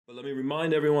Let me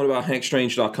remind everyone about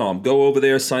hankstrange.com. Go over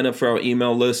there, sign up for our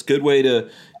email list. Good way to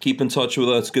keep in touch with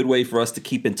us. Good way for us to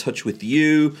keep in touch with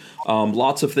you.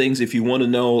 Lots of things if you want to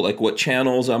know like what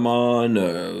channels I'm on,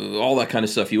 all that kind of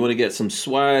stuff. You want to get some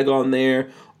swag on there.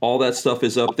 All that stuff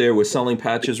is up there. We're selling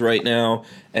patches right now.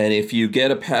 And if you get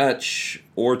a patch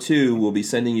or two, we'll be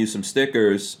sending you some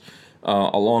stickers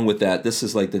along with that. This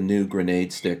is like the new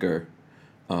grenade sticker.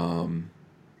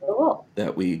 Cool.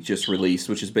 That we just released,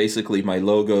 which is basically my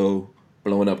logo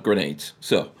blowing up grenades.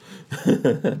 So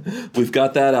we've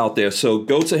got that out there. So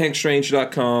go to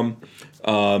hankstrange.com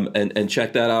and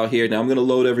check that out here. Now I'm going to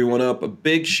load everyone up. A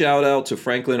big shout out to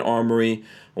Franklin Armory.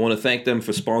 I want to thank them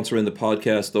for sponsoring the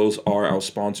podcast. Those are our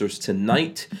sponsors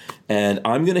tonight. And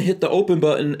I'm going to hit the open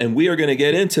button and we are going to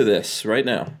get into this right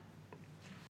now.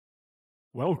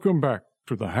 Welcome back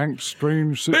to the Hank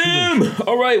Strange Situation. Boom!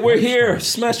 All right, we're here.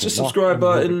 Smash the subscribe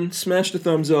button, smash the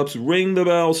thumbs ups, ring the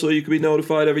bell so you can be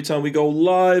notified every time we go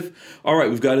live. All right,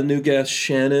 we've got a new guest,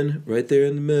 Shannon, right there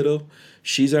in the middle.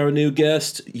 She's our new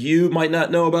guest. You might not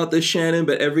know about this, Shannon,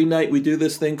 but every night we do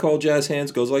this thing called Jazz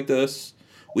Hands. Goes like this.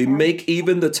 We make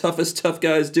even the toughest tough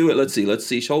guys do it. Let's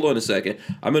see. Hold on a second.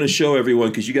 I'm going to show everyone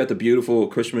because you got the beautiful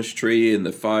Christmas tree and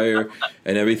the fire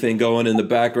and everything going in the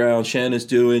background. Shannon's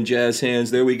doing Jazz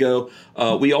Hands. There we go.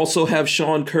 We also have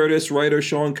Sean Curtis, writer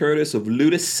Sean Curtis of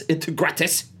Ludus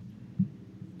Integratus.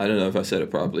 I don't know if I said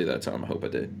it properly that time. I hope I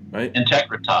did. Right?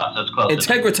 Integritas. That's close.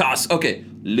 Integritas. Okay.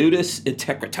 Ludus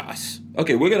Integritas.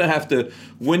 Okay, we're going to have to,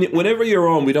 whenever you're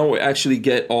on, we don't actually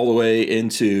get all the way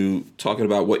into talking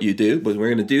about what you do, but we're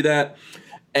going to do that.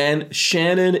 And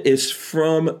Shannon is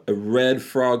from a Red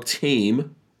Frog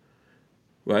team,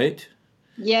 right?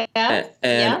 Yeah.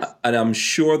 And I'm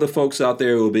sure the folks out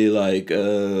there will be like,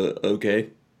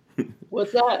 okay.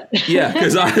 What's that? Yeah,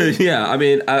 because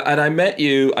I met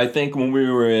you, I think, when we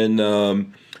were in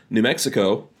New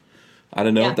Mexico. I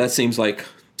don't know. Yeah. That seems like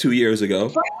 2 years ago.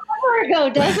 Forever ago,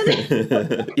 doesn't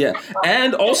it? Yeah.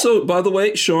 And also, by the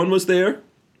way, Sean was there.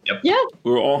 Yep. Yeah.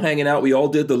 We were all hanging out. We all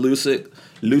did the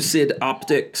Lucid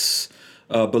Optics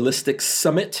Ballistics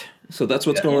Summit. So that's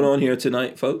what's going on here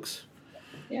tonight, folks.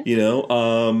 Yeah. You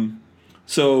know,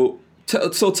 so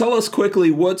tell us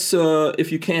quickly what's, if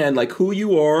you can, like who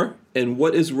you are and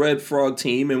what is Red Frog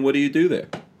Team and what do you do there?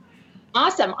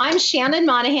 Awesome. I'm Shannon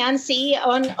Monahan,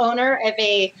 CEO and owner of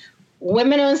a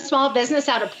women-owned small business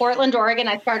out of Portland, Oregon.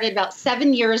 I started about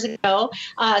 7 years ago,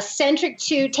 centric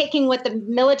to taking what the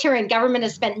military and government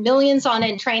has spent millions on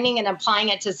in training and applying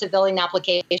it to civilian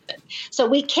application. So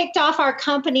we kicked off our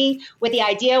company with the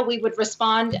idea we would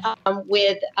respond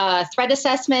with threat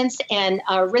assessments and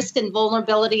risk and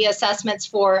vulnerability assessments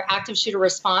for active shooter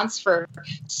response for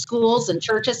schools and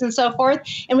churches and so forth.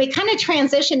 And we kind of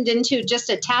transitioned into just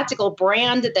a tactical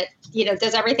brand that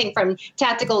does everything from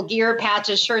tactical gear,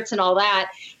 patches, shirts, and all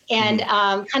that, and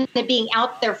kind of being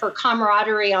out there for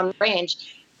camaraderie on the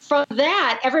range. From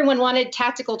that, everyone wanted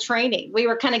tactical training. We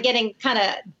were kind of getting kind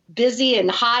of busy and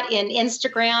hot in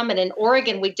Instagram, and in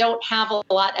Oregon, we don't have a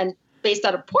lot, and based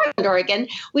out of Portland, Oregon,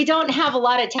 we don't have a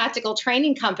lot of tactical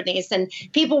training companies, and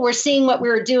people were seeing what we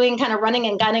were doing, kind of running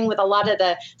and gunning with a lot of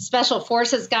the special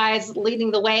forces guys leading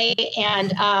the way,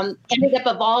 and ended up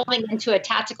evolving into a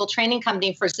tactical training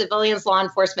company for civilians, law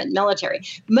enforcement, military,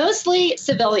 mostly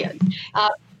civilian.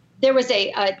 There was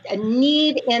a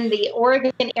need in the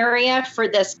Oregon area for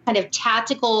this kind of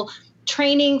tactical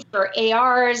training for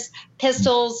ARs,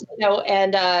 pistols,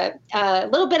 and a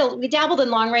little bit of, we dabbled in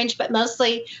long range, but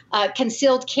mostly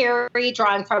concealed carry,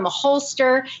 drawing from a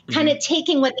holster, kind of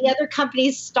taking what the other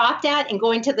companies stopped at and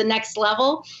going to the next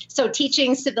level. So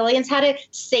teaching civilians how to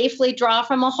safely draw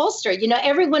from a holster.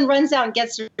 Everyone runs out and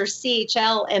gets their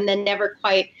CHL and then never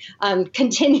quite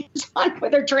continues on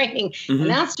with their training. And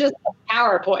that's just a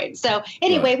PowerPoint. So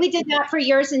anyway, we did that for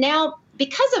years, and now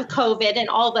because of COVID and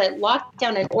all the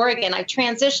lockdown in Oregon, I've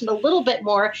transitioned a little bit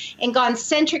more and gone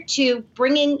centric to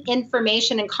bringing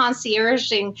information and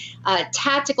concierging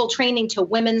tactical training to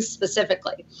women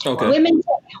specifically. Okay. Women,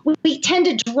 we tend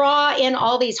to draw in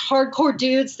all these hardcore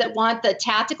dudes that want the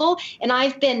tactical, and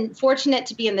I've been fortunate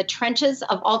to be in the trenches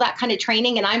of all that kind of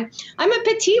training. And I'm a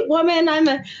petite woman.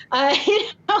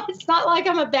 It's not like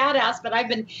I'm a badass, but I've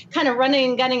been kind of running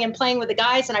and gunning and playing with the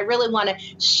guys, and I really want to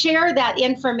share that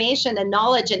information and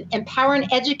knowledge and empower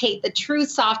and educate the true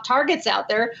soft targets out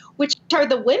there, which are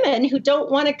the women who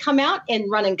don't want to come out and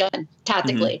run and gun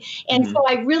tactically. And so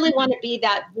I really want to be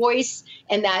that voice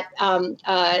and that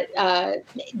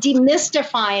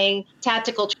demystifying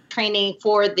tactical training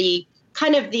for the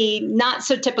kind of the not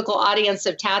so typical audience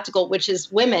of tactical, which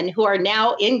is women who are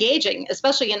now engaging,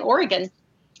 especially in Oregon,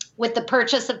 with the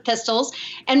purchase of pistols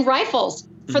and rifles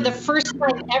for the first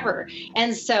time ever.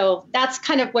 And so that's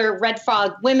kind of where Red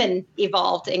Frog Women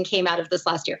evolved and came out of this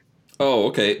last year. Oh,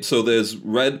 okay. So there's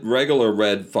regular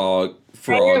Red Frog,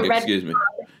 excuse me.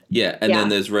 Yeah, and then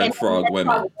there's Red Frog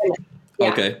Women.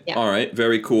 Yeah, okay. Yeah. All right.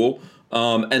 Very cool.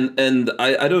 And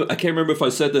I can't remember if I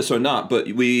said this or not, but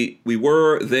we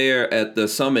were there at the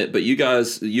summit, but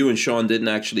you and Sean didn't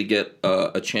actually get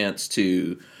a chance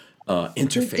to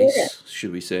interface,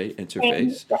 should we say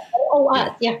interface?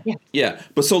 Yeah.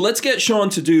 But so let's get Sean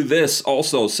to do this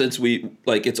also, since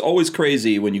it's always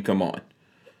crazy when you come on.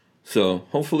 So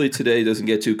hopefully today doesn't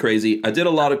get too crazy. I did a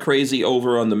lot of crazy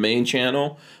over on the main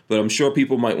channel, but I'm sure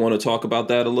people might want to talk about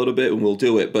that a little bit, and we'll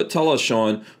do it. But tell us,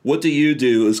 Sean, what do you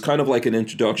do? Is kind of like an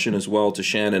introduction as well to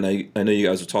Shannon. I know you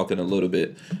guys were talking a little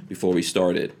bit before we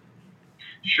started.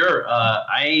 Sure.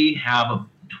 I have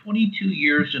 22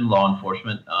 years in law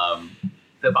enforcement.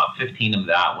 About 15 of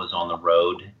that was on the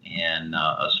road in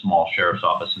a small sheriff's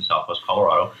office in Southwest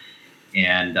Colorado.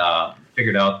 And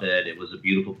figured out that it was a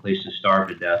beautiful place to starve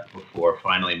to death before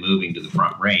finally moving to the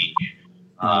Front Range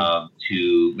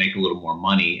to make a little more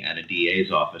money at a DA's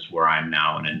office, where I'm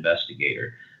now an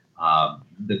investigator.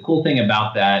 The cool thing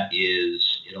about that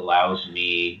is it allows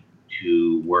me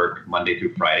to work Monday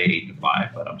through Friday, 8 to 5,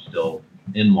 but I'm still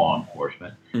in law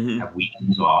enforcement, have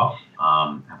weekends off,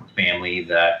 have a family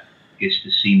that gets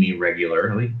to see me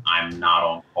regularly. I'm not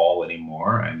on call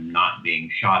anymore. I'm not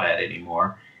being shot at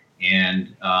anymore.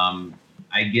 And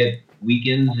I get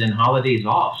weekends and holidays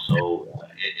off, so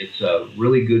it's a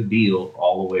really good deal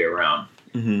all the way around.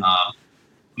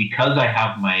 Because I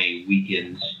have my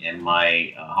weekends and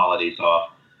my holidays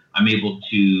off, I'm able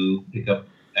to pick up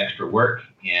extra work,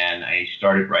 and I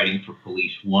started writing for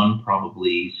Police One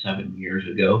probably 7 years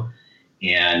ago,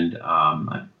 and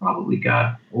I've probably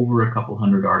got over a couple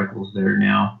hundred articles there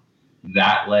now.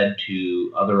 That led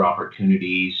to other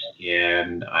opportunities,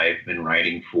 and I've been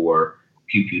writing for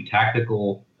Pew Pew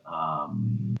Tactical,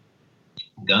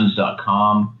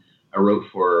 Guns.com. I wrote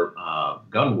for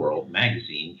Gun World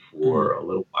magazine for a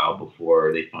little while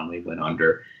before they finally went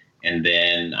under. And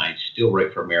then I still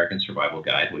write for American Survival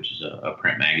Guide, which is a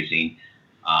print magazine.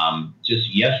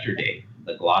 Just yesterday,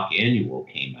 the Glock Annual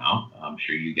came out. I'm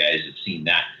sure you guys have seen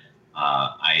that.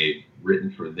 I've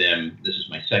written for them. This is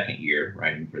my second year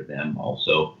writing for them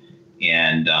also.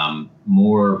 And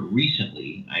more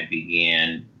recently, I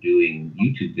began doing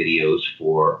YouTube videos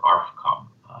for ARFCOM.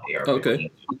 Okay.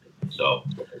 So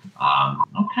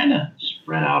I'm kind of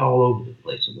spread out all over the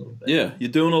place a little bit. Yeah,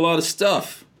 you're doing a lot of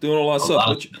stuff.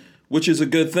 Which is a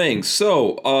good thing.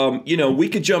 So, we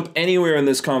could jump anywhere in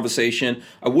this conversation.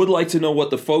 I would like to know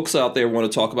what the folks out there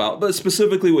want to talk about, but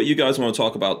specifically what you guys want to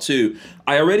talk about too.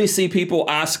 I already see people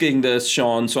asking this,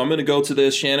 Sean, so I'm going to go to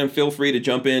this. Shannon, feel free to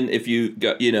jump in if you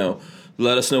got,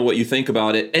 let us know what you think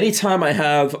about it. Anytime I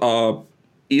have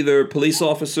either police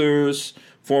officers,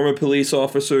 former police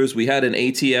officers. We had an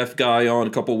ATF guy on a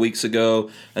couple weeks ago,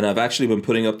 and I've actually been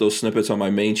putting up those snippets on my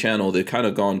main channel. They've kind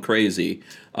of gone crazy.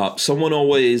 Someone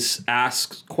always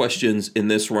asks questions in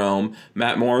this realm.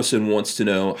 Matt Morrison wants to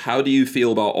know, how do you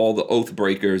feel about all the oath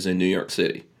breakers in New York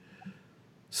City?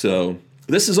 So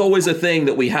this is always a thing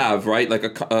that we have, right? Like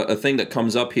a thing that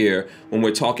comes up here when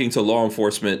we're talking to law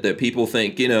enforcement, that people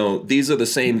think, these are the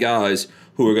same guys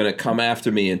who are going to come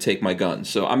after me and take my guns.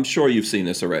 So I'm sure you've seen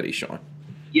this already, Sean.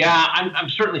 Yeah, I'm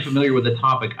certainly familiar with the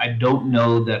topic. I don't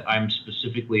know that I'm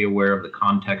specifically aware of the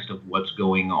context of what's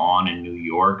going on in New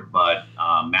York, but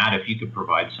Matt, if you could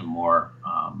provide some more,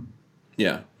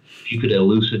 if you could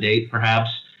elucidate perhaps.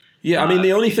 Yeah, I mean,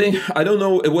 the only thing, I don't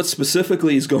know what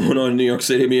specifically is going on in New York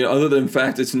City. I mean, other than the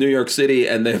fact it's New York City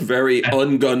and they're very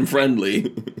un-gun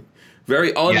friendly.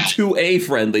 Very un-2A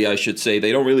friendly, I should say.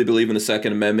 They don't really believe in the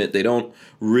Second Amendment. They don't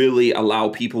really allow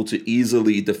people to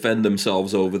easily defend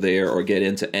themselves over there or get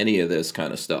into any of this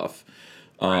kind of stuff.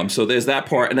 So there's that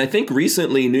part. And I think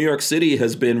recently New York City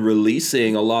has been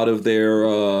releasing a lot of their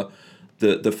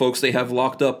the folks they have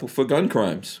locked up for gun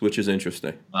crimes, which is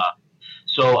interesting.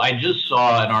 So I just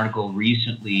saw an article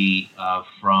recently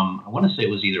from, I want to say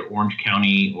it was either Orange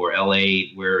County or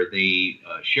LA, where the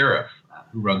sheriff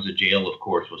who runs the jail, of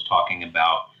course, was talking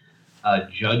about a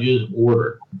judge's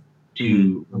order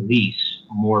to release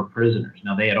more prisoners.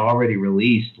 Now, they had already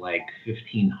released like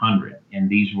 1,500, and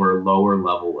these were lower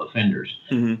level offenders.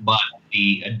 But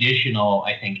the additional,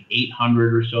 I think,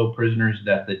 800 or so prisoners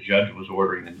that the judge was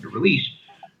ordering them to release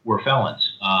were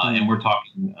felons. And we're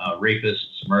talking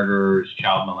rapists, murderers,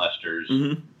 child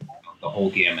molesters, the whole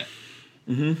gamut.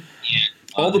 And,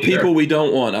 all the people we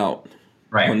don't want out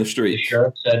on the street. The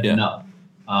sheriff said no.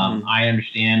 I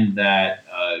understand that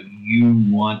you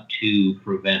want to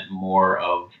prevent more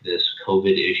of this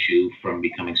COVID issue from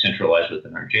becoming centralized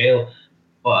within our jail,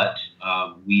 but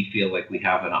we feel like we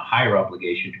have a higher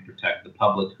obligation to protect the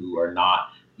public who are not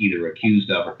either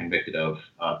accused of or convicted of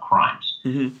crimes.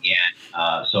 And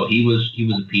so he was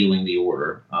appealing the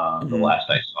order, the last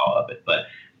I saw of it. But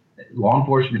law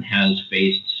enforcement has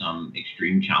faced some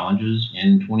extreme challenges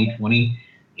in 2020,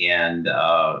 and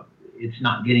it's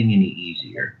not getting any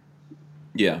easier.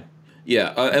 Yeah.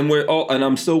 And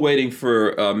I'm still waiting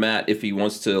for Matt if he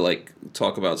wants to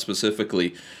talk about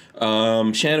specifically.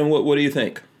 Shannon, what do you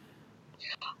think?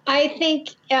 I think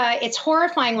it's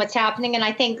horrifying what's happening, and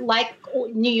I think, like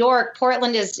New York,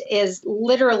 Portland is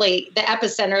literally the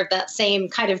epicenter of that same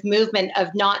kind of movement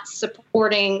of not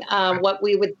supporting what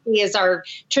we would see as our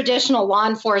traditional law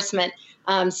enforcement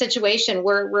situation,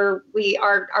 where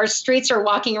our streets are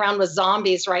walking around with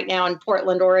zombies right now in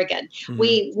Portland, Oregon.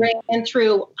 We ran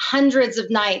through hundreds of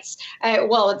nights.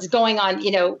 It's going on,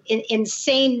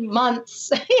 insane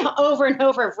months over and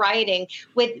over of rioting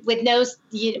with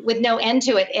no end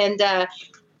to it, and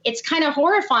it's kind of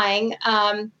horrifying.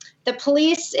 The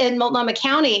police in Multnomah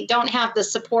County don't have the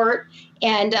support,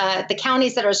 and the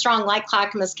counties that are strong, like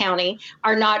Clackamas County,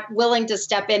 are not willing to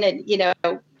step in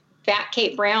and back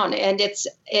Kate Brown, and it's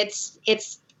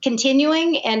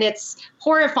continuing, and it's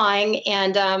horrifying,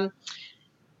 and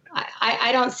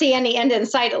I don't see any end in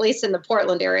sight, at least in the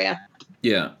Portland area.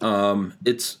 Yeah,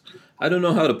 I don't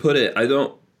know how to put it.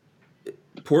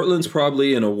 Portland's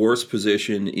probably in a worse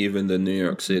position even than New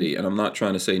York City, and I'm not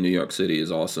trying to say New York City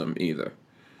is awesome either,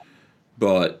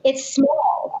 but it's small.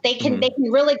 They can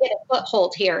really get a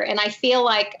foothold here, and I feel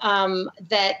like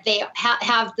that they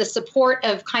have the support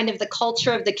of kind of the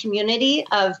culture of the community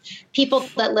of people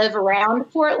that live around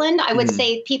Portland. I would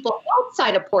say people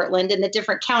outside of Portland in the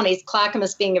different counties,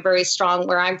 Clackamas being a very strong,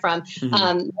 where I'm from,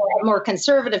 more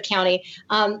conservative county.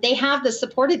 They have the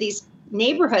support of these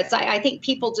neighborhoods. I think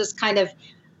people just kind of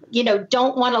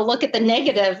don't want to look at the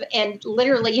negative, and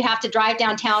literally you have to drive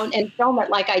downtown and film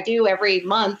it like I do every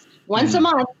month, once a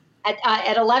month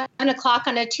at 11 o'clock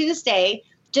on a Tuesday,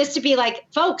 just to be like,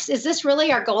 folks, is this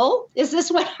really our goal? Is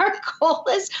this what our goal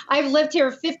is? I've lived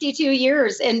here 52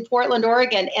 years in Portland,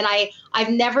 Oregon, and I've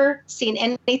never seen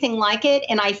anything like it.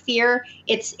 And I fear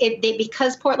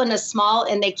because Portland is small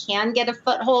and they can get a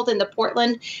foothold in the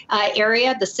Portland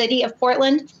area, the city of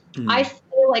Portland. I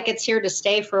feel like it's here to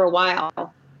stay for a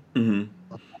while.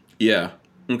 Yeah.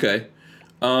 Okay.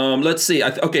 Let's see.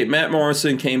 Okay, Matt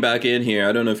Morrison came back in here.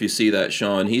 I don't know if you see that,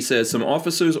 Sean. He says some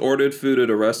officers ordered food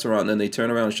at a restaurant, and then they turn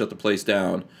around and shut the place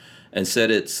down and said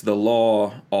it's the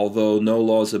law, although no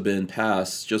laws have been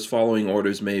passed. Just following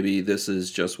orders, maybe. This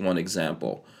is just one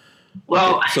example.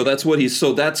 Well, okay,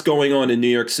 so that's going on in New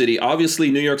York City. Obviously,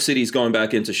 New York City's going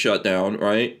back into shutdown,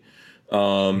 right?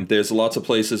 There's lots of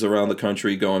places around the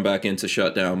country going back into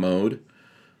shutdown mode.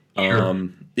 Sure.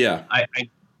 Yeah.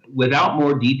 Without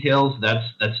more details,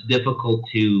 that's difficult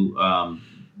to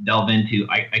delve into.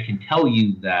 I can tell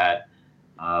you that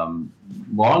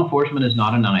law enforcement is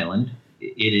not an island.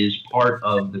 It is part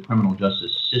of the criminal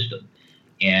justice system.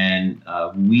 And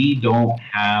we don't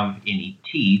have any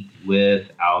teeth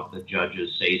without the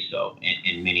judges say so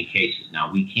in many cases.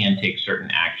 Now, we can take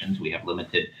certain actions. We have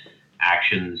limited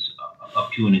actions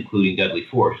up to and including deadly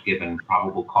force, given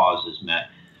probable cause is met.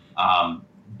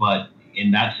 But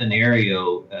in that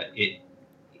scenario,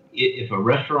 if a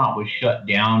restaurant was shut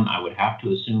down, I would have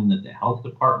to assume that the health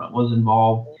department was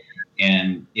involved.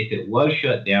 And if it was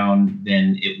shut down,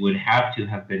 then it would have to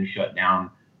have been shut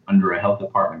down under a health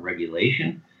department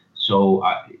regulation. So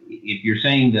if you're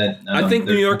saying that, I think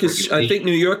New York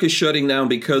is shutting down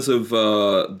because of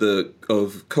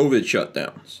COVID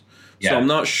shutdowns. Yeah. So I'm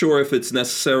not sure if it's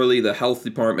necessarily the health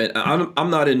department. I'm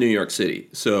not in New York City,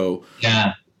 so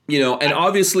yeah. And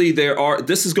obviously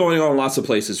this is going on in lots of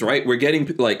places, right? We're getting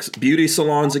beauty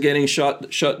salons are getting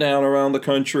shut down around the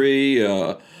country.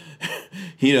 That's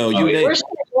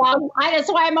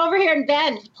why I'm over here in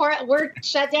Bend. We're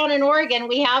shut down in Oregon.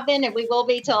 We have been, and we will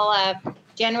be till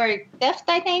January 5th,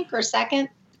 I think, or 2nd.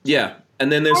 Yeah,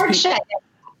 and then there's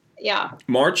yeah.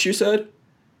 March, you said?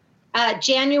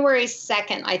 January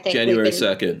 2nd, I think. January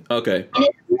 2nd. Okay. And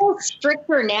it's more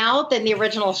stricter now than the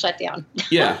original shutdown.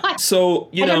 Yeah. So,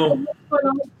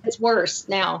 it's worse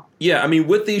now. Yeah. I mean,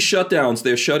 with these shutdowns,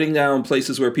 they're shutting down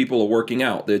places where people are working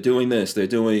out. They're doing this. They're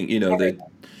doing,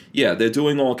 they're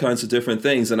doing all kinds of different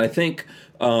things. And I think,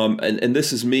 and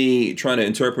this is me trying to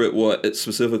interpret what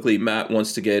specifically Matt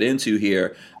wants to get into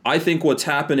here. I think what's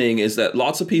happening is that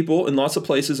lots of people in lots of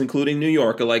places, including New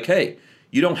York, are like, hey,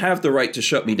 You don't have the right to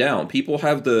shut me down. People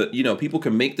have people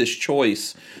can make this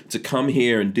choice to come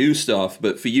here and do stuff,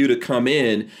 but for you to come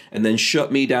in and then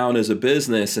shut me down as a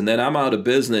business, and then I'm out of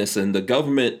business and the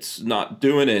government's not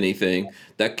doing anything,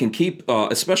 that can keep,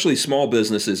 especially small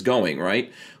businesses going,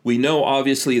 right? We know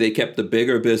obviously they kept the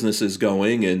bigger businesses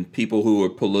going, and people who are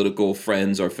political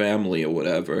friends or family or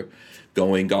whatever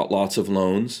going, got lots of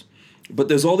loans. But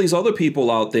there's all these other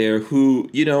people out there who,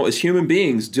 as human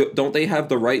beings, don't they have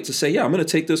the right to say, yeah, I'm going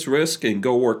to take this risk and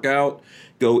go work out,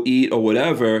 go eat or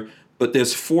whatever. But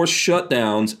there's forced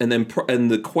shutdowns.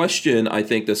 And the question I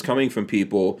think that's coming from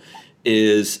people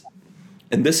is,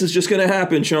 and this is just going to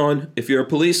happen, Sean, if you're a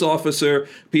police officer,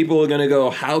 people are going to go,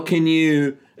 how can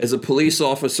you, as a police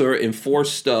officer,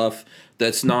 enforce stuff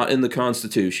that's not in the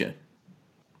Constitution?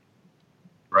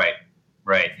 Right.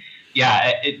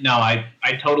 Yeah,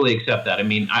 I totally accept that. I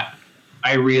mean,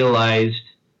 I realized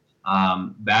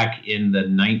back in the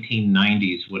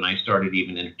 1990s when I started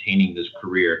even entertaining this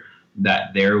career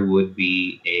that there would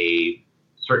be a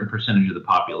certain percentage of the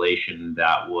population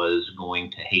that was going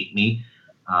to hate me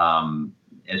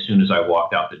as soon as I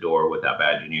walked out the door with that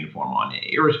badge and uniform on,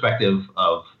 irrespective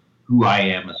of who I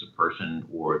am as a person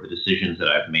or the decisions that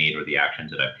I've made or the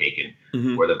actions that I've taken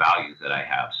or the values that I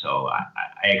have. So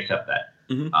I accept that.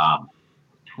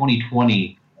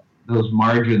 2020, those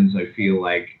margins I feel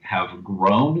like have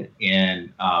grown,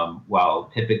 and while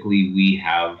typically we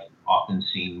have often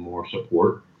seen more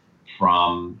support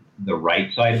from the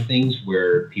right side of things,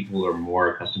 where people are more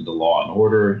accustomed to law and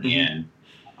order and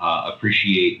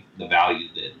appreciate the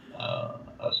values that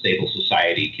a stable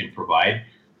society can provide,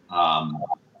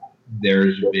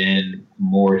 there's been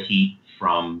more heat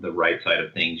from the right side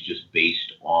of things just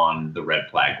based on the red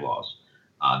flag laws.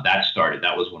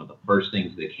 That was one of the first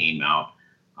things that came out.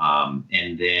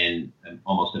 And then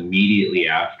almost immediately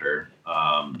after,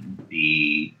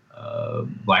 the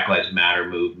Black Lives Matter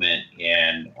movement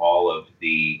and all of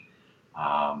the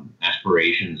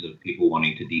aspirations of people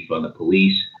wanting to defund the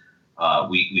police,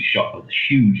 we saw a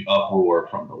huge uproar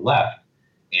from the left.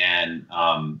 And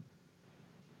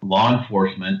law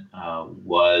enforcement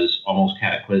was almost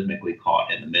cataclysmically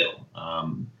caught in the middle.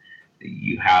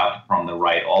 You have from the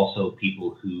right also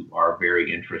people who are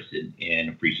very interested in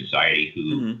a free society,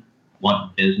 who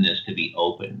want business to be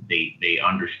open. They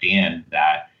understand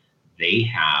that they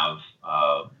have,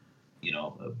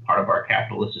 part of our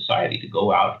capitalist society to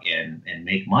go out and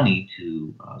make money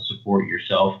to support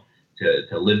yourself,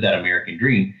 to live that American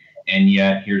dream. And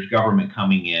yet here's government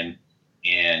coming in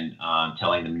and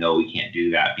telling them, no, we can't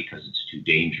do that because it's too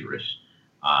dangerous.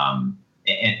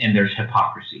 And there's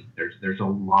hypocrisy. There's a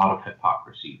lot of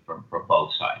hypocrisy from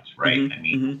both sides, right? I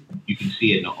mean, you can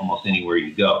see it almost anywhere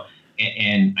you go.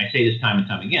 And I say this time and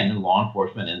time again, and law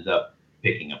enforcement ends up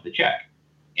picking up the check.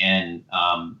 And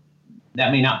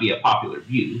that may not be a popular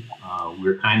view.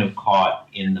 We're kind of caught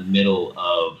in the middle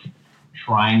of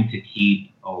trying to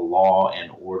keep a law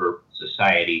and order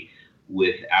society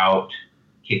without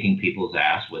kicking people's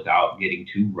ass, without getting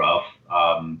too rough,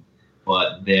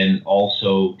 but then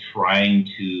also trying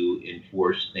to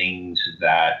enforce things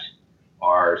that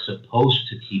are supposed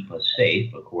to keep us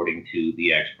safe, according to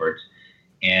the experts,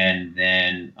 and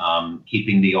then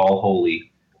keeping the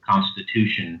all-holy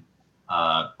Constitution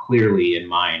clearly in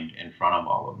mind in front of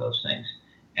all of those things.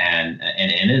 And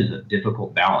it is a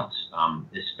difficult balance,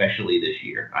 especially this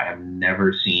year. I have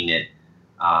never seen it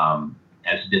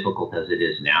as difficult as it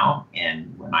is now.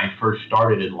 And when I first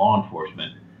started in law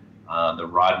enforcement, the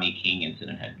Rodney King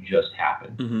incident had just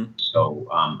happened. So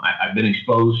I've been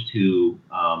exposed to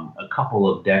a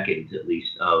couple of decades, at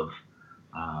least, of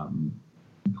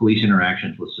police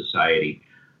interactions with society.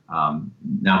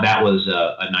 Now, that was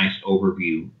a nice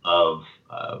overview of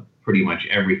pretty much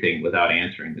everything without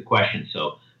answering the question.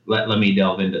 So let me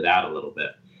delve into that a little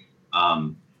bit.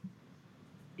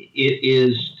 It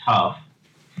is tough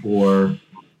for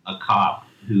a cop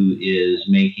who is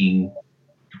making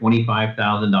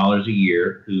 $25,000 a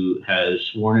year, who has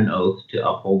sworn an oath to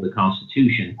uphold the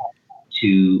Constitution,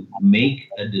 to make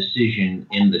a decision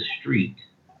in the street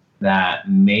that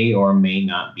may or may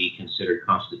not be considered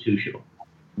constitutional.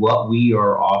 What we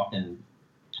are often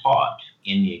taught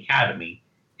in the academy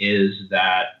is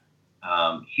that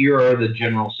here are the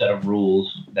general set of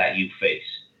rules that you face,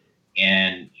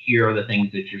 and here are the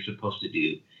things that you're supposed to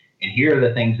do, and here are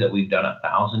the things that we've done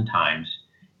 1,000 times,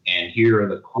 and here are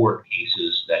the court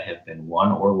cases that have been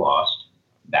won or lost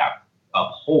that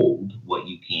uphold what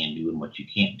you can do and what you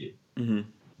can't do.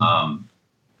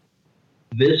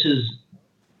 This is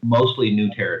mostly new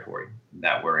territory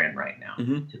that we're in right now,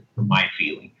 to my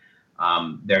feeling.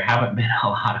 There haven't been a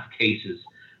lot of cases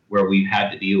where we've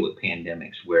had to deal with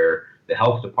pandemics where the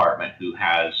health department, who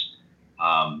has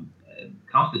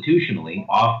constitutionally,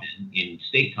 often in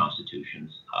state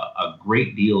constitutions, a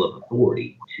great deal of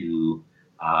authority to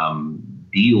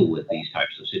deal with these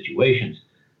types of situations.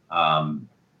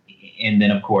 And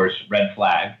then, of course, red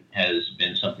flag has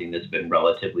been something that's been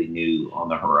relatively new on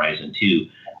the horizon, too,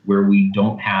 where we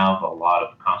don't have a lot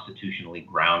of constitutionally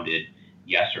grounded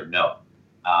yes or no.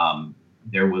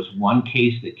 There was one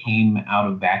case that came out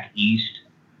of back east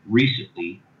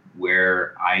recently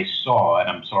where I saw, and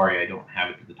I'm sorry I don't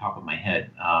have it to the top of my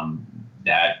head,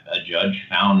 that a judge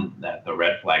found that the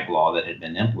red flag law that had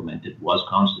been implemented was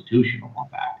constitutional, in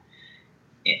fact.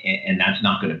 And that's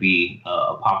not going to be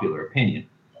a popular opinion.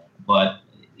 But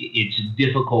it's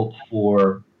difficult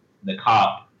for the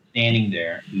cop standing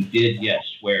there who did, yes,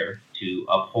 swear to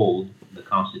uphold the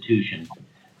Constitution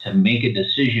to make a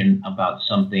decision about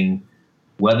something,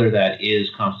 whether that is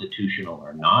constitutional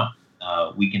or not.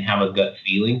 We can have a gut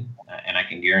feeling, and I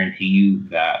can guarantee you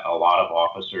that a lot of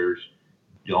officers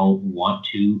don't want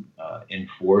to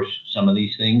enforce some of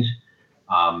these things.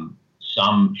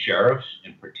 Some sheriffs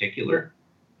in particular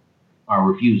are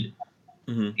refusing.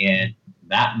 Mm-hmm. And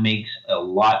that makes a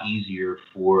lot easier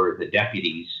for the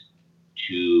deputies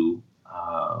to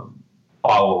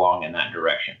follow along in that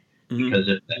direction. Mm-hmm. Because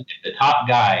if the top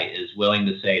guy is willing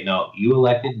to say, no, you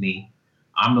elected me,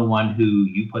 I'm the one who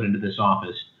you put into this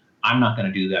office, I'm not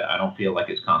going to do that. I don't feel like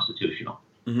it's constitutional.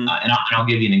 Mm-hmm. And I'll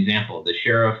give you an example. The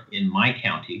sheriff in my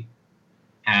county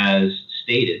has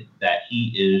stated that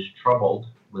he is troubled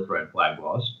with red flag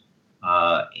laws,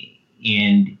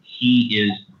 and he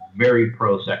is very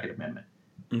pro Second Amendment.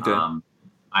 Okay.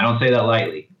 I don't say that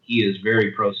lightly. He is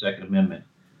very pro Second Amendment.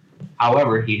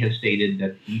 However, he has stated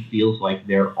that he feels like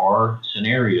there are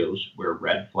scenarios where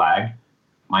red flag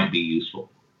might be useful.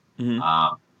 Mm-hmm.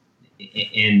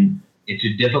 And it's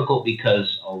difficult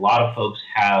because a lot of folks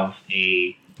have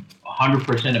a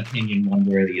 100% opinion one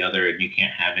way or the other, and you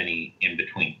can't have any in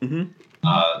between.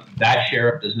 Mm-hmm. That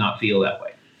sheriff does not feel that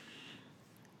way.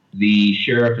 The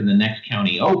sheriff in the next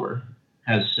county over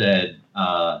has said,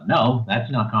 no,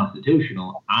 that's not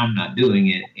constitutional. I'm not doing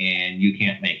it, and you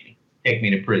can't make me. Take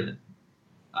me to prison.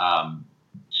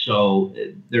 So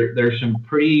there's some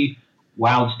pretty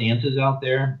wild stances out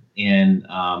there, and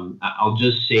I'll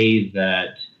just say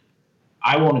that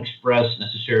I won't express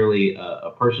necessarily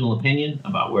a personal opinion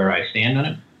about where I stand on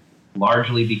it,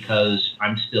 largely because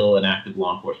I'm still an active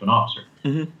law enforcement officer.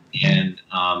 Mm-hmm. And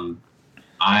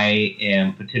I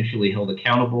am potentially held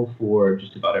accountable for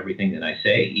just about everything that I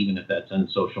say, even if that's on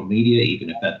social media,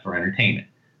 even if that's for entertainment.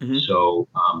 Mm-hmm. So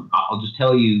I'll just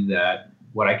tell you that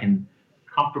what I can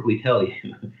comfortably tell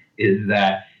you is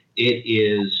that it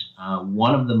is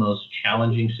one of the most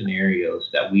challenging scenarios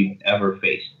that we've ever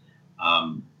faced.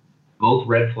 Both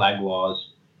red flag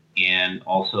laws and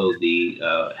also the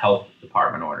health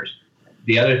department orders.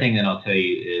 The other thing that I'll tell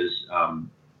you is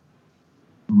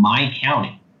my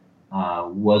county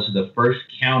was the first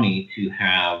county to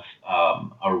have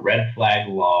a red flag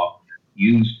law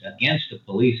used against a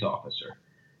police officer.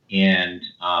 And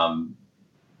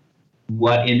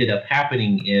what ended up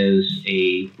happening is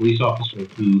a police officer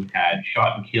who had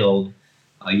shot and killed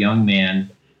a young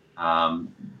man.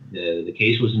 The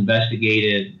case was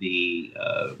investigated. The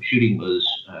shooting was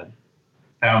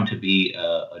found to be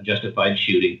a justified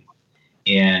shooting.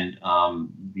 And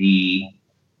the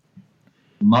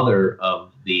mother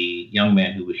of the young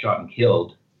man who was shot and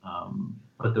killed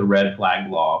put the red flag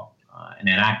law and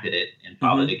enacted it and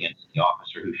filed mm-hmm. it against the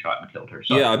officer who shot and killed her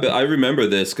son. Yeah, I remember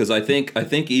this because I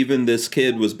think even this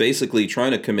kid was basically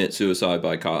trying to commit suicide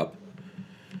by cop.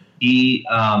 He,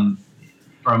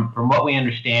 from what we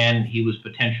understand, he was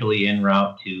potentially en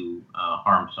route to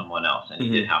harm someone else, and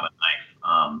mm-hmm. he did have a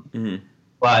knife. Mm-hmm.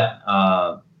 But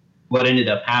what ended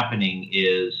up happening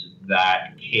is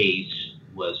that case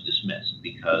was dismissed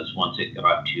because once it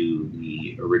got to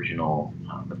the original,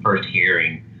 the first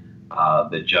hearing,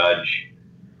 the judge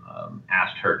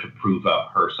asked her to prove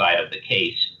up her side of the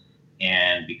case,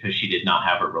 and because she did not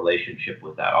have a relationship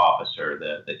with that officer,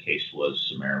 the case was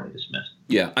summarily dismissed.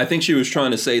 Yeah, I think she was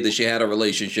trying to say that she had a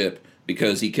relationship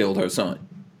because he killed her son.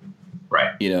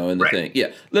 Right. You know, and the thing.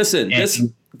 Yeah. Listen,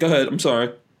 go ahead. I'm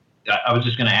sorry. I was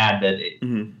just going to add that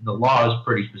mm-hmm. the law is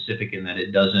pretty specific in that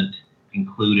it doesn't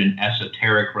include an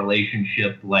esoteric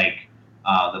relationship like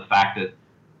the fact that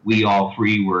we all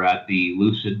three were at the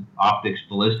Lucid Optics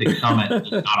Ballistic Summit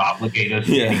does not obligate us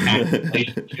to any kind of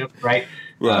relationship, right?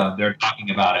 Right. They're talking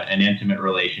about an intimate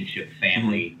relationship,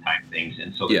 family mm-hmm. type things,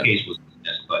 and so the case was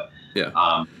dismissed. But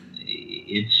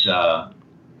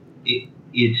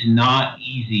it's not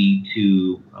easy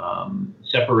to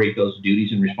separate those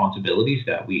duties and responsibilities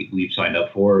that we've signed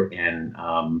up for and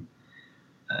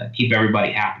keep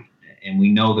everybody happy. And we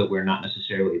know that we're not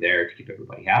necessarily there to keep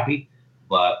everybody happy,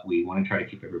 but we want to try to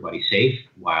keep everybody safe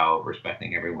while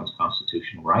respecting everyone's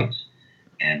constitutional rights.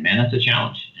 And man, that's a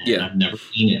challenge. And I've never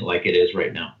seen it like it is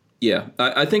right now. Yeah,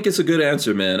 I think it's a good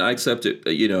answer, man. I accept it,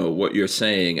 what you're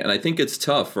saying. And I think it's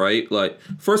tough, right? Like,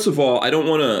 first of all, I don't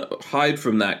want to hide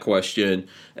from that question.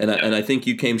 And I think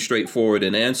you came straight forward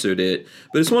and answered it.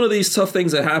 But it's one of these tough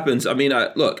things that happens. I mean,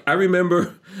 I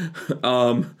remember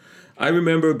I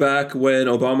remember back when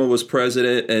Obama was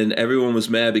president and everyone was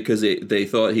mad because they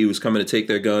thought he was coming to take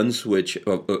their guns, which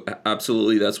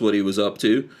absolutely that's what he was up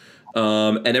to.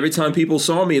 And every time people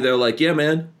saw me, they're like, yeah,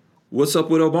 man, what's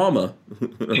up with Obama?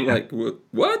 I'm like,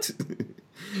 what?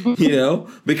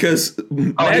 Because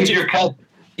he's your cousin.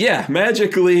 Yeah,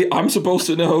 magically, I'm supposed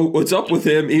to know what's up with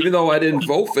him, even though I didn't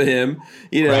vote for him.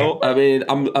 Right. I mean,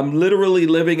 I'm literally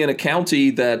living in a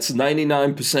county that's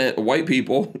 99% white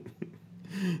people.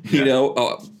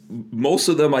 Most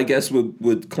of them, I guess,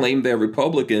 would claim they're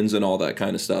Republicans and all that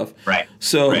kind of stuff. Right.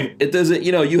 So it doesn't,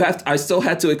 I still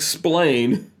had to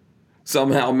explain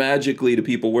somehow magically to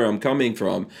people where I'm coming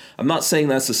from. I'm not saying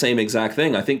that's the same exact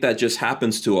thing. I think that just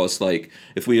happens to us. Like,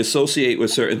 if we associate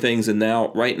with certain things, and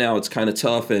right now it's kind of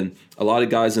tough, and a lot of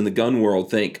guys in the gun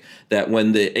world think that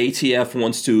when the ATF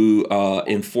wants to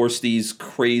enforce these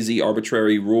crazy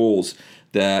arbitrary rules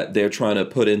that they're trying to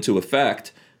put into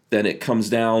effect, then it comes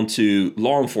down to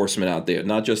law enforcement out there,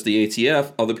 not just the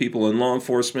ATF, other people in law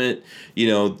enforcement.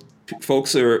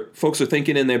 Folks are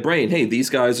thinking in their brain, hey, these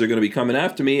guys are going to be coming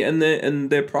after me, and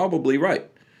they're probably right.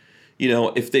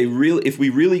 If we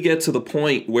really get to the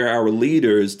point where our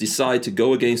leaders decide to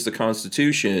go against the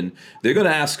Constitution, they're going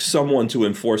to ask someone to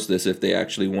enforce this if they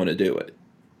actually want to do it,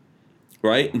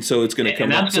 right? And so it's going to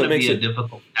come. And that's going to be a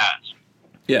difficult task.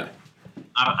 Yeah,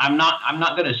 I'm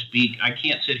not going to speak. I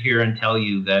can't sit here and tell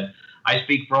you that I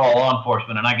speak for all law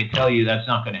enforcement, and I can tell you that's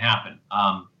not going to happen.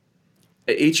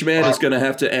 Each man is going to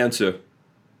have to answer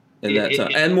in that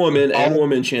time. And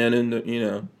woman,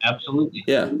 Shannon, Absolutely.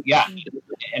 Yeah. Yeah.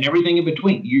 And everything in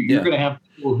between. You're going to have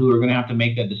people who are going to have to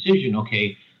make that decision,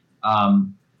 okay?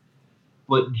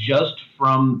 But just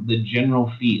from the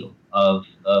general feel of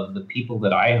the people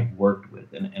that I have worked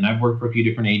with, and I've worked for a few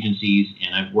different agencies,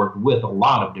 and I've worked with a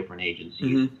lot of different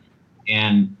agencies,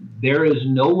 and there is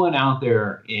no one out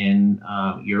there in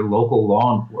your local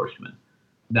law enforcement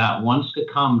that wants to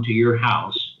come to your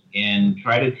house and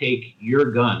try to take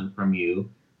your gun from you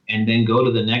and then go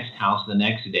to the next house the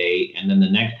next day and then the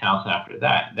next house after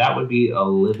that. That would be a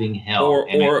living hell.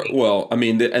 And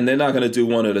they're not going to do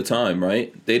one at a time,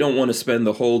 right? They don't want to spend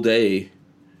the whole day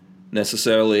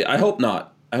necessarily. I hope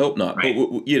not. Right.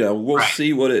 But, we'll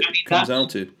see what it comes down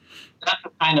to.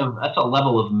 That's a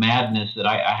level of madness that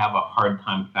I have a hard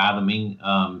time fathoming,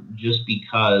 just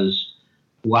because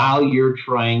while you're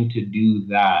trying to do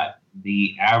that,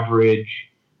 the average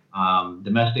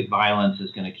domestic violence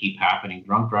is going to keep happening.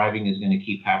 Drunk driving is going to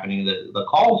keep happening. The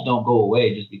calls don't go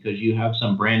away just because you have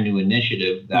some brand new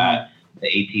initiative that the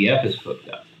ATF has cooked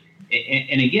up.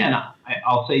 And again,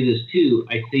 I'll say this too.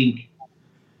 I think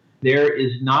there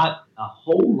is not a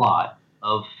whole lot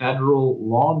of federal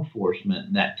law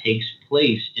enforcement that takes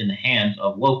place in the hands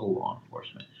of local law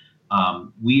enforcement.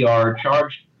 We are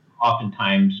charged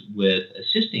oftentimes with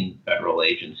assisting federal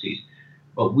agencies,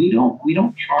 but we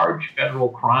don't charge federal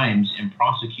crimes and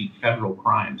prosecute federal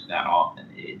crimes that often.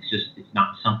 It's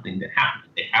not something that happens.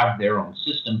 They have their own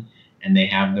system and they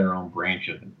have their own branch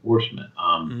of enforcement.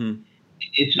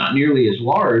 It's not nearly as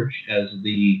large as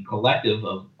the collective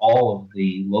of all of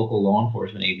the local law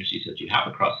enforcement agencies that you have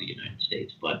across the United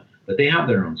States, but they have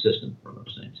their own system for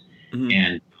those things.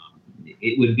 And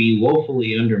it would be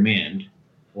woefully undermanned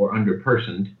or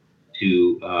underpersoned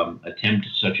to attempt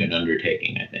such an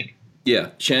undertaking, I think. Yeah,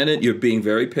 Shannon, you're being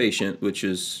very patient, which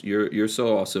is you're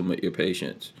so awesome with your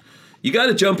patience. You got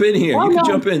to jump in here. You can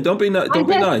jump in. Don't be nice.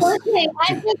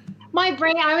 My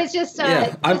brain. I was just.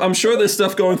 I'm sure there's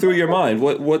stuff going through your mind.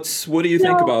 What do you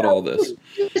think about all this?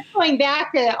 Just going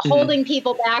back to holding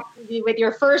people back with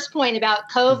your first point about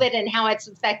COVID and how it's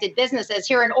affected businesses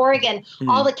here in Oregon.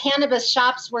 All the cannabis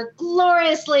shops were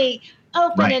gloriously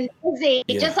open and busy,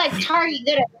 just like Target. You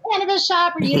go to a cannabis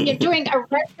shop, or you're during a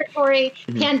respiratory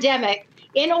pandemic.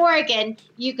 In Oregon,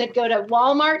 you could go to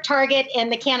Walmart, Target,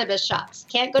 and the cannabis shops.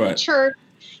 Can't go to church.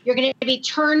 You're going to be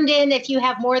turned in if you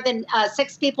have more than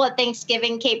 6 people at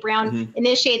Thanksgiving. Kate Brown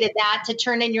initiated that, to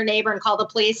turn in your neighbor and call the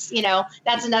police.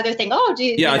 That's another thing. Oh,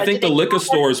 I think the liquor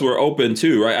stores were open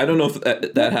too, right? I don't know if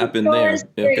that happened there.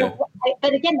 Okay.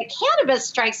 But again, the cannabis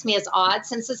strikes me as odd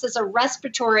since this is a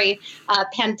respiratory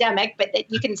pandemic, but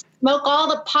that you can smoke all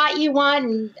the pot you want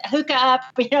and hookah up,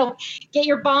 get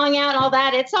your bong out, all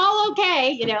that. It's all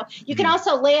okay. You can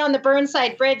also lay on the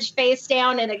Burnside Bridge face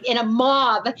down in a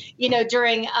mob,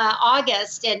 during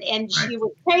August. And she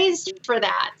was praised for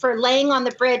that, for laying on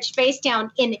the bridge face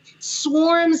down in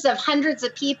swarms of hundreds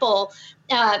of people,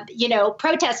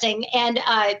 protesting. And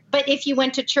but if you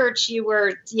went to church, you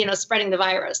were, spreading the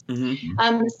virus.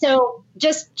 Mm-hmm. So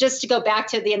just to go back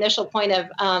to the initial point of,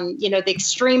 the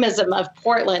extremism of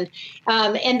Portland.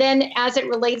 And then as it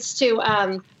relates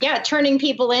to, turning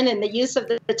people in and the use of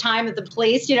the time of the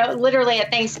police, literally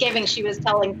at Thanksgiving, she was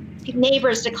telling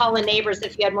neighbors to call in neighbors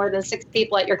if you had more than 6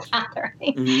 people at your gathering.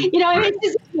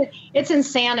 Mm-hmm. It's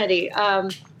insanity.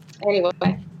 Anyway,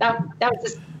 that was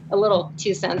just a little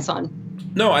 2 cents on.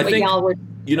 No, I think,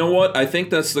 you know what? I think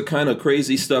that's the kind of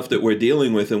crazy stuff that we're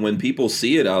dealing with. And when people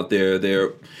see it out there,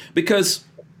 because,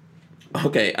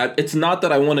 it's not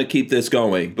that I want to keep this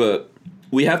going, but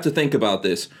we have to think about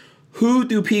this. Who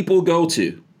do people go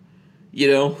to?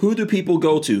 Who do people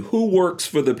go to? Who works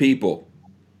for the people?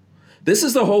 This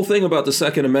is the whole thing about the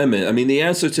Second Amendment. I mean, the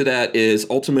answer to that is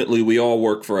ultimately we all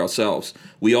work for ourselves.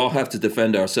 We all have to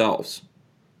defend ourselves.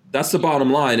 That's the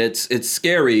bottom line. It's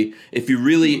scary if you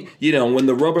really, when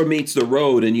the rubber meets the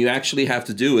road and you actually have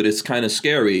to do it, it's kind of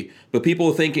scary. But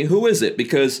people are thinking, who is it?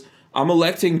 Because I'm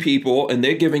electing people and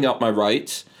they're giving up my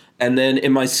rights. And then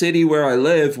in my city where I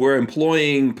live, we're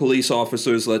employing police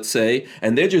officers, let's say,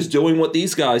 and they're just doing what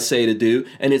these guys say to do.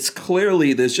 And it's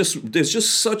clearly there's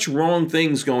just such wrong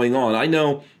things going on.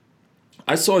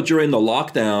 I saw during the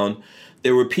lockdown,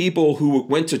 there were people who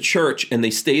went to church and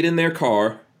they stayed in their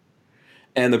car.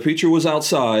 And the preacher was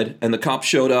outside, and the cops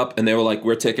showed up, and they were like,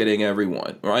 we're ticketing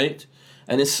everyone, right?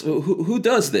 And it's who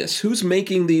does this? Who's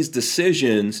making these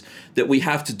decisions that we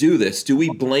have to do this? Do we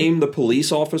blame the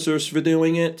police officers for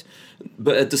doing it?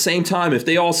 But at the same time, if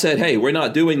they all said, hey, we're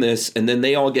not doing this, and then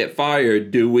they all get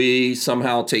fired, do we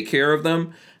somehow take care of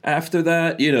them after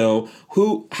that?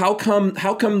 How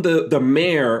come the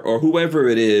mayor or whoever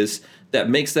it is that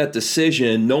makes that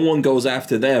decision, no one goes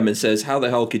after them and says, how the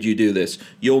hell could you do this?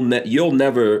 You'll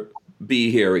never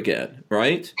be here again,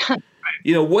 right?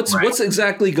 What's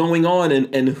exactly going on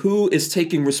and who is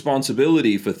taking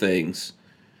responsibility for things?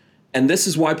 And this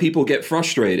is why people get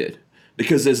frustrated,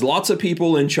 because there's lots of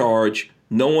people in charge.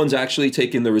 No one's actually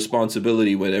taking the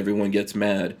responsibility when everyone gets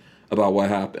mad about what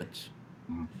happens.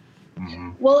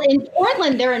 Well, in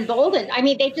Portland, they're emboldened. I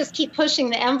mean, they just keep pushing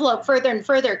the envelope further and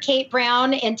further. Kate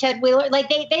Brown and Ted Wheeler,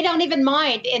 they don't even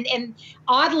mind. And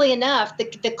oddly enough,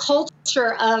 the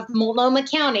culture of Multnomah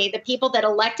County, the people that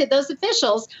elected those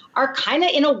officials are kind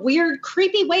of in a weird,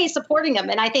 creepy way supporting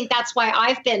them. And I think that's why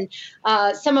I've been,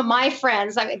 some of my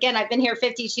friends, I've been here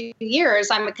 52 years.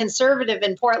 I'm a conservative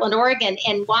in Portland, Oregon,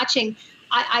 and watching,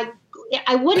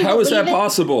 I wouldn't. How is that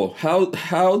possible? How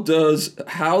does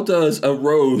a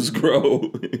rose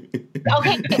grow?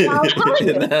 Okay, I'll tell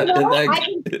you.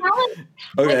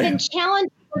 I've been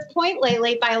challenged at this point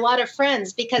lately by a lot of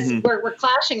friends because we're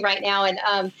clashing right now. And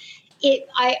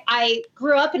I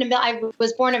grew up I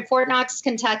was born in Fort Knox,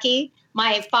 Kentucky.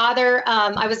 My father,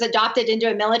 I was adopted into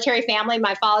a military family.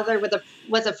 My father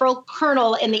was a full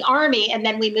colonel in the Army, and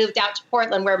then we moved out to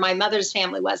Portland where my mother's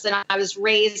family was. And I was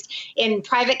raised in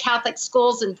private Catholic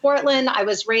schools in Portland. I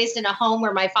was raised in a home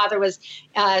where my father was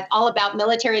all about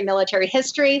military military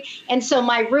history. And so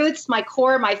my roots, my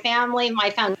core, my family, my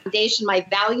foundation, my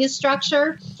value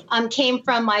structure came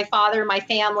from my father, my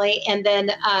family, and then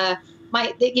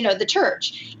the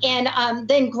church. And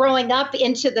then growing up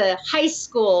into the high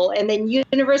school and then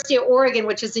University of Oregon,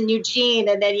 which is in Eugene,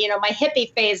 and then, my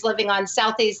hippie phase living on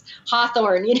Southeast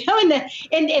Hawthorne, and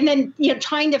then,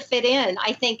 trying to fit in.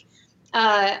 I think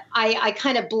I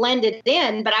kind of blended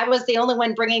in, but I was the only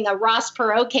one bringing a Ross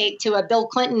Perot cake to a Bill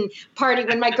Clinton party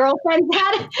when my girlfriends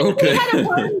had we had a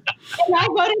party, and I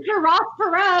voted for Ross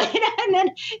Perot,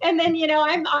 and then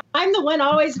I'm the one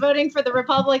always voting for the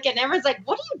Republican. Everyone's like,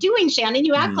 "What are you doing, Shannon?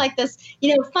 You act like this,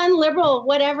 fun liberal,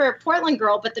 whatever Portland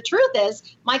girl." But the truth is,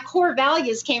 my core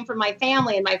values came from my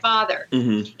family and my father,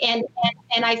 and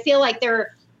I feel like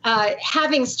they're.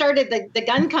 Having started the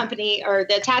gun company or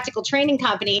the tactical training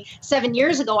company 7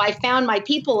 years ago, I found my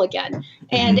people again,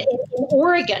 and in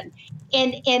Oregon,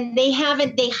 and they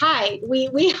hide.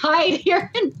 We hide here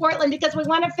in Portland because we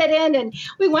want to fit in and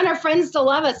we want our friends to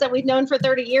love us that we've known for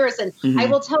 30 years. And I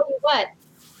will tell you what,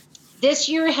 this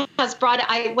year has brought,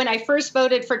 when I first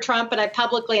voted for Trump and I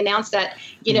publicly announced that,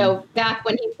 back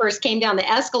when he first came down the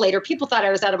escalator, people thought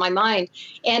I was out of my mind.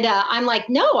 And I'm like,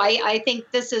 no, I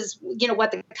think this is,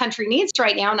 what the country needs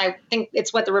right now. And I think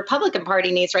it's what the Republican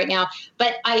Party needs right now.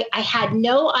 But I had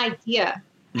no idea.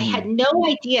 I had no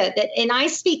idea that, and I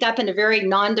speak up in a very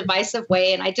non-divisive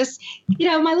way. And I just,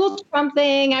 my little Trump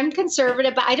thing, I'm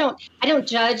conservative, but I don't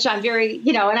judge. I'm very,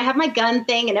 and I have my gun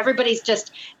thing, and everybody's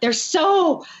just,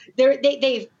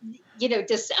 they've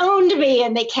disowned me,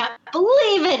 and they can't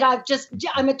believe it.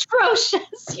 I'm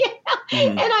atrocious,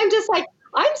 and I'm just like,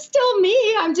 I'm still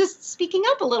me. I'm just speaking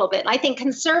up a little bit. And I think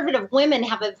conservative women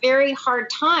have a very hard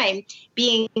time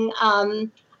being,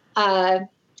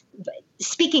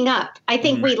 speaking up. I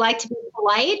think we like to be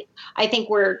polite. I think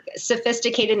we're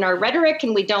sophisticated in our rhetoric,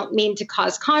 and we don't mean to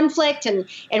cause conflict, and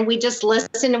we just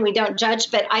listen and we don't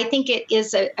judge. But I think it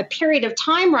is a period of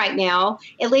time right now,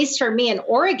 at least for me in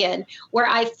Oregon, where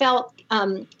I felt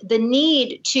the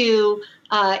need to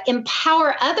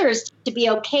empower others to be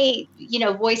okay,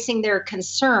 voicing their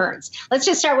concerns. Let's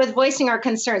just start with voicing our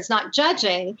concerns, not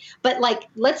judging, but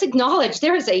let's acknowledge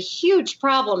there is a huge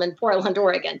problem in Portland,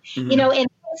 Oregon. And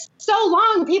so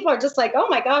long, people are just like, oh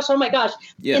my gosh.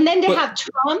 Yeah, and then to have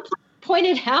Trump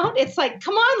pointed out, it's like,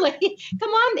 come on, lady, come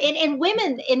on. And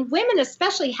women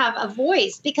especially have a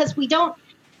voice, because we don't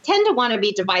tend to want to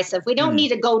be divisive. We don't need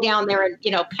to go down there and,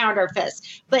 pound our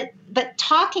fists. But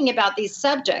talking about these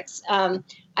subjects,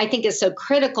 I think is so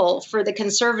critical for the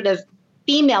conservative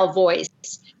female voice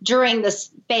during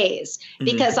this phase,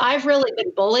 because I've really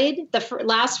been bullied. The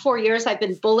last 4 years, I've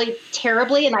been bullied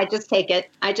terribly, and I just take it.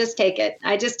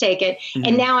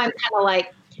 And now I'm kind of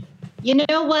like, you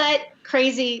know what,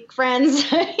 crazy friends,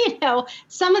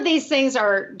 some of these things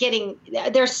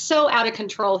they're so out of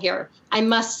control here. I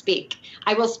must speak.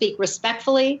 I will speak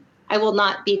respectfully. I will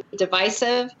not be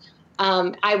divisive.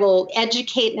 I will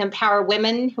educate and empower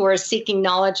women who are seeking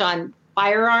knowledge on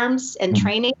firearms and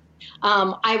training.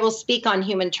 I will speak on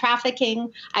human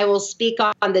trafficking. I will speak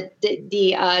on the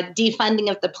defunding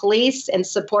of the police and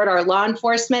support our law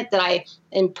enforcement, that I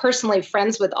am personally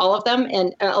friends with all of them,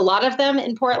 and a lot of them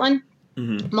in Portland,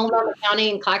 Multnomah County,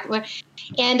 and Clackamas.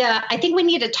 And I think we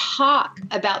need to talk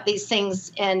about these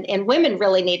things, and women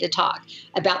really need to talk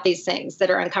about these things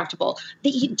that are uncomfortable.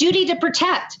 The duty to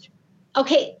protect.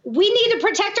 Okay, we need to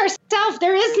protect ourselves.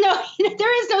 There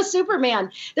is no Superman.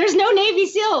 There's no Navy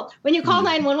SEAL when you call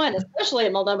 911, especially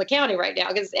in Multnomah County right now,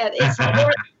 because it's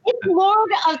Lord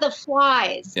of the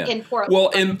Flies in Portland.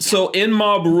 Well, in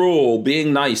mob rule,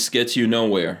 being nice gets you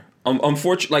nowhere.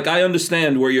 Unfortunately, I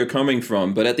understand where you're coming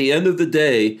from, but at the end of the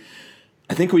day,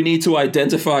 I think we need to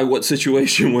identify what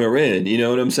situation we're in. You know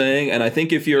what I'm saying? And I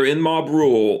think if you're in mob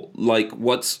rule, like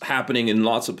what's happening in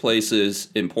lots of places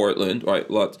in Portland, right?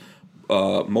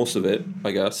 Most of it,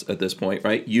 I guess, at this point,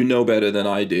 right? You know better than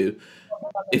I do.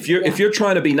 If you're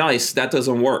trying to be nice, that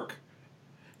doesn't work.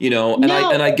 And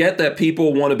I get that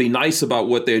people want to be nice about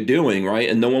what they're doing, right?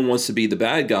 And no one wants to be the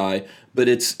bad guy, but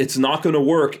it's not going to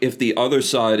work if the other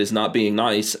side is not being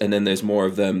nice, and then there's more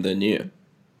of them than you.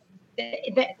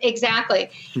 Exactly.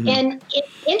 And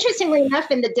interestingly enough,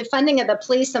 in the defunding of the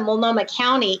police in Multnomah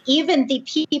County, even the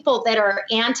people that are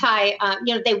anti,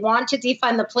 they want to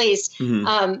defund the police,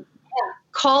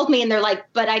 called me, and they're like,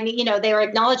 but I need, they were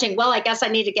acknowledging, well, I guess I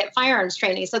need to get firearms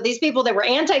training. So these people that were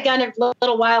anti-gun a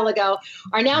little while ago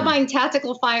are now buying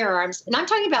tactical firearms. And I'm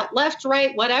talking about left,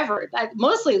 right, whatever,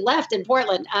 mostly left in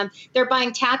Portland. They're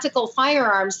buying tactical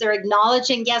firearms. They're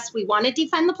acknowledging, yes, we want to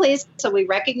defund the police. So we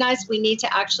recognize we need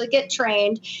to actually get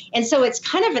trained. And so it's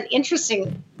kind of an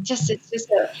interesting, it's just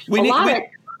a lot of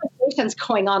conversations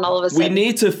going on all of a sudden. We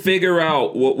need to figure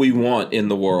out what we want in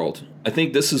the world. I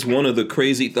think this is one of the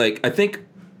crazy, I think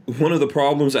one of the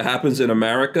problems that happens in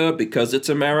America, because it's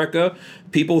America,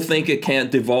 people think it can't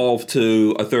devolve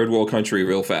to a third world country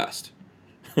real fast.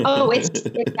 Oh, it's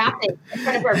happening.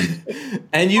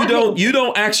 And you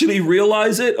don't actually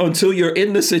realize it until you're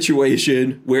in the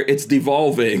situation where it's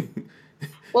devolving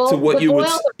to what you would.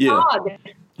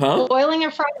 Huh? Boiling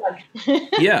a frog.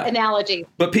 Analogy.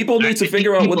 But people need to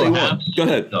figure out what they want. Go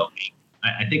ahead.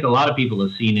 I think a lot of people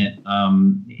have seen it.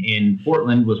 In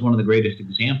Portland was one of the greatest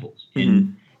examples.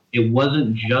 And it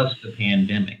wasn't just the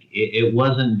pandemic. It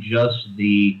wasn't just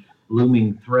the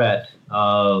looming threat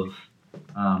of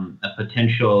a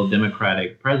potential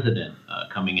Democratic president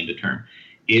coming into term.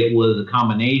 It was a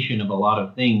combination of a lot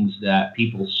of things that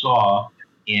people saw,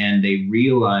 and they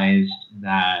realized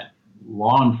that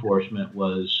law enforcement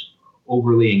was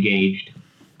overly engaged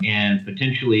and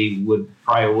potentially would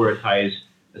prioritize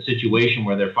a situation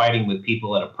where they're fighting with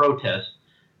people at a protest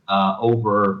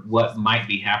over what might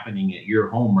be happening at your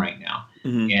home right now.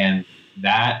 Mm-hmm. And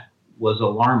that was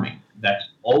alarming. That's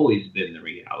always been the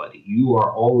reality. You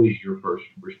are always your first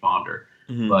responder.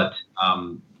 Mm-hmm. But,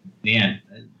 man,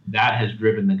 that has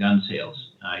driven the gun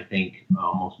sales, I think,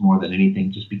 almost more than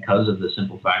anything, just because of the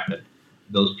simple fact that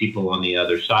those people on the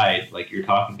other side, like you're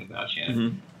talking about,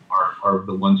 Shannon, are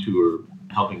the ones who are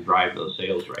helping drive those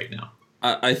sales right now.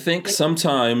 I think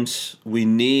sometimes we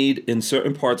need, in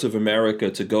certain parts of America,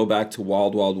 to go back to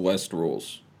Wild Wild West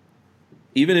rules,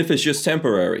 even if it's just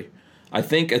temporary. I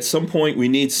think at some point we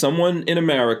need someone in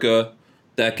America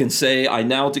that can say, I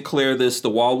now declare this the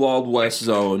Wild Wild West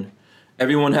zone.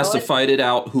 Everyone has to fight it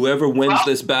out. Whoever wins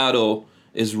this battle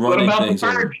is running things.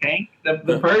 What about the purge, Hank?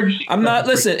 The purge. I'm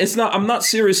not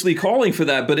seriously calling for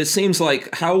that, but it seems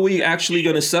like, how are we actually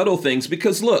going to settle things?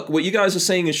 Because look, what you guys are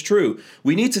saying is true.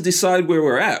 We need to decide where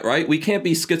we're at, right? We can't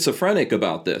be schizophrenic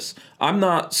about this.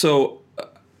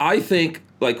 I think,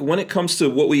 like, when it comes to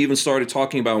what we even started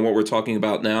talking about and what we're talking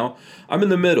about now, I'm in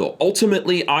the middle.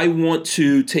 Ultimately, I want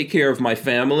to take care of my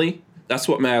family. That's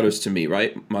what matters to me,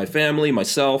 right? My family,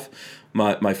 myself,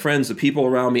 my friends, the people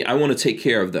around me. I want to take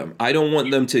care of them. I don't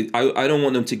want them to. I don't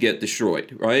want them to get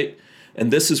destroyed, right?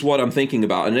 And this is what I'm thinking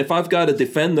about. And if I've got to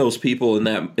defend those people in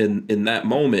that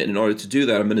moment, in order to do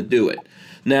that, I'm going to do it.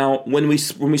 Now, when we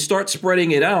start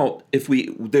spreading it out,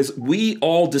 we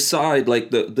all decide,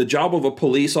 like, the job of a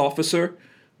police officer,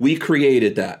 we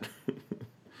created that.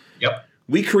 Yep.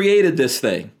 We created this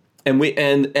thing. And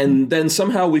then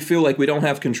somehow we feel like we don't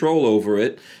have control over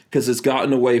it because it's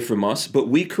gotten away from us. But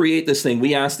we create this thing.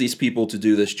 We ask these people to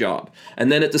do this job.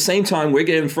 And then at the same time, we're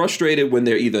getting frustrated when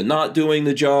they're either not doing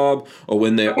the job or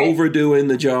when they're overdoing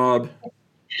the job.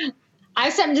 I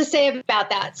have something to say about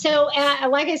that. So,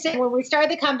 like I said, when we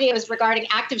started the company, it was regarding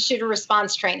active shooter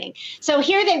response training. So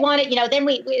here they wanted, then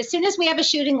we as soon as we have a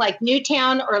shooting like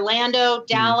Newtown, Orlando,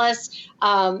 Dallas,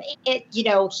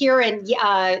 here in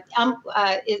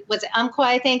was it Umpqua,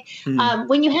 I think.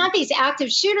 When you have these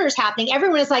active shooters happening,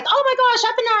 everyone is like, "Oh my gosh,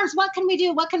 up in arms! What can we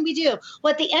do? What can we do?"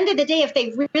 Well, at the end of the day, if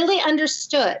they really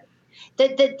understood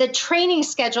the training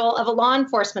schedule of a law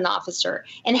enforcement officer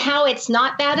and how it's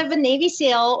not that of a Navy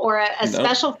SEAL or a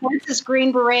Special Forces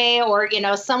Green Beret or,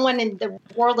 someone in the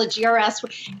world of GRS.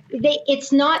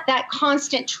 It's not that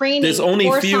constant training. There's only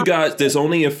a few guys.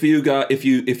 If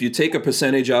you take a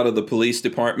percentage out of the police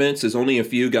departments, there's only a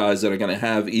few guys that are going to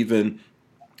have even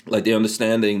like the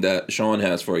understanding that Sean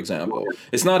has, for example.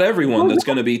 It's not everyone that's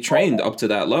going to be trained up to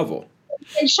that level.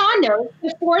 And Sean knows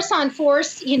the force on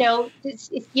force,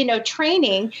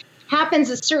 training happens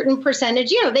a certain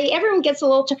percentage. Everyone gets a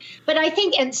little, but I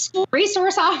think, and school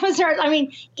resource officers,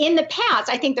 in the past,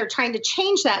 I think they're trying to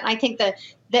change that. And I think that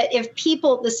if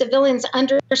the civilians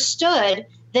understood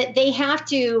that they have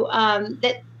to,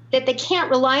 that they can't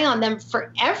rely on them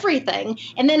for everything.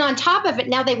 And then on top of it,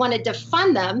 now they want to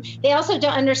defund them. They also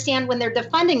don't understand when they're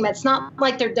defunding them. It's not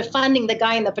like they're defunding the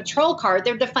guy in the patrol car.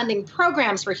 They're defunding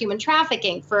programs for human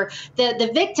trafficking, for the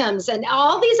victims, and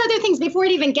all these other things before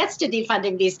it even gets to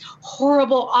defunding these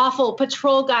horrible, awful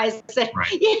patrol guys that,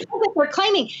 that we're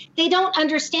claiming. They don't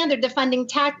understand they're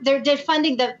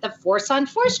defunding the force on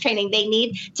force training. They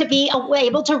need to be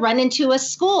able to run into a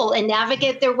school and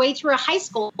navigate their way through a high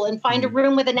school and find a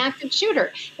room with an active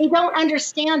shooter. They don't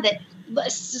understand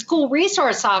that school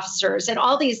resource officers and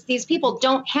all these people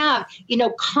don't have,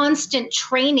 constant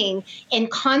training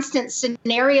and constant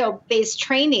scenario-based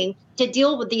training to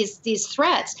deal with these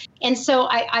threats. And so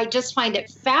I just find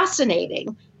it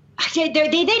fascinating. They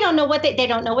don't know what they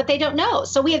don't know what they don't know.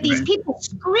 So we have these people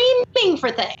screaming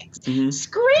for things,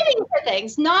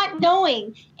 not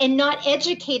knowing and not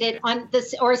educated on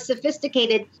this or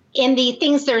sophisticated in the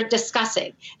things they're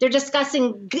discussing. They're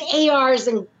discussing ARs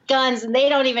and guns, and they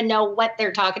don't even know what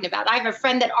they're talking about. I have a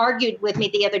friend that argued with me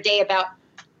the other day about,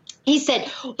 he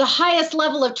said, the highest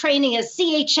level of training is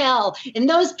CHL. And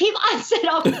those people, I said,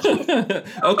 oh.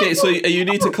 Okay, so you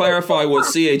need to clarify what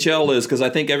CHL is, because I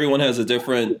think everyone has a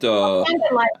different. So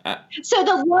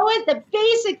the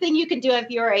basic thing you can do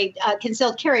if you're a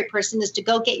concealed carry person is to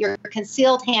go get your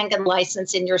concealed handgun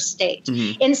license in your state.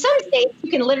 Mm-hmm. In some states,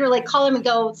 you can literally call them and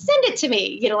go, send it to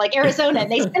me, like Arizona,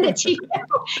 and they send it to you. And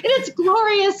it's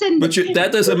glorious. But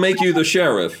that doesn't make you the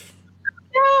sheriff.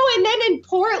 No, and then in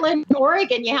Portland,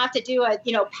 Oregon, you have to do a,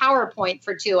 PowerPoint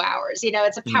for 2 hours.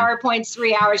 It's a PowerPoint,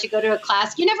 3 hours. You go to a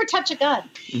class. You never touch a gun.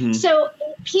 Mm-hmm. So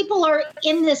people are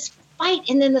in this fight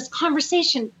and in this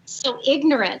conversation so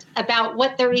ignorant about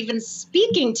what they're even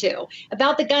speaking to,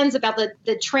 about the guns, about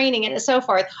the training and so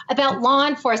forth, about law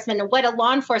enforcement and what a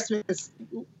law enforcement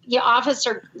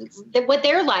officer, what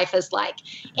their life is like,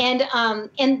 and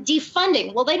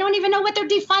defunding. Well, they don't even know what they're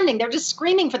defunding. They're just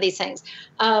screaming for these things.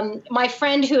 My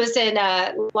friend who is in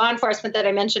law enforcement that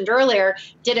I mentioned earlier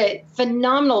did a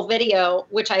phenomenal video,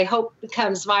 which I hope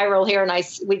becomes viral here, and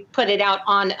we put it out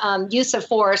on use of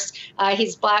force.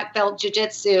 He's black belt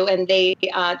jiu-jitsu, and they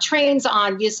trains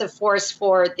on use of force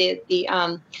for the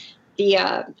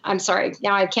I'm sorry,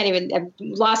 now I can't even, I've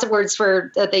lost of words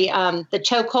for the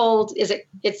chokehold.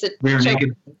 It's a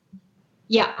naked.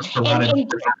 Yeah.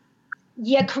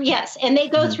 Yes. And they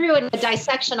go through a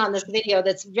dissection on this video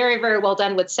that's very, very well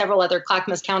done with several other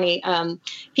Clackamas County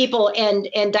people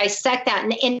and dissect that.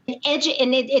 And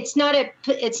it's not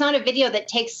a video that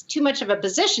takes too much of a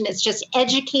position. It's just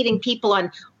educating people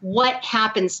on what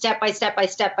happens step by step by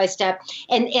step by step,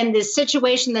 and the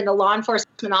situation that a law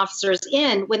enforcement officer is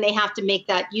in when they have to make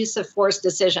that use of force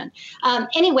decision.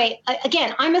 Anyway,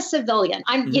 again, I'm a civilian.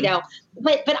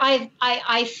 But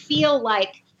I feel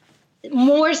like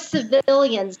more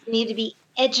civilians need to be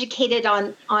educated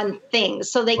on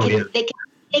things so they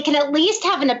can at least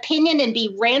have an opinion and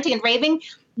be ranting and raving,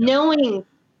 knowing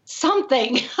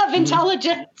something of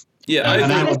intelligence. Yeah,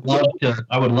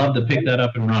 I would love to pick that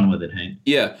up and run with it, Hank.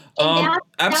 Yeah,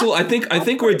 absolutely. I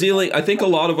think a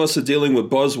lot of us are dealing with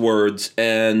buzzwords,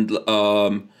 and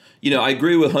I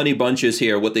agree with Honey Bunches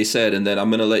here, what they said, and then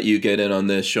I'm going to let you get in on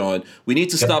this, Sean. We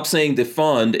need to stop saying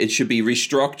defund. It should be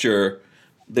restructure.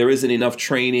 There isn't enough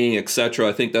training, etc.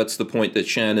 I think that's the point that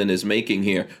Shannon is making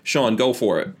here. Sean, go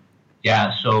for it.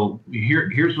 Yeah, so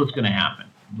here's what's going to happen.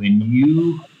 When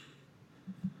you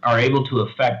are able to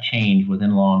affect change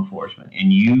within law enforcement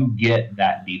and you get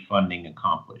that defunding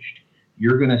accomplished,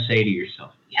 you're going to say to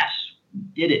yourself, yes, we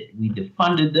did it. We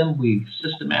defunded them. We've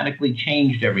systematically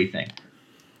changed everything.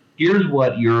 Here's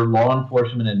what your law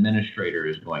enforcement administrator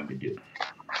is going to do.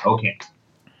 Okay.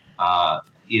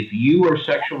 If you are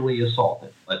sexually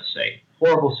assaulted, let's say,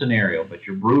 horrible scenario, but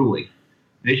you're brutally,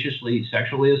 viciously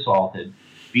sexually assaulted,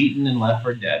 beaten and left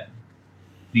for dead,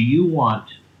 do you want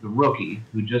the rookie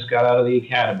who just got out of the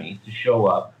academy to show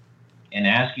up and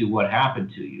ask you what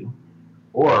happened to you?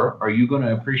 Or are you going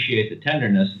to appreciate the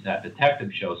tenderness that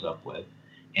detective shows up with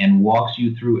and walks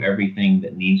you through everything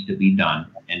that needs to be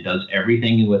done and does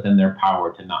everything within their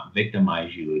power to not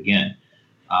victimize you again?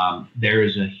 There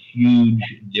is a huge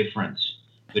difference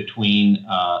between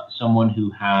someone who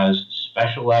has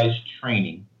specialized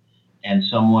training and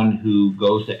someone who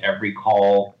goes to every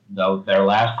call, though their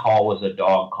last call was a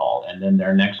dog call, and then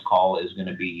their next call is going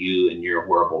to be you and your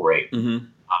horrible rape. Mm-hmm.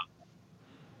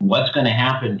 What's going to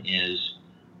happen is,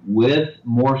 with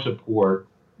more support,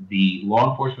 the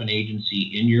law enforcement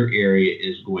agency in your area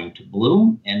is going to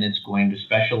bloom, and it's going to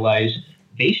specialize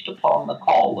based upon the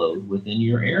call load within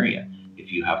your area.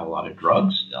 If you have a lot of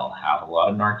drugs, they'll have a lot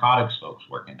of narcotics folks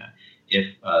working that. If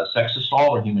sex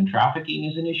assault or human trafficking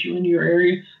is an issue in your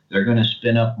area, they're going to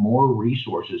spin up more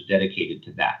resources dedicated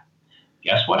to that.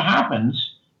 Guess what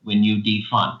happens when you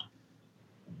defund?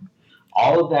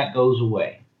 All of that goes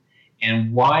away.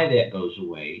 And why that goes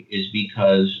away is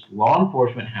because law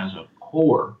enforcement has a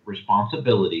core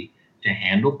responsibility to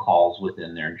handle calls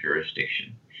within their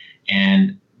jurisdiction.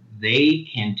 And they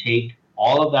can take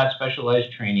all of that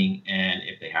specialized training, and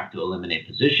if they have to eliminate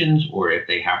positions or if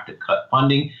they have to cut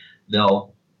funding,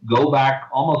 they'll go back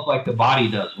almost like the body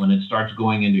does when it starts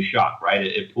going into shock, right?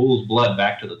 It pulls blood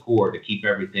back to the core to keep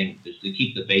everything, just to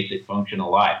keep the basic function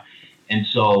alive. And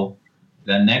so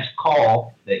the next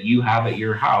call that you have at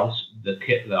your house, the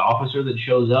officer that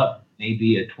shows up may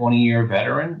be a 20-year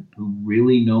veteran who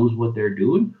really knows what they're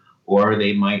doing, or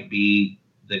they might be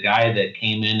the guy that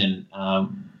came in and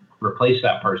replace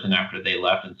that person after they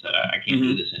left and said, I can't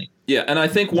do this anymore. Yeah, and I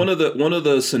think one of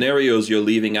the scenarios you're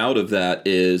leaving out of that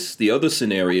is the other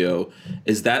scenario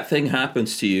is that thing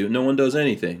happens to you, no one does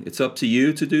anything. It's up to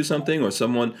you to do something, or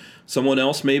someone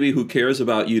else maybe who cares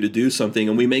about you to do something,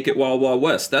 and we make it Wild Wild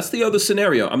West. That's the other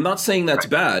scenario. I'm not saying that's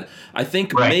bad. I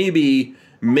think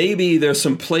maybe there's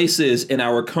some places in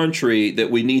our country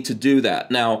that we need to do that.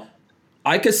 Now,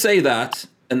 I could say that,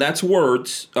 and that's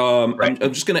words. I'm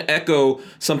just going to echo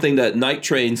something that Night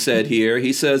Train said here.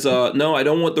 He says, no, I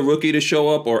don't want the rookie to show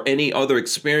up or any other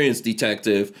experienced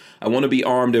detective. I want to be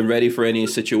armed and ready for any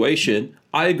situation.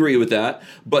 I agree with that.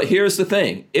 But here's the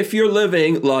thing. If you're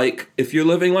living like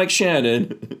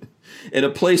Shannon in a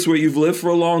place where you've lived for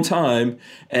a long time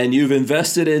and you've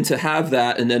invested in to have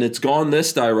that, and then it's gone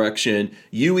this direction,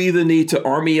 you either need to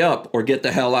army up or get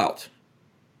the hell out.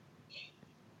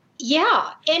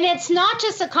 Yeah, and it's not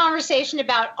just a conversation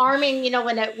about arming.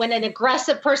 When an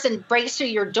aggressive person breaks through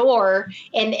your door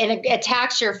and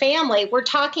attacks your family, we're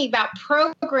talking about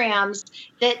programs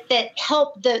that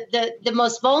help the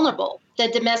most vulnerable, the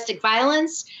domestic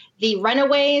violence, the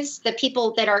runaways, the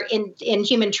people that are in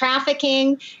human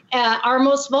trafficking, are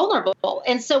most vulnerable.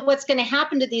 And so what's going to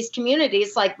happen to these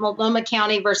communities like Multnomah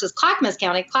County versus Clackamas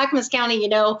County? Clackamas County,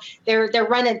 they're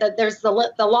running,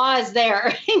 the law is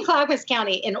there in Clackamas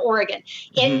County in Oregon.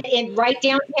 In right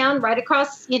downtown, right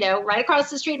across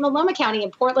the street in Multnomah County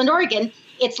in Portland, Oregon,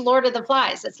 it's Lord of the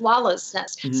Flies, it's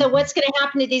lawlessness. So what's going to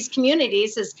happen to these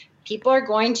communities is people are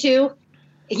going to,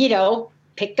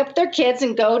 pick up their kids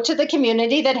and go to the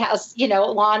community that has,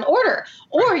 law and order.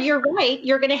 Or you're right,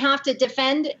 you're going to have to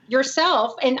defend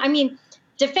yourself. And I mean,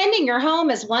 defending your home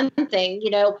is one thing,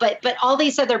 but all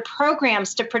these other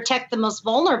programs to protect the most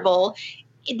vulnerable,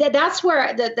 that's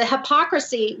where the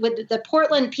hypocrisy with the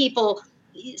Portland people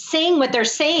saying what they're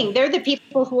saying. They're the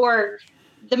people who are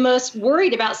the most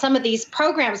worried about some of these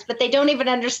programs, but they don't even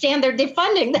understand they're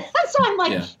defunding. So I'm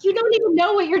like, You don't even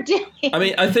know what you're doing. I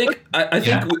mean, I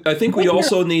think we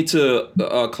also need to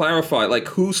clarify, like,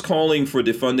 who's calling for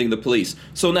defunding the police.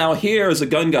 So now here as a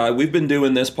gun guy, we've been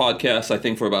doing this podcast, I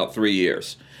think, for about 3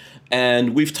 years.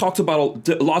 And we've talked about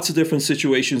lots of different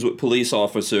situations with police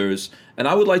officers. And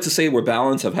I would like to say we're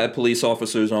balanced. I've had police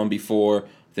officers on before.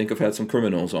 I think I've had some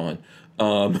criminals on.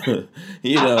 The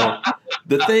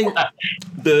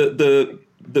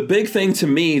big thing to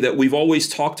me that we've always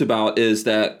talked about is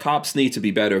that cops need to be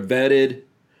better vetted,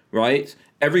 right?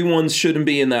 Everyone shouldn't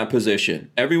be in that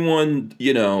position. Everyone,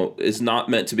 is not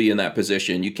meant to be in that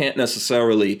position. You can't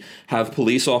necessarily have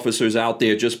police officers out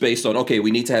there just based on, okay, we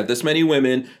need to have this many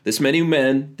women, this many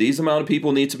men, these amount of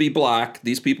people need to be black,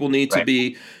 these people need to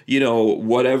be,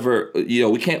 whatever,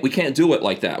 we can't do it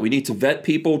like that. We need to vet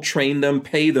people, train them,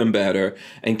 pay them better,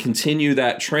 and continue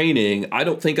that training. I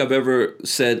don't think I've ever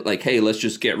said like, hey, let's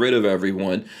just get rid of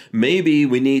everyone. Maybe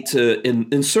we need to,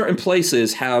 in certain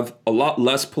places, have a lot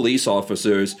less police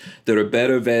officers that are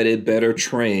better vetted, better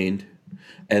trained,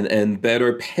 and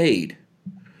better paid,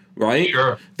 right?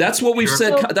 Sure. That's what we've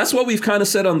said. That's what we've kind of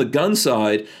said on the gun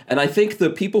side. And I think the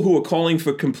people who are calling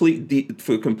for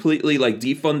completely like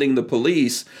defunding the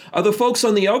police are the folks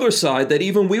on the other side that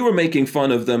even we were making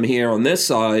fun of them here on this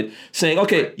side, saying,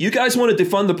 okay, you guys want to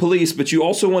defund the police, but you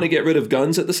also want to get rid of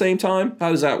guns at the same time?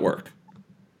 How does that work?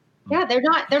 Yeah, they're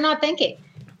not thinking.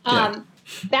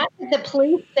 Back to the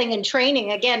police thing and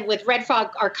training again with Red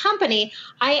Frog, our company.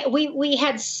 We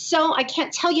had I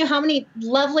can't tell you how many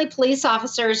lovely police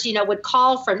officers, would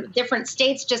call from different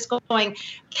states, just going,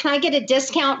 "Can I get a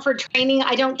discount for training?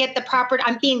 I don't get the proper.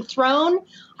 I'm being thrown."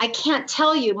 I can't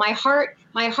tell you. My heart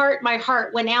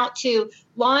went out to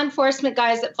law enforcement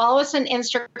guys that follow us on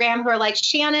Instagram who are like,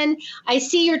 "Shannon, I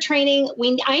see your training.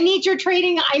 I need your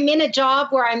training. I'm in a job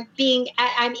where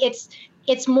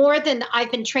it's more than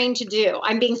I've been trained to do.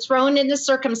 I'm being thrown into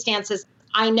circumstances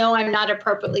I know I'm not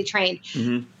appropriately trained."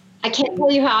 Mm-hmm. I can't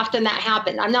tell you how often that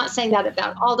happened. I'm not saying that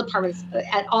about all departments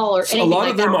at all, or anything. A lot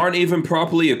of them aren't even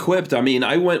properly equipped. I mean,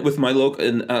 I went with my local,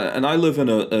 and I live in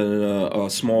a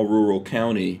small rural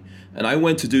county, and I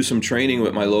went to do some training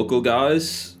with my local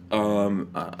guys. I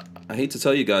hate to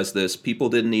tell you guys this: people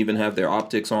didn't even have their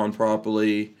optics on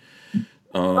properly.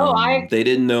 They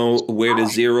didn't know where to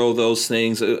zero those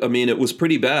things. I mean, it was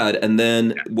pretty bad. And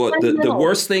then the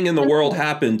worst thing in the world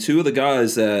happened. Two of the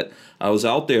guys that I was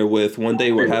out there with one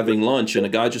day were having lunch, and a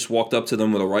guy just walked up to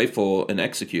them with a rifle and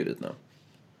executed them.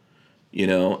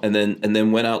 And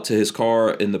then went out to his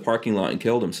car in the parking lot and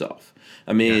killed himself.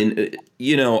 I mean,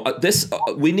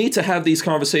 we need to have these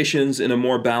conversations in a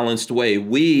more balanced way.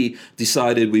 We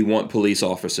decided we want police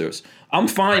officers. I'm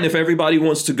fine if everybody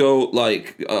wants to go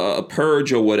like a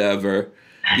purge or whatever,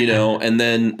 and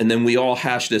then we all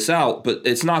hash this out. But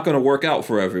it's not going to work out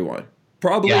for everyone.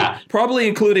 Probably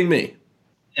including me.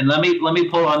 And let me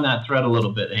pull on that thread a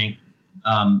little bit, Hank.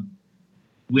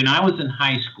 When I was in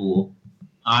high school,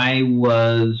 I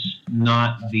was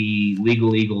not the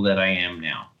legal eagle that I am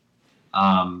now.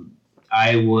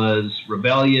 I was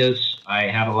rebellious. I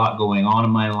had a lot going on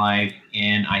in my life,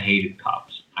 and I hated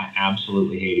cops. I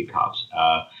absolutely hated cops.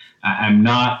 I'm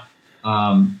not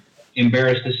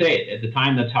embarrassed to say it. At the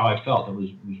time, that's how I felt. It was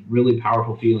really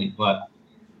powerful feeling. But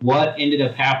what ended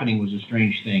up happening was a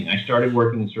strange thing. I started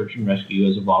working in search and rescue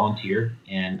as a volunteer,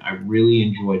 and I really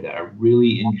enjoyed that. I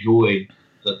really enjoyed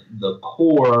the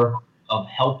core of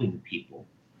helping people.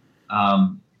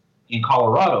 In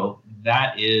Colorado,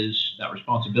 that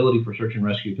responsibility for search and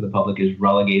rescue for the public is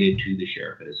relegated to the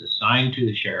sheriff. It is assigned to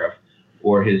the sheriff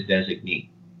or his designee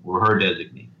or her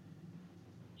designee.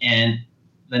 And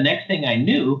the next thing I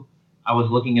knew, I was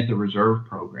looking at the reserve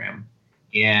program,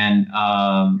 and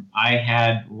I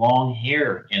had long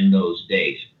hair in those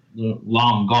days,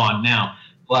 long gone now,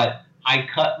 but I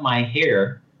cut my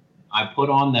hair, I put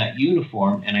on that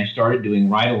uniform, and I started doing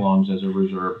ride-alongs as a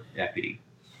reserve deputy.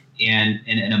 And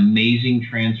an amazing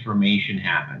transformation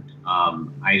happened.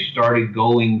 I started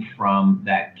going from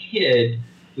that kid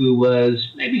who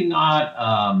was maybe not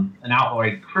an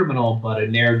outright criminal, but a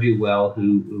ne'er-do-well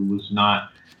who was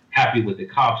not happy with the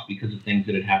cops because of things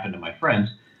that had happened to my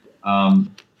friends,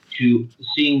 to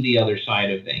seeing the other side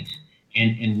of things.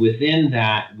 And within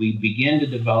that, we begin to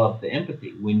develop the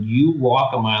empathy. When you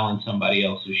walk a mile in somebody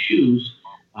else's shoes,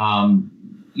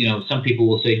 some people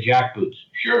will say jackboots.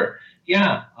 Sure.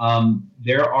 Yeah,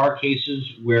 there are cases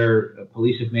where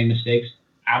police have made mistakes.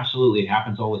 Absolutely, it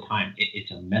happens all the time.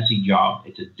 It's a messy job.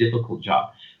 It's a difficult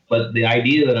job. But the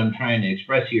idea that I'm trying to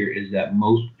express here is that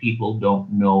most people don't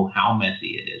know how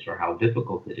messy it is or how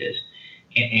difficult it is.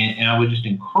 And I would just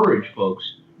encourage folks,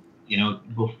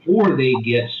 before they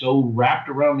get so wrapped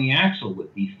around the axle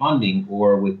with defunding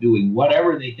or with doing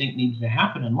whatever they think needs to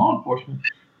happen in law enforcement,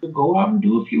 to go out and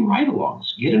do a few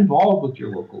ride-alongs. Get involved with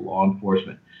your local law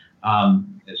enforcement.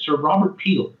 Sir Robert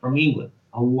Peel from England,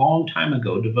 a long time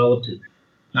ago, developed his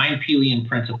 9 Peelian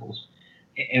principles.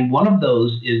 And one of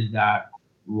those is that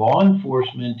law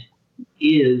enforcement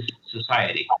is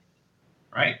society,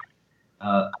 right?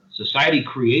 Society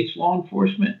creates law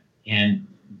enforcement, and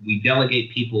we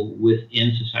delegate people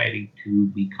within society to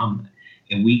become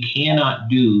that. And we cannot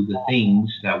do the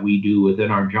things that we do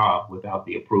within our job without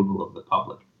the approval of the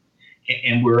public.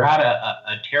 And we're at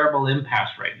a terrible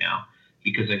impasse right now,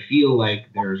 because I feel like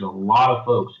there's a lot of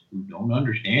folks who don't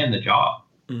understand the job.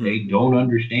 Mm-hmm. They don't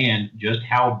understand just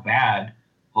how bad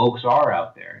folks are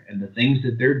out there and the things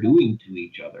that they're doing to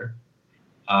each other.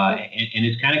 And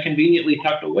it's kind of conveniently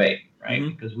tucked away, right?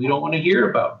 Mm-hmm. Because we don't want to hear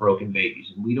about broken babies,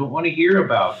 and we don't want to hear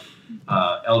about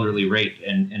elderly rape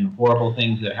and horrible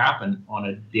things that happen on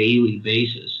a daily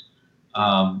basis.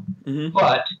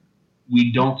 But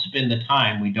we don't spend the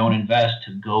time, we don't invest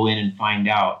to go in and find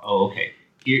out,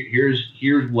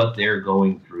 here's what they're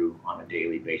going through on a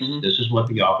daily basis. Mm-hmm. This is what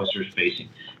the officer's facing.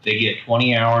 They get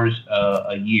 20 hours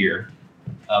a year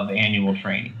of annual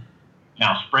training.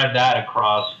 Now spread that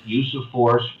across use of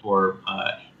force for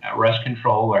arrest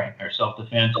control or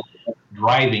self-defense,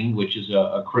 driving, which is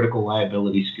a critical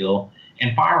liability skill,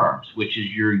 and firearms, which is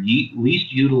your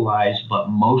least utilized but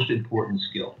most important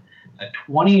skill.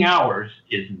 20 hours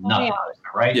is nothing,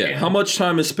 right? Yeah. How much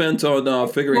time is spent on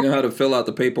figuring out how to fill out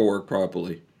the paperwork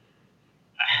properly?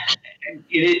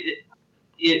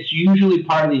 It's usually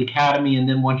part of the academy, and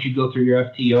then once you go through your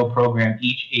FTO program,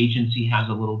 each agency has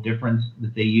a little difference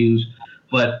that they use.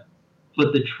 But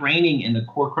the training and the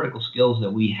core critical skills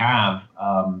that we have,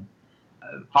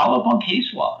 follow up on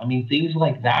case law. I mean, things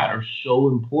like that are so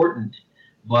important,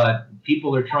 but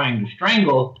people are trying to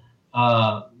strangle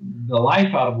the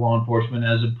life out of law enforcement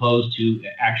as opposed to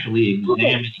actually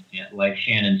examining it, like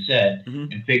Shannon said,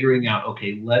 and figuring out,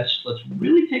 let's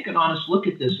really take an honest look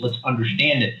at this. Let's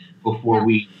understand it before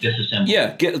we disassemble.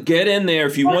 Yeah, get in there.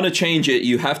 If you want to change it,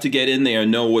 you have to get in there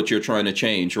and know what you're trying to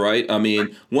change, right? I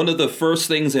mean, one of the first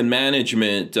things in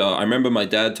management, I remember my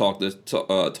dad taught this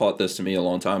to me a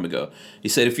long time ago. He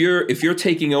said, if you're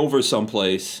taking over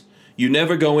someplace, you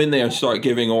never go in there and start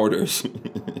giving orders.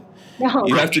 No.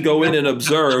 You have to go in and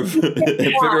observe and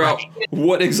figure out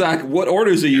what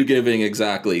orders are you giving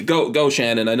exactly. Go,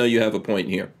 Shannon. I know you have a point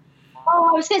here. Oh,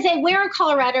 I was going to say, where in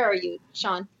Colorado are you,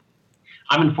 Sean?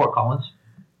 I'm in Fort Collins.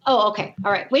 Oh, okay.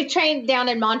 All right. We've trained down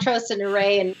in Montrose and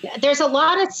Array, and there's a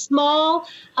lot of small,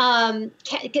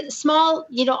 offices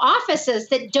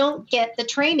that don't get the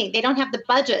training. They don't have the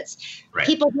budgets. Right.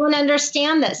 People don't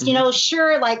understand this.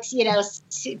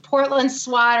 Mm-hmm. Portland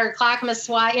SWAT or Clackamas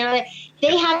SWAT,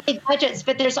 they have big budgets,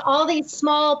 but there's all these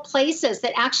small places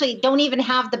that actually don't even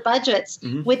have the budgets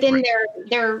within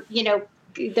their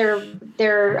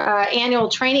annual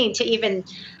training to even.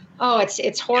 Oh,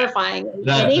 it's horrifying.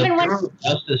 The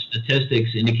Justice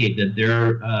statistics indicate that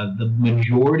the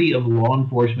majority of law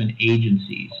enforcement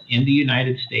agencies in the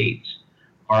United States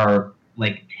are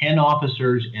like 10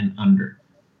 officers and under.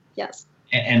 Yes.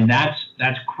 And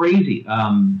that's crazy.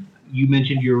 You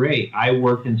mentioned Uray. I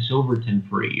worked in Silverton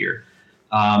for a year.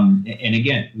 And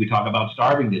again, we talk about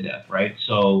starving to death, right?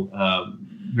 So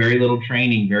very little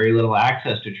training, very little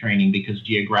access to training, because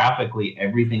geographically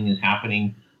everything is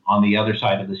happening on the other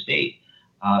side of the state.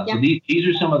 So these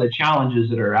are some of the challenges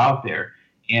that are out there.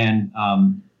 And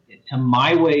to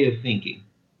my way of thinking,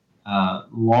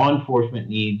 law enforcement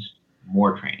needs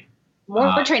more training.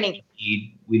 More training.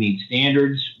 We We need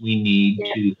standards. We need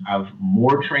to have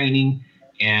more training,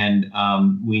 and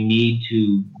we need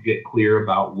to get clear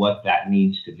about what that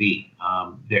needs to be.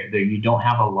 You don't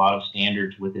have a lot of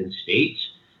standards within states,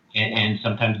 and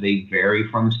sometimes they vary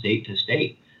from state to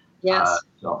state. Yes.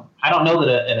 So I don't know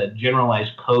that a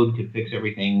generalized code could fix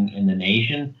everything in the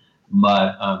nation,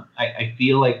 but I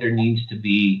feel like there needs to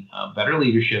be better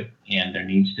leadership, and there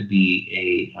needs to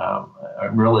be a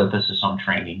real emphasis on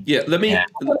training. Yeah, let me.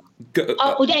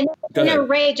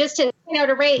 Ray, just to point out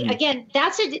to Ray, again,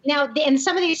 now, and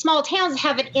some of these small towns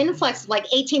have an influx of like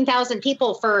 18,000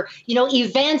 people for,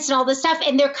 events and all this stuff,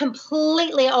 and they're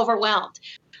completely overwhelmed.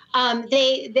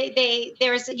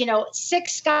 There's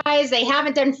 6 guys. They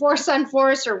haven't done force on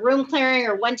force or room clearing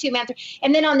or 1-2 man.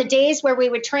 And then on the days where we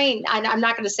would train, and I'm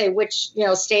not going to say which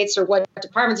states or what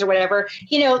departments or whatever,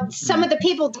 some of the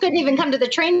people couldn't even come to the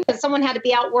training because someone had to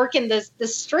be out working the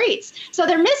streets. So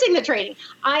they're missing the training.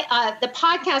 The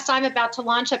podcast I'm about to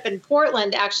launch up in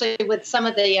Portland, actually with some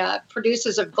of the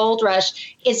producers of Gold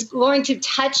Rush, is going to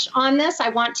touch on this. I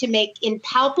want to make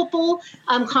impalpable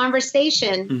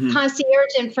conversation,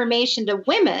 concierge information to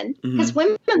women, because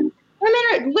women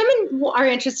are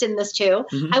interested in this too.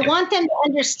 I want them to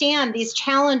understand these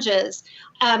challenges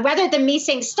rather than me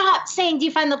saying, stop saying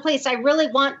defund the police. I really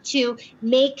want to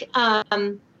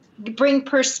bring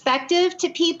perspective to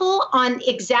people on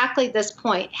exactly this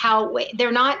point, how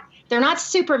they're not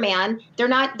Superman. They're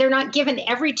not given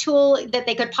every tool that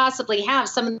they could possibly have.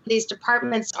 Some of these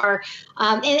departments are,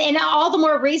 and all the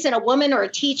more reason a woman or a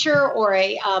teacher or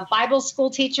a Bible school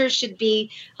teacher should be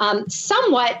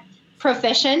somewhat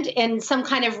proficient in some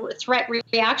kind of threat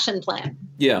reaction plan.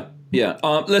 Yeah.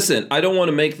 Listen, I don't want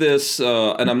to make this,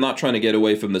 and I'm not trying to get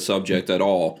away from the subject at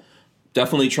all.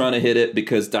 Definitely trying to hit it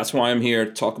because that's why I'm here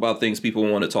to talk about things people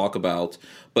want to talk about.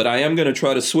 But I am going to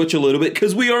try to switch a little bit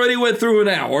because we already went through an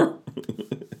hour.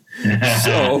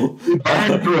 So,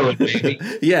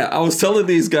 yeah, I was telling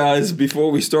these guys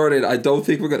before we started, I don't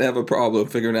think we're going to have a problem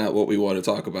figuring out what we want to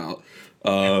talk about.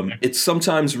 It's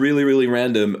sometimes really, really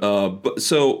random.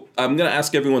 So I'm going to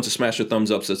ask everyone to smash the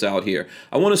thumbs ups that's out here.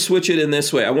 I want to switch it in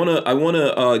this way. I want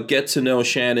to get to know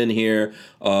Shannon here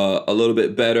a little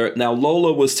bit better. Now,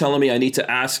 Lola was telling me I need to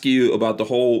ask you about the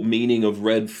whole meaning of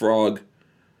Red Frog.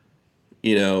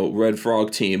 Red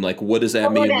Frog team. Like, what does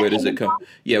that mean? Where does it come?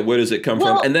 Yeah, where does it come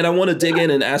from? And then I want to dig in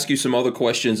and ask you some other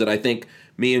questions that I think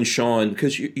me and Sean,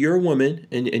 because you're a woman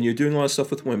and you're doing a lot of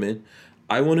stuff with women.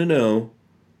 I want to know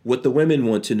what the women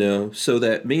want to know, so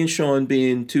that me and Sean,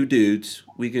 being 2 dudes,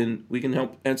 we can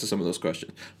help answer some of those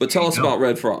questions. But tell us about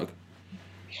Red Frog.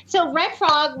 So Red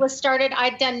Frog was started.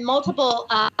 I'd done multiple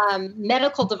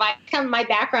medical device. My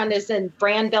background is in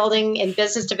brand building and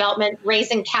business development,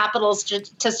 raising capitals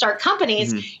to start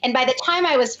companies. And by the time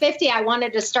I was 50, I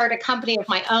wanted to start a company of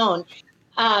my own.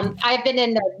 I've been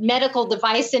in the medical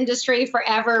device industry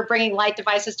forever, bringing light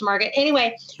devices to market.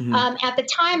 Anyway, at the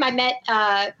time I met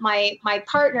my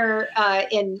partner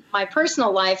in my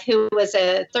personal life, who was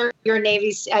a 20-year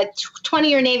Navy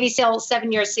SEAL,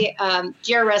 7-year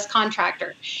GRS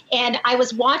contractor. And I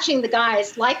was watching the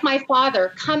guys, like my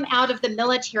father, come out of the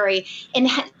military and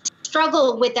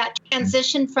struggle with that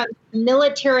transition from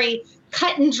military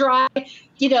cut and dry,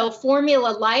 formula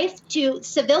life to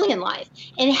civilian life.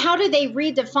 And how do they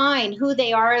redefine who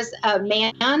they are as a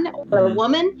man or a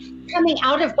woman, coming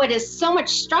out of what is so much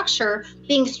structure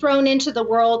being thrown into the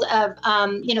world of,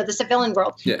 the civilian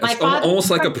world? Yeah, it's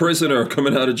almost like a prisoner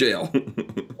coming out of jail.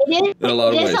 It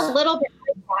is a little bit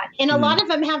like that. And a lot of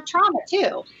them have trauma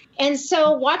too. And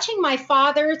so watching my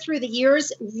father through the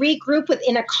years regroup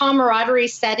within a camaraderie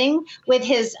setting with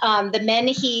his the men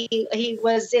he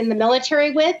was in the military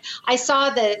with, I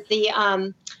saw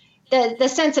the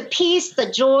sense of peace, the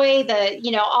joy,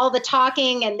 all the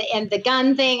talking and the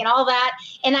gun thing and all that.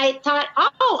 And I thought,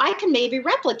 I can maybe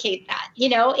replicate that,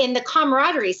 in the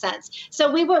camaraderie sense.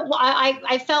 So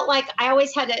I felt like I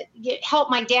always had to help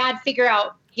my dad figure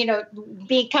out,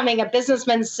 becoming a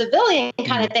businessman, civilian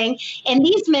kind of thing. And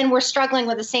these men were struggling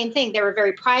with the same thing. They were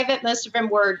very private. Most of them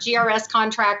were GRS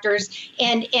contractors.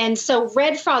 And so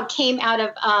Red Frog came out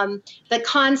of the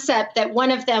concept that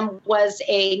one of them was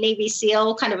a Navy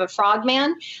SEAL, kind of a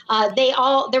frogman.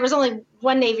 There was only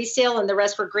one Navy SEAL and the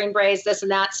rest were Green Berets, this and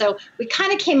that. So we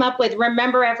kind of came up with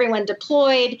remember everyone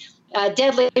deployed,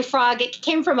 Deadly Frog. It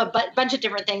came from a bunch of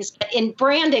different things. But in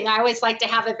branding, I always like to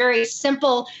have a very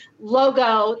simple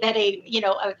logo that a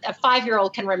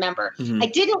 5-year-old can remember. I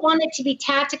didn't want it to be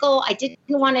tactical. I didn't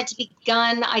want it to be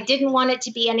gun. I didn't want it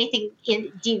to be anything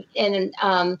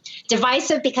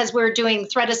divisive, because we're doing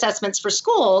threat assessments for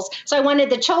schools. So I wanted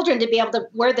the children to be able to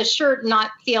wear the shirt and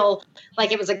not feel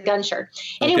like it was a gun shirt.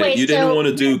 Anyway, you didn't want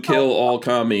to do kill all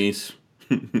commies.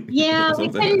 Yeah, we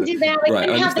couldn't do that. We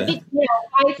couldn't have the big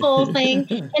rifle thing.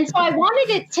 And so I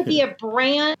wanted it to be a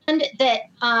brand that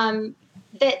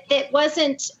that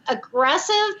wasn't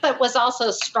aggressive, but was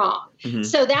also strong.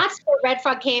 So that's where Red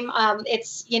Frog came.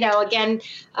 It's, again,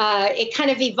 it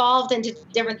kind of evolved into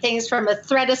different things, from a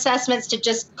threat assessments to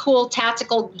just cool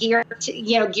tactical gear,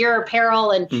 gear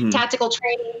apparel and tactical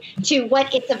training, to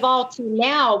what it's evolved to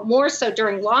now, more so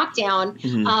during lockdown.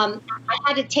 I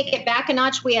had to take it back a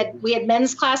notch. We had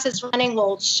men's classes running.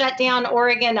 We'll shut down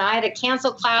Oregon. I had to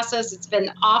cancel classes. It's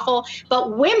been awful.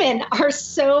 But women are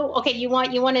so, okay, you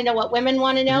want to know what women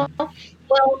want to know?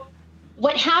 Well,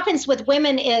 what happens with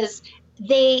women is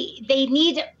they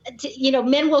need to,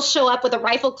 men will show up with a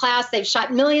rifle class. They've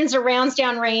shot millions of rounds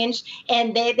downrange,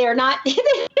 and they're not,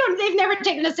 they've never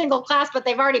taken a single class, but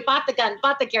they've already bought the gun,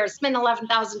 bought the gear, spent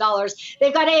 $11,000.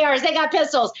 They've got ARs, they got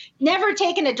pistols, never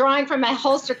taken a drawing from a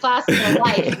holster class in their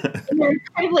life. And they're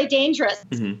incredibly dangerous.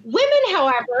 Women,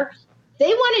 however, they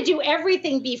want to do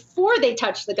everything before they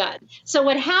touch the gun. So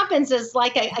what happens is,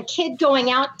 like a kid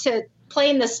going out to play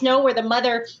in the snow, where the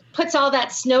mother puts all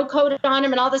that snow coat on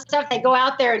them and all this stuff. They go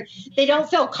out there and they don't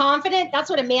feel confident. That's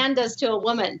what a man does to a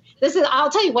woman. I'll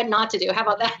tell you what not to do. How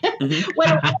about that?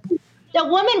 The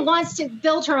woman wants to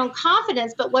build her own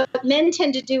confidence, but what men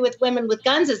tend to do with women with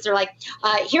guns is they're like,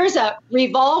 here's a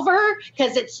revolver,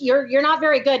 because you're not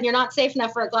very good and you're not safe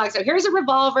enough for a Glock. So here's a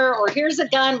revolver, or here's a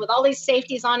gun with all these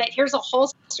safeties on it. Here's a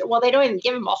holster. Well, they don't even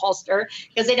give them a holster,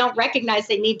 because they don't recognize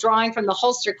they need drawing from the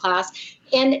holster class.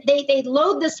 And they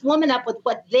load this woman up with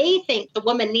what they think the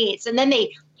woman needs. And then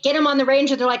they get them on the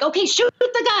range and they're like, okay, shoot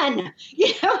the gun,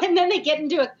 and then they get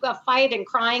into a fight and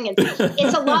crying. And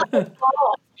it's a lot of fun.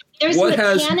 There's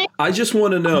I just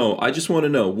want to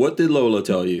know, what did Lola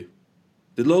tell you?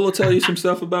 Did Lola tell you some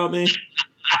stuff about me?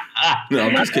 No,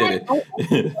 I'm just kidding.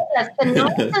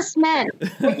 The nicest men.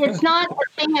 It's not a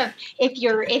thing of if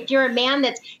you're a man.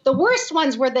 That's the worst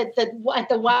ones were the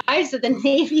wives of the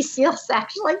Navy SEALs.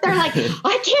 Actually, they're like,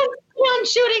 I can't stand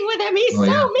shooting with him. He's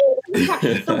so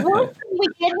mean. The worst thing we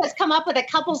did was come up with a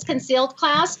couples concealed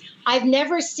class. I've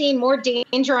never seen more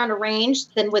danger on a range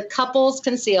than with couples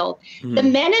concealed. The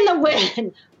men and the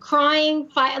women crying,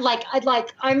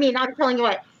 I'm telling you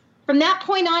what. From that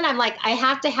point on, I'm like, I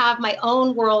have to have my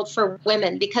own world for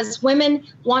women, because women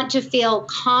want to feel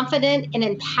confident and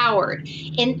empowered.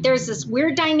 And there's this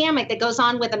weird dynamic that goes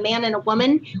on with a man and a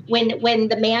woman when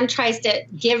the man tries to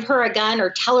give her a gun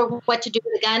or tell her what to do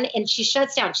with a gun, and she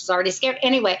shuts down. She's already scared.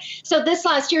 Anyway, so this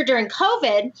last year during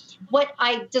COVID, what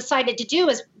I decided to do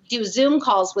is do Zoom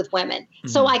calls with women.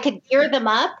 So I could gear them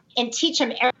up and teach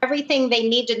them everything they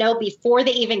need to know before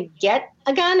they even get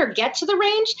a gun or get to the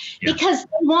range, because they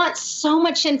want so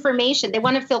much information. They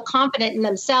want to feel confident in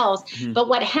themselves. But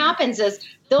what happens is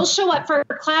they'll show up for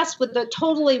a class with the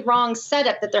totally wrong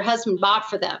setup that their husband bought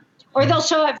for them. Or they'll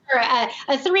show up for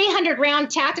a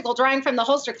 300-round tactical drawing from the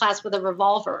holster class with a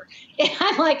revolver. And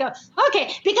I'm like,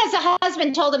 okay, because the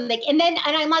husband told him and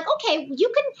I'm like, okay,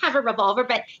 you can have a revolver,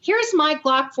 but here's my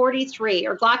Glock 43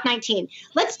 or Glock 19.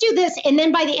 Let's do this. And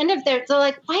then by the end of they're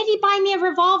like, why did he buy me a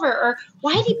revolver? Or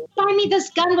why did he buy me this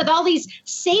gun with all these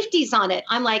safeties on it?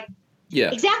 I'm like, yeah,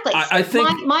 exactly. I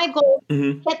think my goal is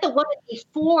to get the woman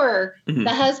before the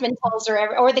husband tells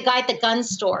her, or the guy at the gun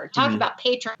store. Talk about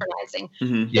patronizing.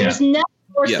 There's nothing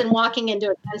worse than walking into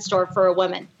a gun store for a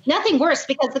woman. Nothing worse,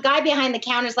 because the guy behind the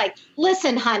counter is like,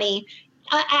 listen, honey,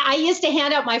 I used to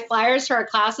hand out my flyers for our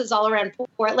classes all around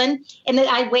Portland, and then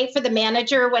I'd wait for the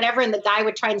manager or whatever, and the guy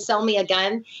would try and sell me a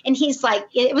gun. And he's like,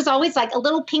 it was always like a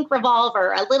little pink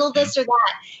revolver, a little this or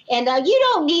that. And you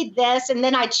don't need this. And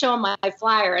then I'd show him my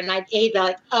flyer, and he'd be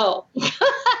like, oh.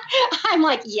 I'm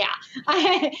like, yeah.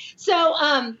 And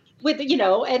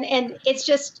it's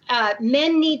just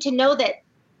men need to know that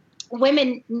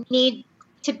women need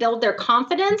to build their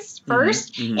confidence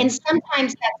first. And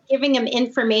sometimes that's giving them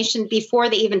information before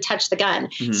they even touch the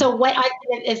gun. So what I've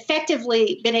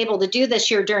effectively been able to do this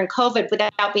year during COVID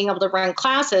without being able to run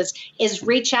classes is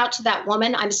reach out to that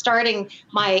woman. I'm starting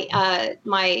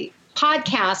my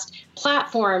podcast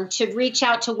platform to reach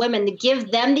out to women, to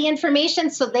give them the information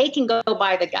so they can go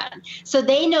buy the gun, so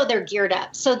they know they're geared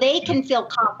up, so they can feel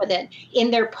confident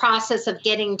in their process of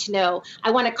getting to know.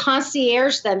 I want to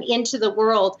concierge them into the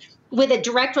world with a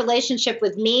direct relationship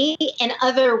with me and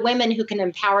other women who can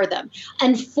empower them.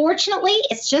 Unfortunately,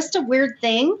 it's just a weird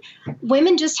thing.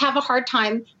 Women just have a hard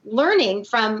time learning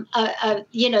from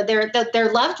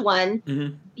their loved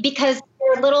one because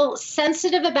they're a little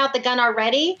sensitive about the gun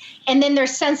already, and then they're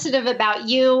sensitive about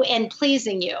you and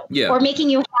pleasing you, or making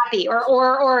you happy,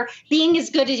 or being as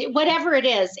good as you, whatever it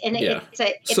is. And it's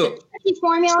a tricky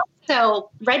formula.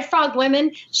 So Red Frog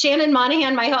Women, Shannon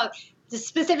Monahan,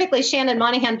 specifically Shannon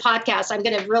Monahan podcast, I'm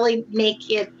going to really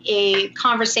make it a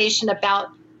conversation about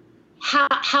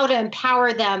how to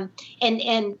empower them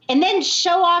and then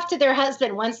show off to their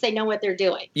husband once they know what they're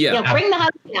doing. Bring the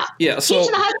husband out. Teach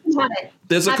the husband how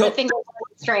to have the fingers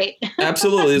straight.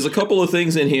 Absolutely. There's a couple of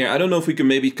things in here. I don't know if we can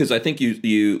maybe, because I think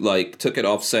you like took it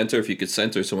off center, if you could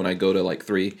center. So when I go to like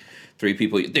three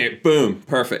people, there, boom,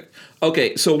 perfect.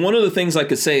 Okay. So one of the things I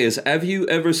could say is, have you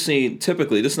ever seen,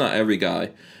 typically, this is not every guy,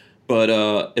 but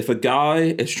if a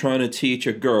guy is trying to teach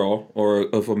a girl, or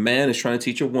if a man is trying to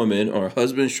teach a woman, or a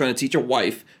husband is trying to teach a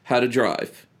wife how to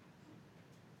drive,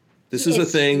 this is a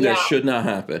thing that should not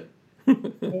happen.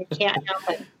 You can't help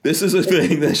it. This is a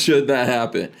thing that should not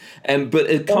happen, but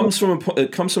it comes from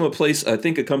a place. I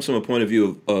think it comes from a point of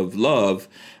view of love,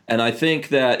 and I think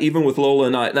that even with Lola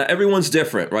and I, now everyone's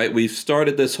different, right? We've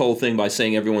started this whole thing by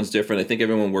saying everyone's different. I think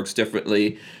everyone works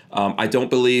differently. I don't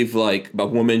believe like a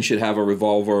woman should have a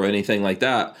revolver or anything like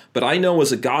that. But I know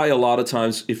as a guy, a lot of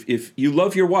times, if you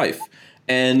love your wife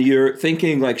and you're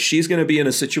thinking like she's going to be in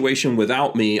a situation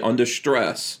without me under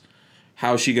stress,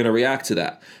 how is she going to react to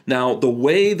that? Now, the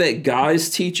way that guys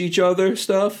teach each other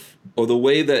stuff, or the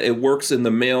way that it works in the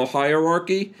male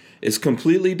hierarchy, is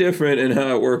completely different in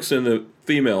how it works in the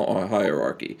female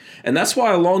hierarchy. And that's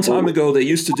why a long time ago they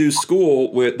used to do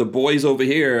school with the boys over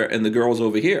here and the girls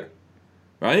over here,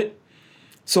 right?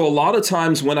 So a lot of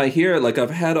times when I hear, like I've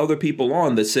had other people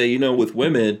on that say, with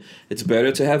women, it's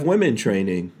better to have women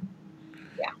training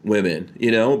women,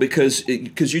 because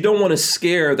you don't want to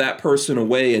scare that person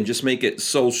away and just make it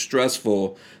so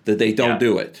stressful that they don't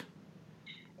do it.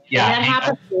 Yeah, that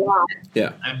happens a lot.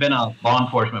 Yeah, I've been a law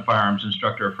enforcement firearms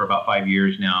instructor for about 5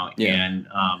 years now, and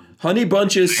Honey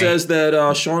Bunches says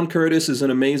that Sean Curtis is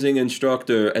an amazing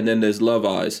instructor, and then there's Love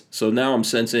Eyes. So now I'm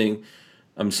sensing.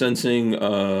 There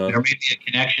may be a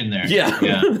connection there. Yeah.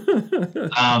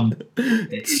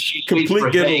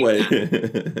 Complete giveaway.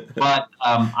 But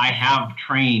I have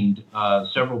trained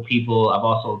several people. I've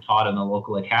also taught in the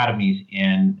local academies,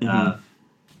 and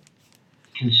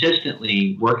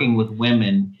consistently working with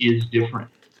women is different.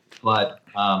 But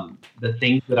the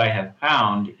things that I have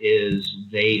found is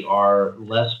they are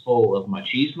less full of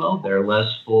machismo. They're less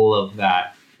full of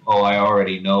that, I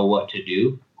already know what to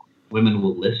do. Women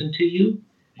will listen to you.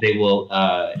 They will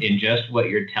ingest what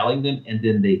you're telling them, and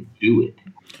then they do it.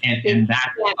 And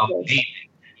that's amazing,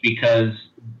 because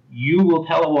you will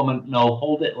tell a woman, no,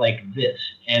 hold it like this.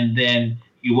 And then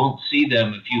you won't see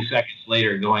them a few seconds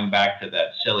later going back to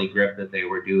that silly grip that they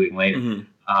were doing later.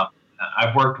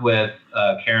 I've worked with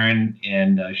Karen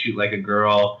in Shoot Like a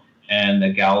Girl, and the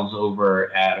gals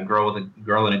over at A Girl with a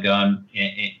Girl and a Gun.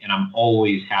 And I'm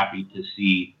always happy to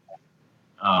see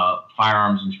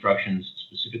firearms instructions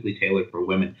specifically tailored for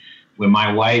women. When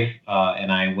my wife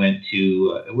and I went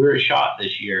to, we were shot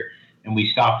this year, and we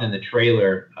stopped in the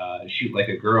trailer, Shoot Like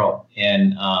a Girl.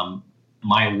 And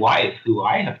my wife, who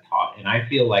I have taught, and I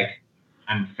feel like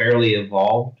I'm fairly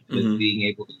evolved with being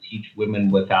able to teach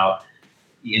women without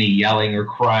any yelling or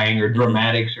crying or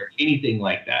dramatics or anything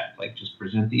like that. Like, just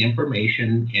present the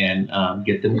information and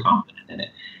get them confident in it,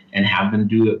 and have them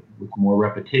do it with more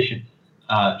repetition.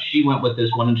 She went with this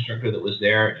one instructor that was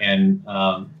there, and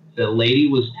the lady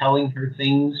was telling her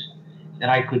things that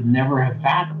I could never have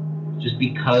fathomed, just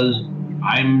because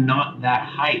I'm not that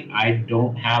height. I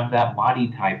don't have that body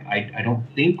type. I don't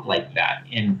think like that.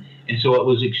 And so it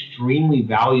was extremely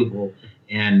valuable.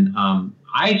 And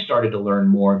I started to learn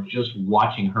more just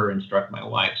watching her instruct my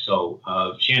wife. So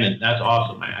Shannon, that's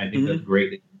awesome. I think that's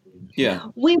great. Yeah.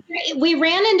 We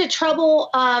ran into trouble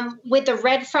with the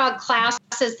Red Frog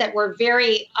classes that were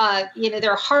very,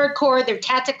 they're hardcore, they're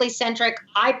tactically centric.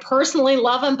 I personally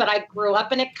love them, but I grew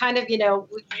up in it kind of,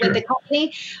 with the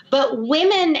company. But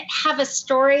women have a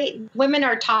story. Women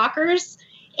are talkers,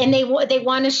 and they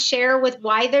want to share with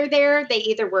why they're there. They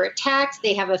either were attacked,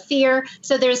 they have a fear.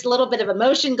 So there's a little bit of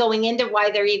emotion going into why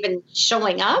they're even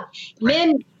showing up.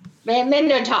 Right. Men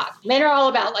don't talk. Men are all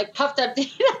about like puffed up.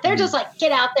 They're just like,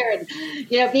 get out there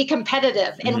and, be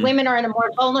competitive. And women are in a more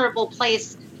vulnerable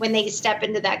place when they step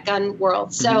into that gun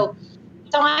world. So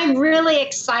I'm really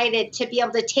excited to be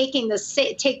able to take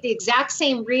the exact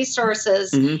same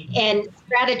resources and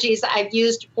strategies I've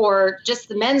used for just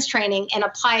the men's training and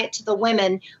apply it to the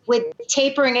women, with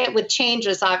tapering it with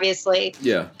changes, obviously.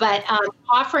 Yeah. But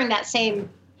offering that same,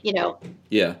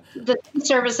 the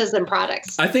services and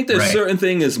products. I think there's certain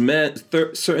things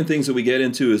that we get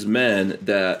into as men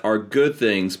that are good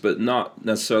things, but not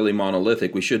necessarily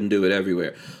monolithic. We shouldn't do it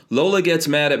everywhere. Lola gets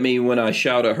mad at me when I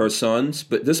shout at her sons,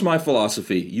 but this is my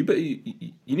philosophy. You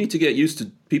need to get used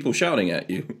to people shouting at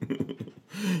you.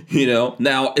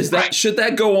 Now should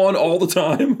that go on all the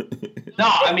time? No,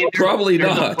 I mean probably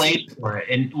there's not. A place for it.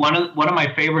 And one of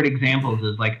my favorite examples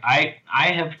is like I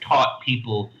have taught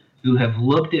people who have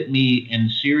looked at me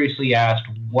and seriously asked,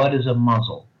 what is a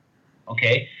muzzle?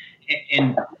 Okay?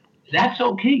 And that's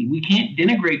okay. We can't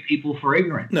denigrate people for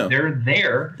ignorance. No. They're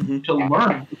there to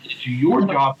learn. It's your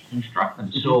job to instruct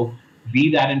them. So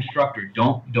be that instructor.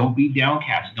 Don't be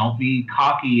downcast. Don't be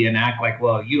cocky and act like,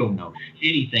 well, you don't know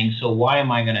anything, so why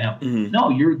am I going to help? No,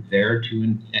 you're there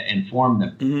to inform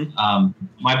them.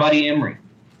 My buddy Emery,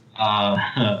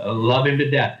 love him to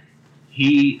death.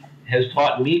 He has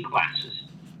taught me classes.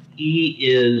 He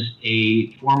is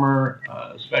a former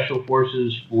special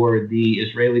forces for the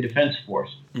Israeli Defense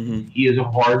Force. He is a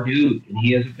hard dude, and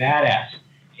he is a badass.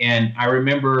 And I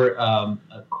remember a room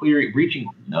clearing training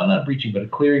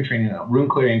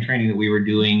that we were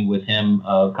doing with him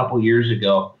a couple years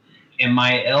ago. And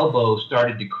my elbow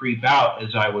started to creep out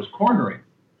as I was cornering.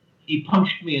 He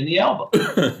punched me in the elbow.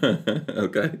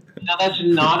 Okay. Now, that's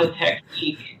not a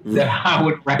technique that I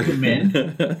would recommend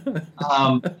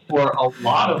for a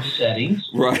lot of settings.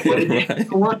 Right. But it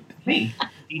didn't work for me.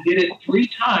 He did it 3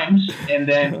 times, and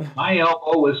then my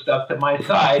elbow was stuck to my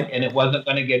side, and it wasn't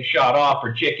going to get shot off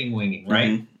or chicken winging,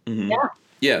 right?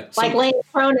 Yeah. Like laying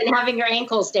prone and having your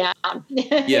ankles down.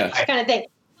 Yeah. Kind of thing.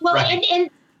 Well,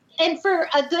 and for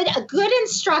a good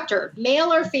instructor,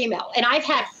 male or female, and I've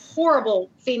had horrible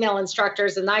female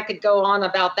instructors, and I could go on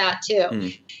about that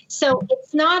too. So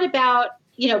it's not about,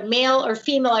 male or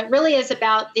female. It really is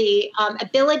about the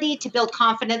ability to build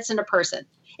confidence in a person.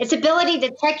 It's ability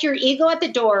to check your ego at the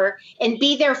door and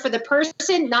be there for the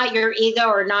person, not your ego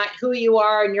or not who you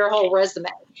are and your whole resume.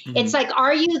 It's like,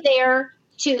 are you there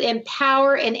to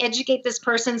empower and educate this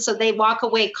person so they walk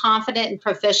away confident and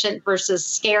proficient versus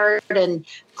scared and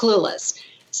clueless?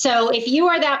 So if you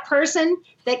are that person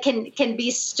that can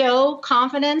bestow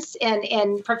confidence and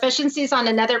proficiencies on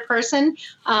another person,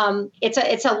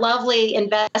 it's a lovely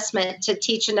investment to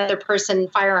teach another person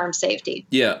firearm safety.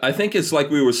 Yeah, I think it's like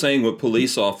we were saying with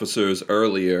police officers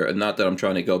earlier, and not that I'm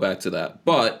trying to go back to that,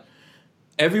 but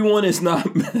everyone is not.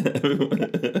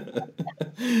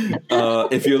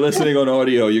 If you're listening on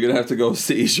audio, you're gonna have to go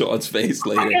see Sean's face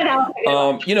later.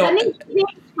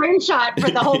 Screenshot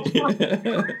for the whole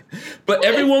time. But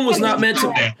everyone was not meant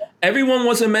to. Everyone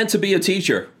wasn't meant to be a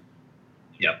teacher.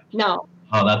 Yep. No.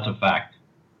 Oh, that's a fact.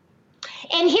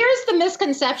 And here's the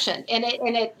misconception, and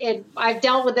I've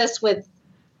dealt with this with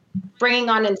bringing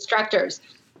on instructors.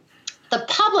 The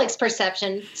public's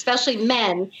perception, especially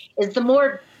men, is the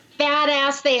more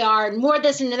badass they are, and more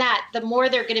this and that, the more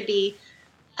they're going to be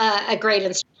a great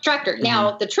instructor.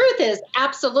 Now, the truth is,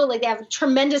 absolutely, they have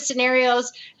tremendous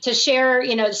scenarios to share,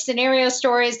 scenario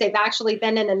stories they've actually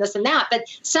been in and this and that. But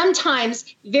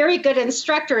sometimes very good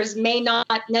instructors may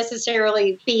not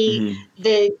necessarily be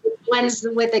the ones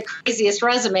with the craziest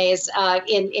resumes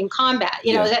in combat.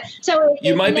 So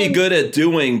you might be good at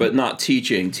doing, but not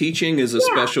teaching. Teaching is a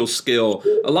special skill.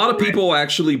 A lot of people are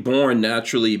actually born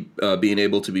naturally being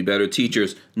able to be better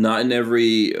teachers. Not in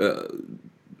every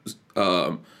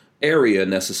area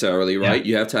necessarily, right?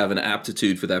 You have to have an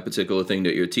aptitude for that particular thing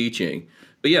that you're teaching.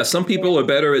 But yeah, some people are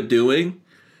better at doing,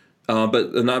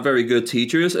 but they're not very good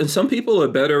teachers. And some people are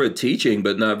better at teaching,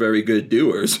 but not very good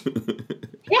doers.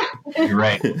 You're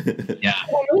right. Yeah.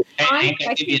 I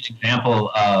can give you an example.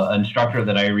 An instructor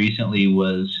that I recently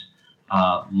was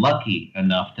lucky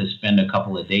enough to spend a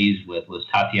couple of days with was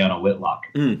Tatiana Whitlock.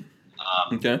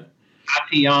 Okay.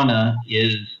 Tatiana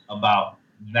is about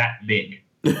that big.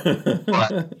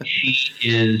 But she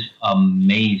is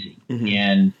amazing.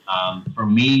 And for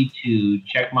me to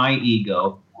check my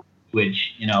ego,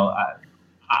 which,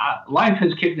 life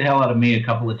has kicked the hell out of me a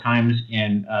couple of times.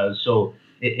 And so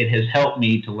it has helped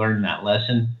me to learn that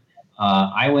lesson.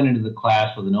 I went into the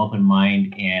class with an open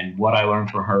mind, and what I learned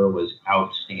from her was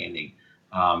outstanding.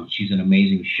 She's an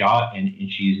amazing shot, and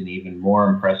she's an even more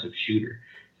impressive shooter,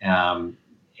 and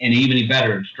even a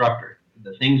better instructor.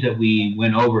 the things that we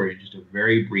went over in just a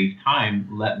very brief time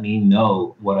let me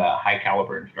know what a high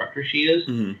caliber instructor she is.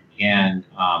 Mm-hmm. And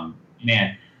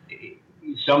man,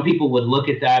 some people would look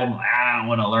at that and I don't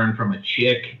want to learn from a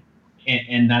chick,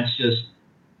 and that's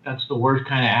the worst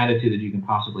kind of attitude that you can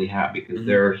possibly have, because mm-hmm.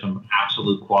 there are some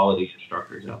absolute quality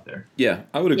instructors out there. Yeah,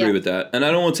 I would agree with that. And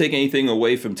I don't want to take anything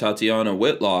away from Tatiana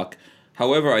Whitlock.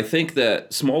 However, I think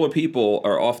that smaller people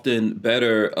are often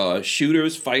better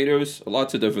shooters, fighters,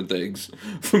 lots of different things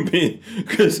from me.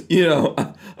 Because,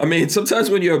 I mean,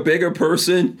 sometimes when you're a bigger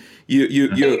person,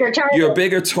 you're a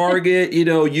bigger target.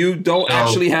 You don't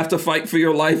actually have to fight for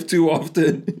your life too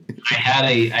often. I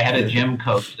had a gym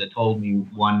coach that told me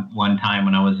one time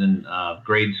when I was in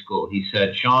grade school. He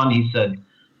said, Sean,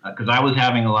 because I was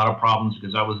having a lot of problems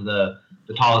because I was the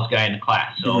tallest guy in the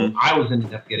class. So mm-hmm. I was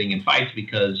ended up getting in fights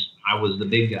because I was the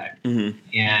big guy. Mm-hmm.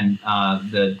 And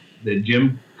the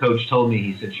gym coach told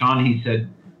me, he said, Sean,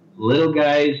 little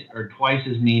guys are twice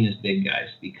as mean as big guys,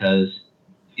 because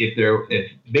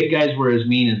if big guys were as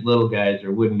mean as little guys,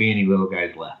 there wouldn't be any little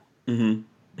guys left.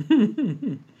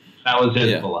 Mm-hmm. That was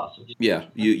his philosophy. Yeah,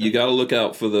 you got to look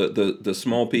out for the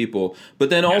small people. But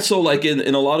then also, like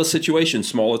in a lot of situations,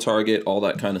 smaller target, all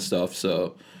that kind of stuff.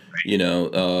 So,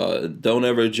 don't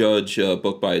ever judge a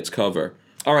book by its cover.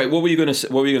 All right, what were you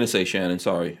gonna say, Shannon?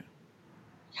 Sorry.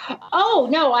 Oh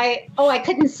no, I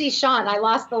couldn't see Sean. I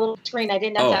lost the little screen. I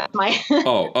didn't know that was my.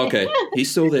 Oh, okay. He's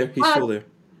still there. Still there.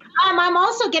 I'm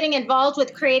also getting involved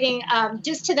with creating,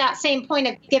 just to that same point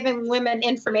of giving women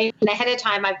information ahead of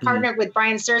time. I've partnered with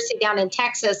Brian Searcy down in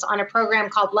Texas on a program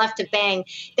called Left of Bang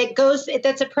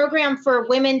that's a program for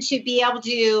women to be able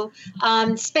to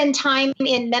spend time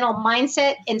in mental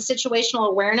mindset and situational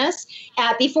awareness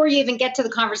before you even get to the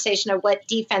conversation of what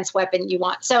defense weapon you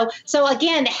want. So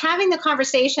again, having the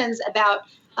conversations about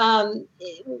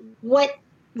what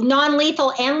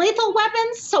non-lethal and lethal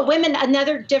weapons. So women,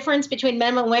 another difference between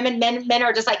men and women, men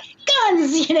are just like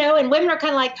guns, and women are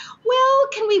kind of like, well,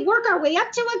 can we work our way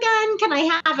up to a gun? Can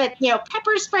I have a,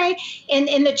 pepper spray?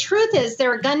 And the truth is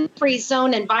there are gun-free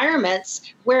zone environments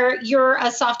where you're a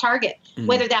soft target,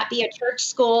 whether that be a church,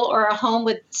 school, or a home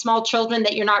with small children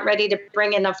that you're not ready to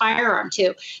bring in a firearm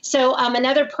to. So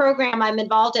another program I'm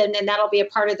involved in, and that'll be a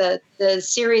part of the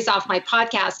series off my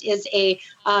podcast, is a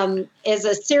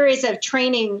series of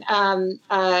training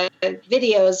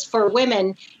videos for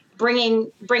women,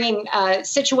 bringing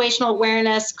situational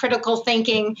awareness, critical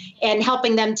thinking, and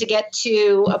helping them to get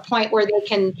to a point where they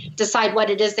can decide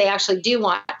what it is they actually do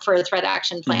want for a threat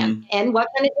action plan and what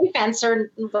kind of defense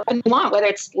or they want, whether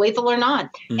it's lethal or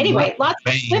not. Anyway, lots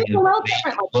of women are all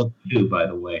different. Book too, by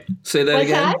the way. Say that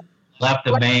again. Left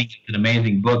of Bang is an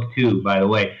amazing book too, by the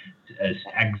way. It's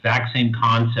exact same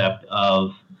concept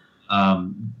of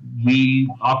we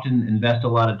often invest a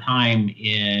lot of time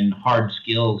in hard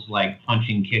skills like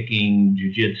punching, kicking,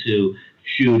 jiu-jitsu,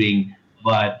 shooting,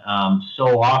 but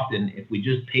so often if we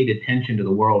just paid attention to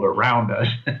the world around us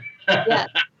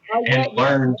and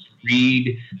learned to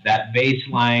read that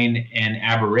baseline and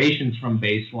aberrations from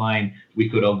baseline, we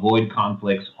could avoid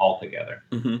conflicts altogether.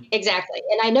 Exactly.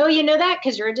 And I know you know that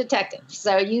because you're a detective.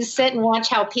 So you sit and watch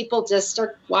how people just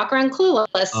walk around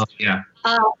clueless. Oh, yeah.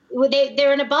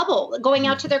 They're in a bubble going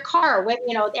out to their car when,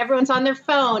 everyone's on their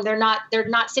phone. They're not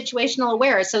situational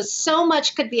aware. So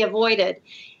much could be avoided.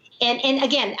 And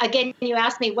again, you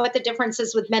asked me what the difference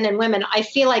is with men and women. I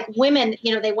feel like women,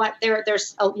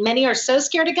 there's many are so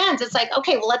scared of guns. It's like,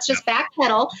 okay, well, let's just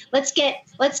backpedal. Let's get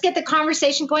the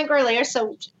conversation going earlier.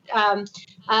 So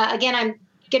again, I'm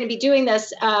going to be doing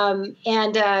this,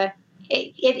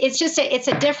 it's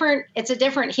a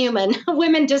different human.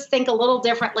 Women just think a little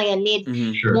differently and need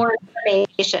more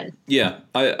information. Yeah,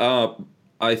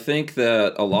 I think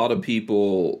that a lot of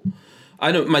people.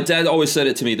 I know my dad always said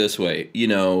it to me this way.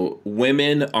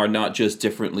 Women are not just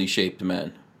differently shaped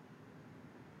men.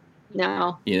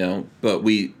 No. But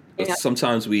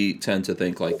sometimes we tend to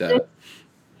think like that.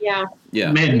 Yeah.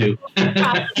 Yeah. Men do.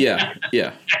 Yeah.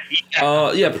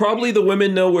 Probably the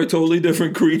women know we're totally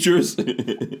different creatures. Oh,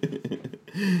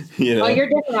 you're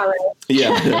different already.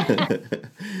 Yeah.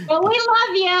 Well, we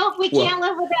love you. We can't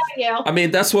live without you. I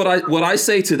mean, that's what I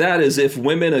say to that is, if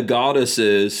women are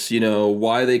goddesses,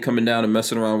 why are they coming down and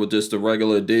messing around with just the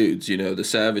regular dudes, the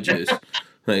savages?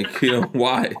 Like,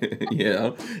 why?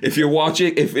 If you're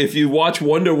watching, if you watch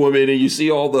Wonder Woman and you see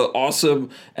all the awesome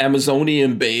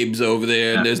Amazonian babes over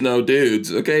there and there's no dudes,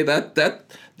 okay, that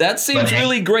That seems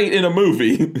really great in a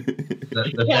movie.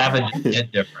 The Savage is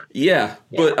different. Yeah,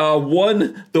 but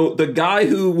the guy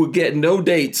who would get no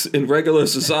dates in regular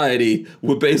society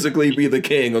would basically be the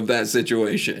king of that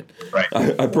situation. Right.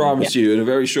 I promise you, in a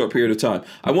very short period of time.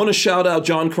 I want to shout out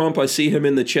John Crump. I see him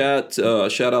in the chat.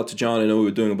 Shout out to John. I know we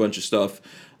were doing a bunch of stuff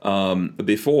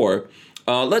before.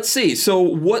 Let's see. So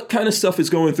what kind of stuff is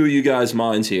going through you guys'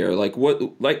 minds here? Like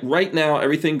right now,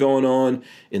 everything going on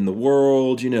in the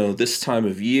world, this time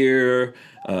of year.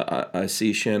 I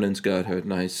see Shannon's got her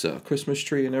nice Christmas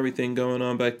tree and everything going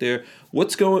on back there.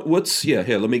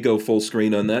 Here, let me go full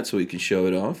screen on that so we can show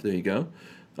it off. There you go.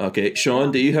 Okay,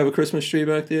 Sean, do you have a Christmas tree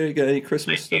back there? You got any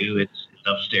Christmas stuff? I do. It's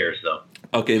upstairs, though.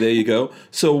 Okay, there you go.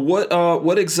 So what are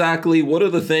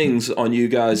the things on you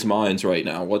guys' minds right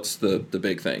now? What's the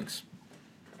big things?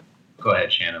 Go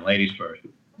ahead, Shannon. Ladies first.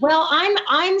 Well,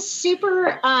 I'm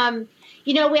super.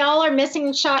 We all are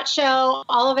missing SHOT Show.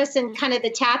 All of us in kind of the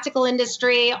tactical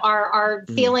industry are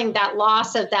feeling that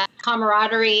loss of that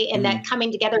camaraderie and that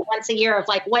coming together once a year of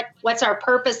like, what's our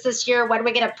purpose this year? What are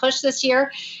we going to push this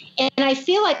year? And I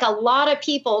feel like a lot of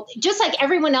people, just like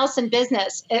everyone else in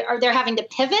business, they're having to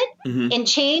pivot and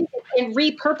change and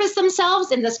repurpose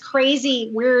themselves in this crazy,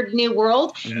 weird new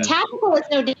world. Yeah. Tactical is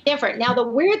no different. Now, the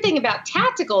weird thing about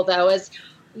tactical, though, is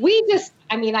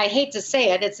I hate to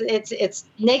say it, it's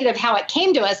negative how it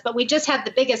came to us, but we just had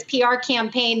the biggest PR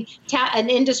campaign an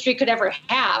industry could ever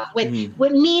have with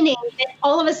meaning that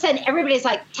all of a sudden everybody's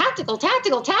like tactical.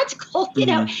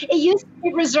 It used to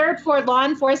be reserved for law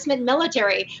enforcement,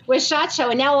 military with SHOT Show.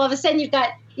 And now all of a sudden you've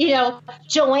got,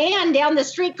 Joanne down the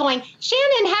street going,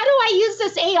 Shannon, how do I use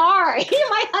this AR?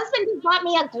 My husband just bought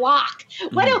me a Glock.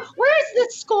 Where's the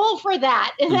school for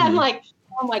that? And I'm like,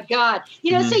 oh my God.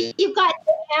 So you've got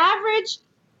the average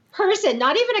person,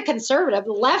 not even a conservative,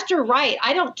 left or right.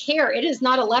 I don't care. It is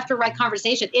not a left or right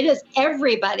conversation. It is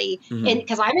everybody. And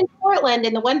because I'm in Portland,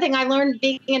 and the one thing I learned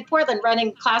being in Portland,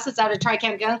 running classes out of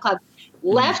Tri-Cam Gun Club,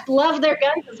 left love their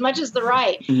guns as much as the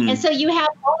right. And so you have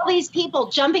all these people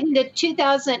jumping to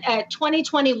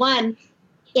 2021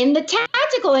 in the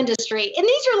tactical industry. And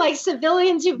these are like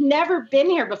civilians who've never been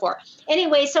here before.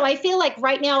 Anyway, so I feel like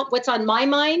right now what's on my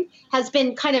mind has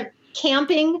been kind of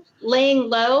camping, laying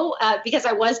low, because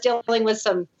I was dealing with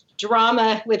some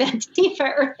drama with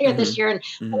Antifa earlier this year and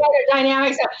other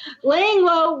dynamics. So laying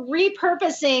low,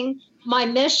 repurposing my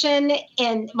mission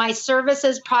and my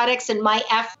services, products, and my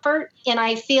effort. And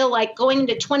I feel like going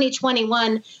into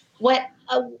 2021, where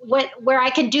I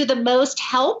can do the most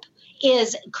help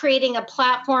is creating a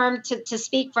platform to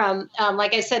speak from.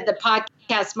 Like I said, the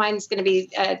podcast, mine's going to be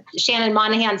Shannon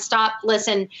Monahan, Stop,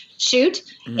 Listen, Shoot.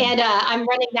 And I'm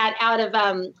running that out of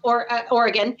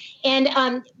Oregon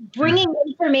and bringing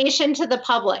information to the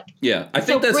public. Yeah, I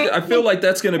feel like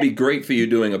that's going to be great for you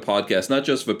doing a podcast, not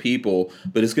just for people,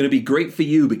 but it's going to be great for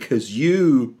you because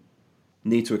you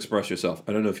need to express yourself.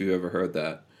 I don't know if you've ever heard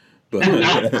that. But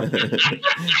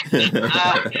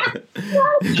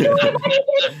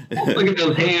look at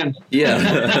those hands.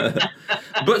 Yeah.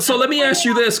 But so let me ask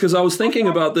you this, because I was thinking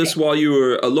about this while you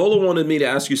were. Lola wanted me to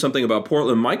ask you something about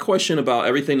Portland. My question about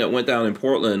everything that went down in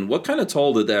Portland, what kind of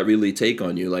toll did that really take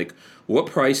on you? Like, what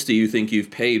price do you think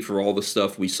you've paid for all the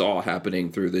stuff we saw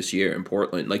happening through this year in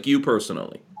Portland? Like you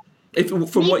personally,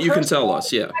 from what you can tell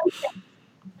us, yeah.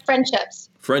 Friendships.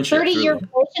 30-year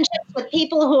relationships with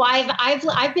people who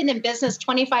I've been in business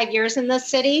 25 years in this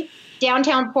city,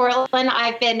 downtown Portland.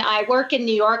 I work in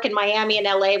New York and Miami and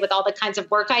LA with all the kinds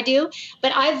of work I do,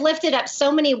 but I've lifted up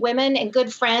so many women and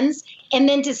good friends, and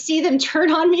then to see them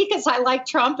turn on me because I like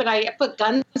Trump and I put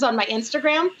guns on my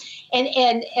Instagram, and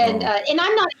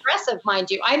I'm not aggressive, mind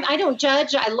you. I don't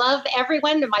judge. I love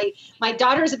everyone. My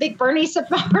daughter's a big Bernie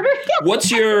supporter.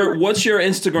 What's your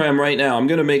Instagram right now? I'm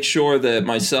going to make sure that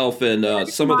myself and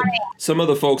some of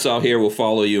the folks out here will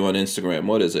follow you on Instagram.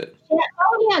 What is it? Yeah,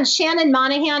 follow me on Shannon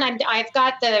Monahan. I've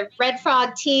got the Red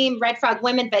Frog team, Red Frog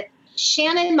Women, but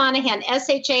Shannon Monahan,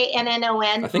 SHANNON.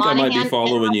 I think Monahan, I might be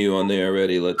following you on there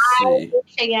already. Let's see.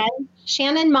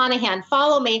 Shannon Monahan.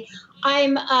 Follow me.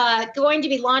 I'm going to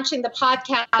be launching the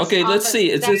podcast. Okay, let's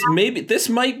see. This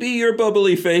might be your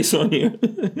bubbly face on here.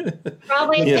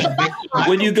 Probably. Yeah.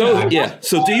 When you go, yeah.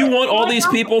 So do you want all these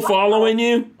people following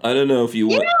you? I don't know if you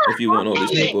want all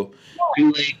these people.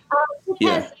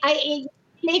 Because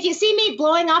if you see me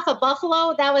blowing off a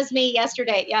buffalo, that was me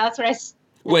yesterday. Yeah, that's what I.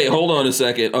 Wait, hold on a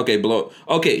second. Okay,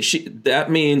 that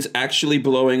means actually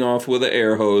blowing off with an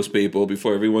air hose, people,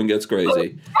 before everyone gets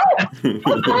crazy.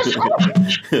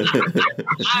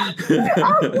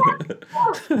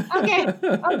 Okay.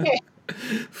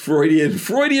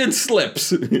 Freudian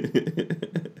slips.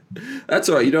 That's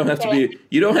all right. You don't have to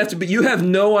be. You have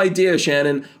no idea,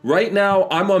 Shannon. Right now,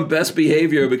 I'm on best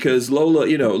behavior because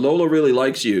Lola really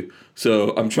likes you.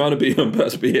 So I'm trying to be on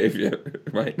best behavior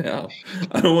right now.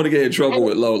 I don't want to get in trouble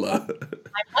with Lola.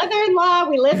 My mother-in-law,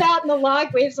 we live out in the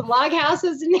log. We have some log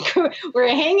houses, and we're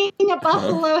hanging a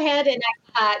buffalo head, and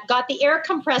I got the air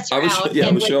compressor out.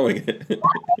 I was showing it.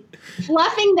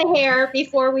 Fluffing the hair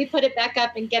before we put it back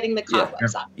up and getting the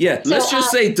cobwebs off. Yeah, let's just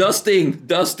say dusting.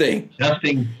 Dusting,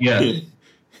 yes.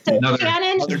 Another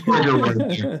trigger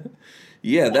word.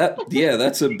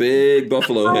 That's a big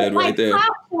buffalo head right there.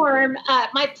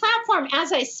 My platform,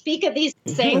 as I speak of these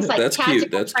things, like that's tactical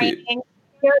cute. That's training, cute.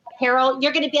 apparel,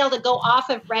 you're going to be able to go off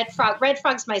of Red Frog. Red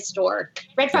Frog's my store.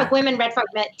 Red Frog Women, Red Frog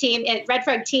Team, Red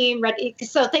Frog Team.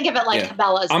 So think of it like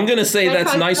Cabela's. I'm going to say Red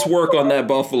that's Frog nice work on that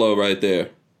buffalo right there.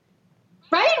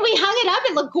 Right? We hung it up.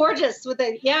 It looked gorgeous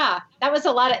that was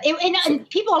a lot of and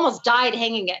people almost died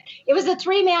hanging it. It was a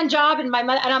 3-man job, and my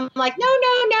mother, and I'm like,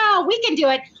 no, we can do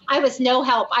it. I was no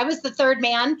help. I was the third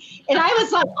man, and I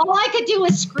was like, all I could do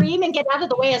was scream and get out of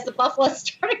the way as the buffalo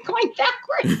started going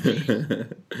backwards.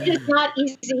 It is not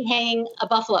easy hanging a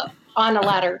buffalo on a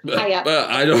ladder high up.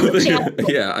 I don't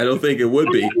think it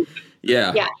would be.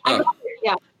 Yeah.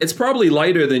 It's probably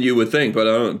lighter than you would think,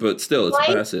 but still,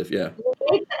 it's massive. Yeah.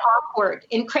 It makes it awkward,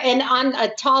 and on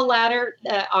a tall ladder,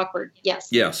 awkward. Yes.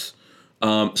 Yes.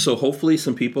 So hopefully,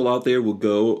 some people out there will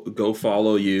go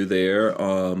follow you there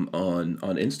on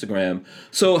Instagram.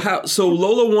 So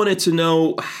Lola wanted to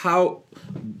know how,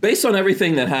 based on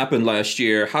everything that happened last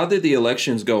year, how did the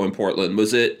elections go in Portland?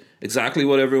 Was it exactly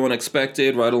what everyone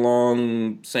expected? Right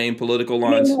along same political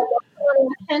lines?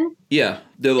 Yeah,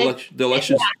 the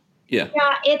elections. Yeah.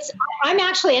 Yeah, I'm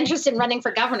actually interested in running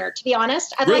for governor, to be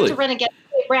honest. I'd like to run against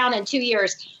Kate Brown in 2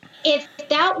 years. If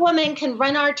that woman can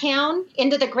run our town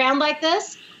into the ground like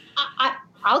this,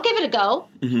 I'll give it a go.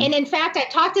 Mm-hmm. And in fact, I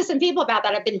talked to some people about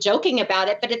that. I've been joking about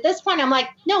it. But at this point, I'm like,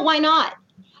 no, why not?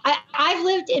 I've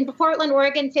lived in Portland,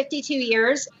 Oregon, 52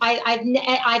 years.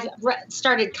 I've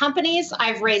started companies.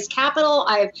 I've raised capital.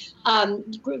 I've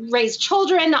raised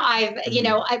children. I've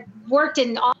worked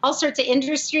in all sorts of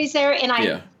industries there.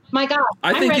 And my God,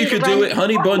 I think you could do it.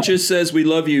 Honey Bunches says we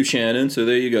love you, Shannon. So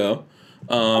there you go.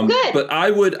 Good. But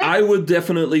I would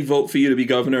definitely vote for you to be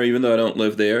governor, even though I don't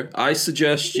live there. I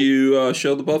suggest you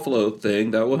show the buffalo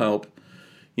thing. That will help.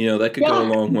 That could go a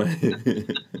long way.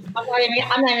 I'm not even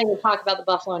going to talk about the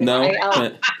buffalo anymore.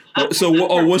 No. So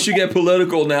once you get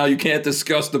political now, you can't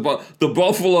discuss the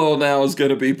buffalo. Now is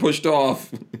going to be pushed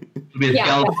off.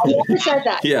 Yeah, I never said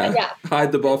that. Yeah.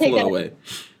 Hide the buffalo away.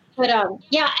 But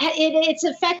it's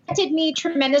affected me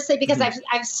tremendously because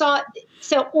I've saw.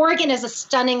 So Oregon is a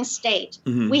stunning state.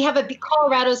 Mm-hmm. We have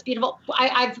Colorado's beautiful.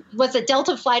 I was a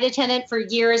Delta flight attendant for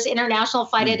years, international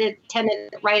flight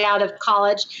attendant right out of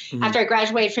college after I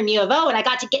graduated from U of O, and I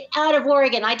got to get out of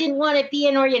Oregon. I didn't want to be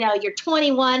in Oregon. You're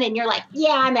 21 and you're like,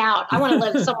 yeah, I'm out. I want to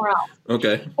live somewhere else.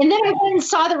 Okay. And then I went and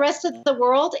saw the rest of the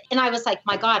world, and I was like,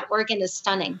 my God, Oregon is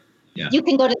stunning. Yeah. You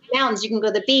can go to the mountains, you can go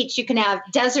to the beach, you can have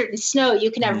desert and snow, you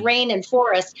can have rain and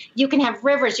forest, you can have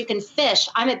rivers, you can fish.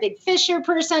 I'm a big fisher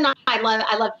person. I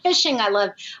love fishing. I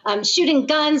love shooting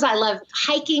guns. I love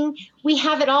hiking. We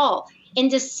have it all.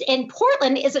 And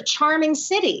Portland is a charming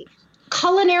city.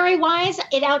 Culinary wise,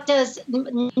 it outdoes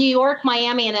New York,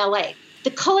 Miami, and LA. The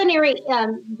culinary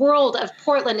world of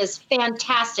Portland is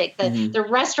fantastic, the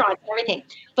restaurants and everything.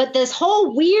 But this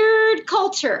whole weird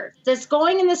culture that's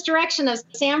going in this direction of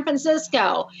San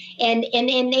Francisco and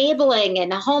enabling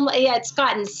and it's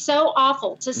gotten so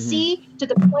awful. To see to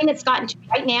the point it's gotten to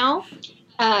right now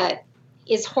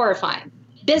is horrifying.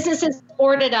 Businesses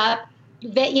boarded up.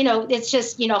 It's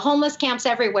just, homeless camps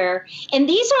everywhere. And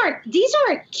these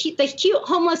aren't cute, the cute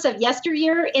homeless of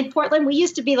yesteryear in Portland. We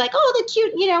used to be like, oh, the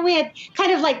cute, we had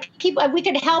kind of like people, we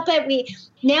could help it.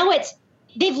 Now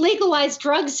they've legalized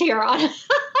drugs here on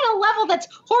a level that's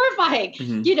horrifying,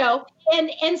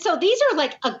 and so these are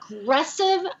like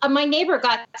aggressive. My neighbor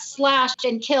got slashed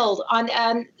and killed on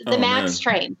the MAX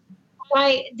train.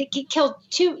 He killed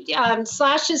two,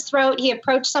 slashed his throat. He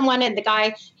approached someone, and the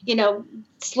guy,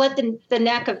 slit the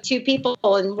neck of two people,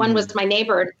 and one was my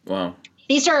neighbor. Wow.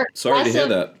 These are sorry to hear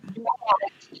that.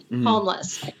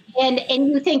 Homeless, and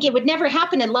you think it would never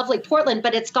happen in lovely Portland,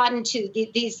 but it's gotten to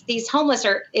these homeless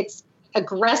it's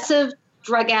aggressive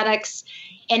drug addicts,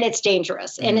 and it's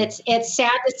dangerous, and it's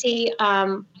sad to see.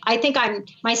 I think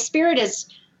my spirit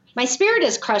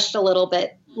is crushed a little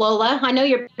bit. Lola, I know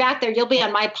you're back there. You'll be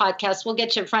on my podcast. We'll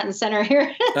get you front and center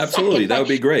here. Absolutely. That would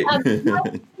be great.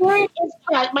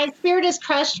 My spirit is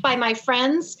crushed by my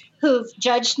friends who've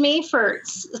judged me for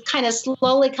kind of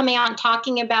slowly coming out and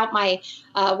talking about my,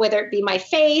 whether it be my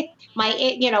faith,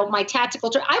 my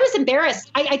tactical. I was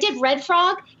embarrassed. I did Red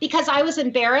Frog because I was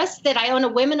embarrassed that I own a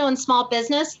women-owned small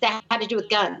business that had to do with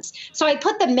guns. So I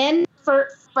put the men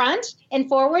front and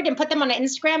forward and put them on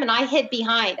Instagram, and I hid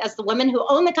behind as the woman who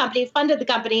owned the company, funded the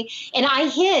company, and I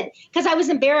hid because I was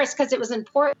embarrassed because it was in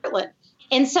Portland.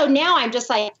 And so now I'm just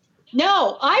like,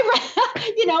 no,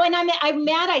 and I'm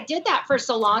mad I did that for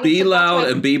so long. Be loud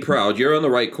and be proud. You're on the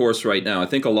right course right now. I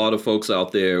think a lot of folks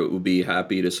out there would be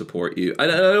happy to support you. I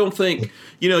don't think,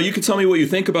 you can tell me what you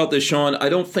think about this, Sean. I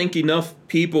don't think enough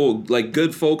people, like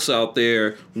good folks out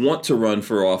there, want to run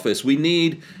for office. We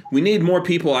need more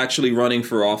people actually running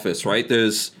for office, right?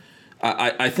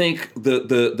 I think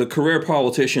the career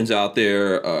politicians out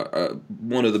there are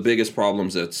one of the biggest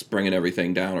problems that's bringing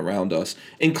everything down around us,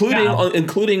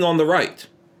 including on the right.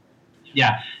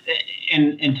 Yeah,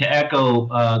 and to echo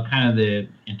kind of the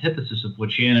antithesis of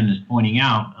what Shannon is pointing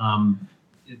out,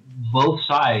 both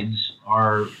sides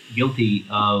are guilty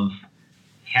of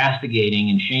castigating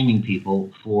and shaming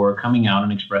people for coming out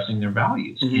and expressing their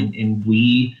values, and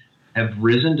we have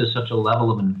risen to such a level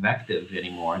of invective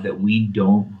anymore that we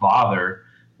don't bother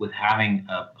with having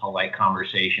a polite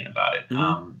conversation about it.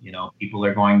 People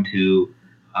are going to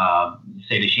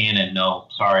say to Shannon, no,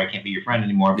 sorry, I can't be your friend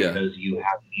anymore because you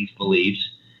have these beliefs.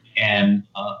 And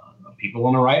people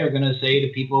on the right are going to say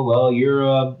to people, well,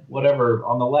 you're whatever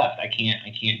on the left. I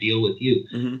can't deal with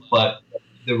you. But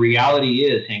the reality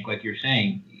is, Hank, like you're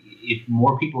saying, if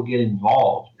more people get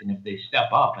involved and if they step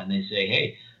up and they say,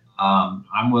 hey,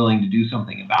 I'm willing to do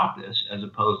something about this, as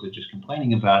opposed to just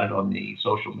complaining about it on the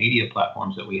social media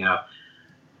platforms that we have,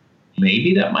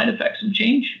 maybe that might affect some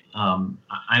change. I'm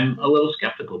a little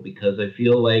skeptical because I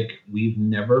feel like we've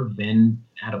never been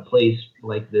at a place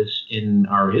like this in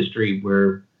our history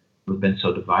where we've been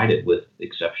so divided, with the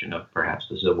exception of perhaps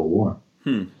the Civil War.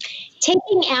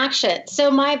 Taking action. So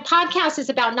my podcast is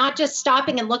about not just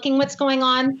stopping and looking what's going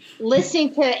on,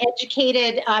 listening to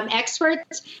educated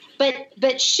experts,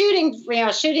 but shooting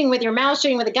with your mouth,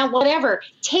 shooting with a gun, whatever,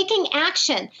 taking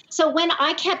action. So when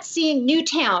I kept seeing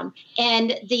Newtown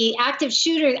and the active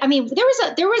shooter, I mean, there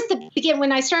was the beginning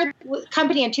when I started the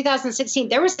company in 2016,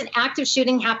 there was an active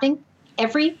shooting happening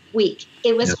every week.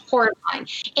 It was horrifying.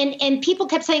 And people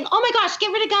kept saying, oh my gosh,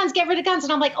 get rid of guns.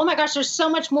 And I'm like, oh my gosh, there's so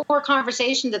much more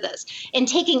conversation to this. And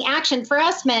taking action for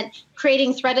us meant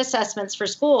creating threat assessments for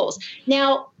schools.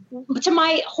 Now, to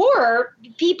my horror,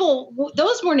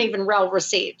 those weren't even well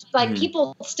received. Like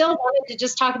people still wanted to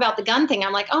just talk about the gun thing.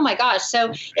 I'm like, oh my gosh.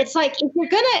 So it's like,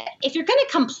 if you're gonna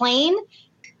complain,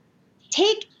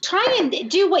 try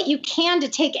and do what you can to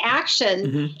take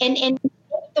action and make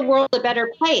the world a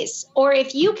better place. Or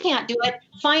if you can't do it,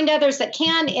 find others that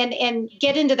can and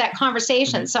get into that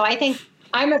conversation. So I think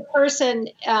I'm a person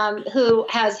who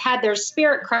has had their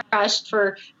spirit crushed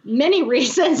for many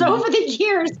reasons over the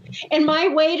years. And my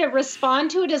way to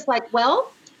respond to it is like,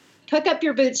 well, pick up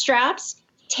your bootstraps,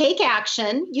 take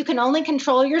action. You can only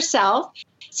control yourself.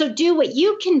 So do what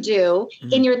you can do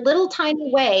in your little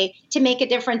tiny way to make a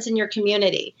difference in your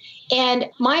community. And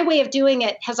my way of doing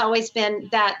it has always been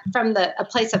that from a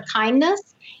place of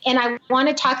kindness. And I want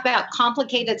to talk about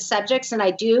complicated subjects, and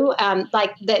I do,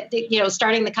 like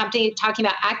starting the company, talking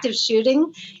about active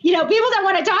shooting. People that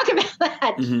want to talk about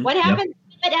that. What happened?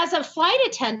 But as a flight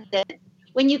attendant,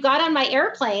 when you got on my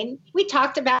airplane, we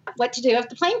talked about what to do if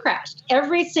the plane crashed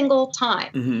every single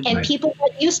time. And people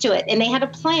got used to it, and they had a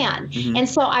plan. And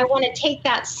so I want to take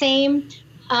that same,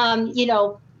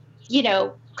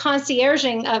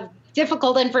 concierging of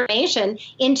difficult information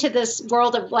into this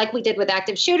world of, like we did with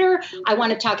active shooter. I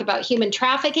want to talk about human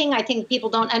trafficking. I think people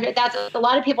don't that's a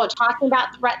lot of people are talking about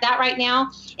that right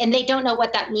now, and they don't know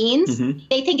what that means.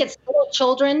 They think it's little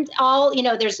children,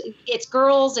 it's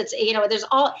girls, there's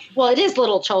all, well, it is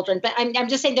little children, but I'm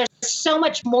just saying there's so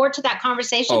much more to that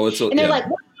conversation. And they're like,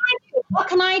 what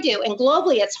can I do? And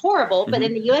globally it's horrible, but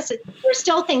in the US, there's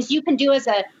still things you can do as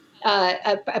a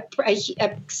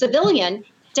civilian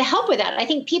to help with that. I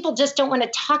think people just don't want to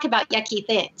talk about yucky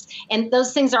things. And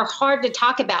those things are hard to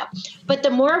talk about. But the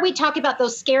more we talk about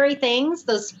those scary things,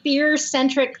 those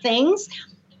fear-centric things,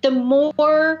 the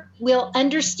more we'll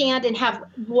understand and have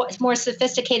more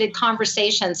sophisticated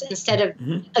conversations instead of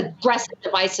aggressive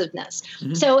divisiveness.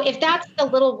 So if that's the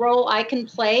little role I can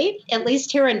play, at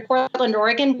least here in Portland,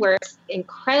 Oregon, where it's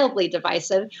incredibly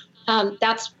divisive,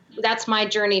 that's my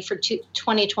journey for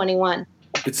 2021.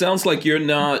 It sounds like you're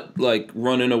not like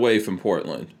running away from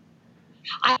Portland.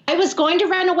 I was going to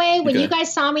run away when you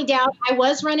guys saw me down. I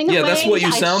was running away. Yeah, that's what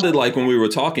you sounded like when we were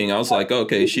talking. I was like,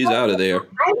 okay, she's out of there.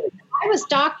 I was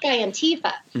docked by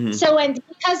Antifa. Mm-hmm. So, and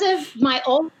because of my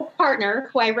old partner,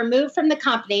 who I removed from the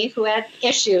company, who had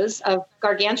issues of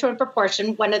gargantuan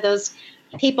proportion, one of those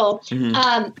people,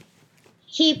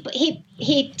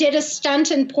 he did a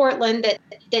stunt in Portland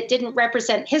that didn't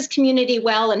represent his community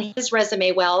well and his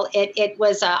resume well. It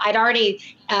was I'd already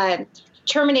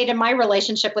terminated my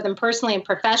relationship with him personally and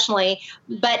professionally,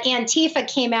 but Antifa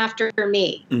came after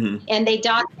me, and they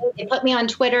docked me. They put me on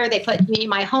Twitter. They put me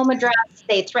my home address.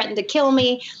 They threatened to kill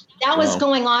me. That was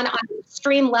going on an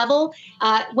extreme level.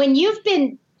 When you've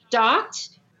been docked,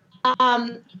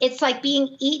 it's like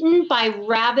being eaten by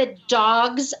rabid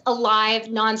dogs alive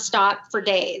nonstop for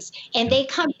days. And they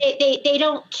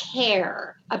don't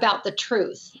care about the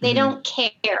truth. They don't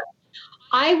care.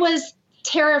 I was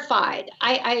terrified.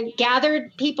 I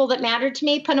gathered people that mattered to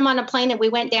me, put them on a plane, and we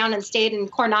went down and stayed in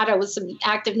Coronado with some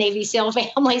active Navy SEAL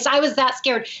families. I was that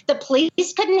scared. The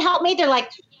police couldn't help me. They're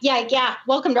like, yeah,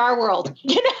 welcome to our world.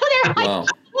 They're like,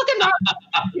 welcome to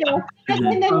our, and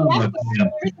then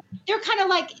they're kind of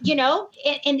like,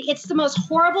 and it's the most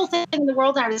horrible thing in the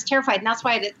world. And I was terrified. And that's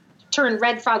why I turned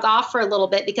Red Frog off for a little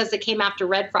bit, because they came after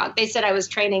Red Frog. They said I was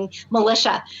training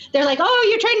militia. They're like, oh,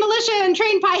 you train militia and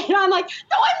train pilot. I'm like,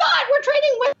 no, I'm not. We're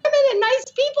training women and nice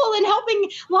people and helping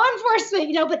law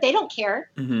enforcement, but they don't care.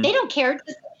 They don't care.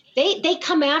 They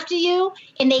come after you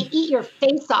and they eat your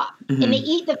face off, and they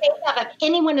eat the face off of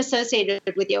anyone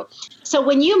associated with you. So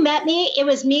when you met me, it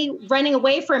was me running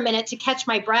away for a minute to catch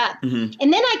my breath. And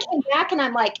then I came back and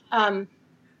I'm like,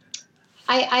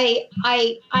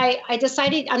 I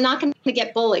decided I'm not going to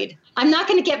get bullied. I'm not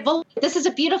going to get bullied. This is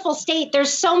a beautiful state.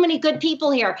 There's so many good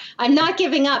people here. I'm not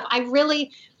giving up. I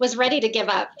really was ready to give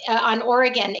up on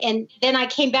Oregon. And then I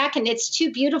came back, and it's too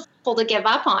beautiful to give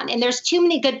up on. And there's too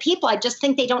many good people. I just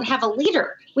think they don't have a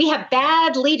leader. We have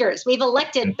bad leaders. We've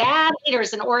elected bad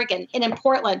leaders in Oregon and in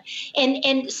Portland.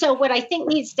 And so what I think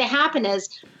needs to happen is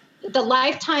the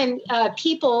lifetime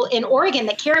people in Oregon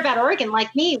that care about Oregon,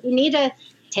 like me, we need to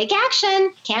take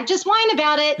action. Can't just whine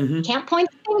about it. Can't point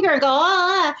the finger and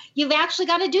go, you've actually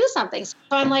got to do something. So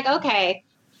I'm like, okay,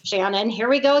 Shannon, here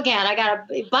we go again. I got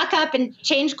to buck up and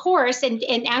change course and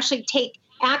actually take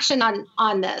action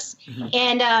on this.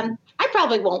 And I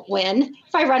probably won't win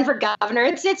if I run for governor.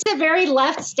 It's a very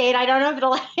left state. I don't know if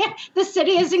it'll, the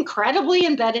city is incredibly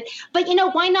embedded, but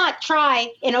why not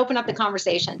try and open up the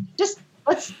conversation? Just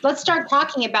let's start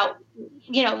talking about,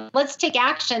 let's take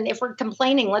action. If we're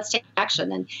complaining, let's take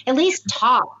action and at least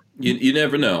talk. You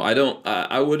never know.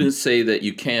 I wouldn't say that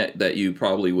you can't, that you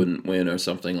probably wouldn't win or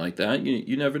something like that.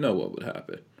 You never know what would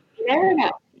happen. You never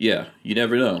know. Yeah, you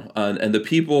never know. And the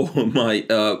people might,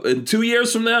 in 2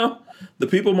 years from now, the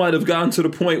people might have gotten to the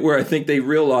point where I think they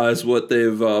realize what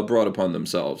they've brought upon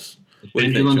themselves.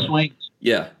 Pendulum swings.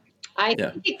 Yeah. I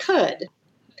think it could.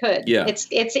 Yeah. It's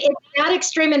that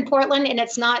extreme in Portland, and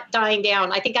it's not dying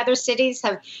down. I think other cities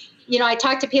have, I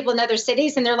talk to people in other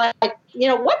cities and they're like,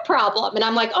 what problem? And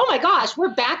I'm like, oh my gosh, we're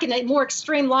back in a more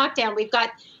extreme lockdown. We've got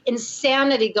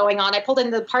insanity going on. I pulled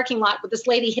into the parking lot with this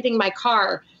lady hitting my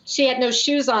car. She had no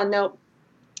shoes on,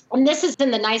 and this is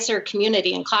in the nicer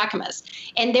community in Clackamas.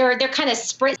 And they're kind of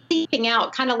seeping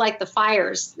out, kind of like the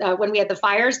fires. When we had the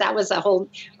fires, that was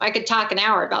I could talk an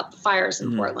hour about the fires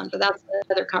in Portland, but that's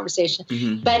another conversation.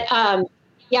 But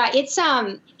it's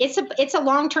a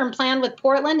long-term plan with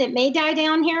Portland. It may die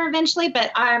down here eventually,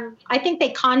 but I think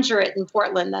they conjure it in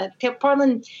Portland.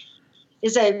 Portland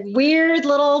is a weird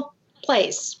little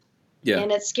place. Yeah.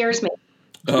 And it scares me.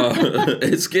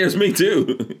 It scares me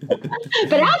too.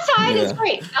 But outside is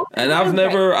great. And I've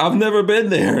never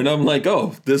been there, and I'm like,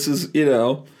 oh, this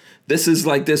is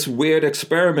like this weird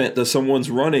experiment that someone's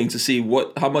running to see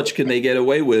how much can they get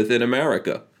away with in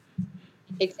America.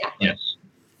 Exactly. Yes.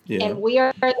 Yeah. And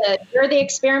we're the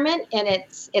experiment, and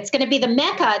it's going to be the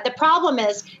Mecca. The problem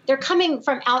is they're coming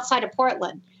from outside of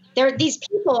Portland. These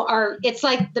people are, it's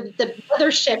like the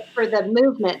mothership for the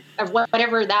movement of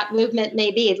whatever that movement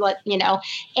may be,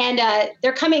 and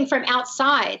they're coming from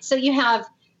outside. So you have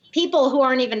people who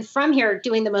aren't even from here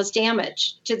doing the most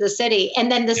damage to the city.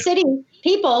 And then the city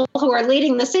people who are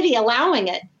leading the city allowing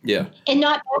it. Yeah. And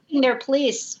not backing their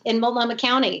police in Multnomah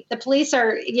County. The police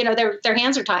are, their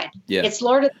hands are tied. Yeah. It's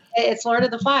Lord of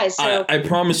the Flies. So I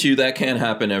promise you that can't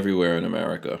happen everywhere in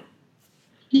America.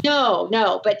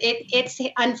 No, but it's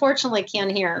unfortunately can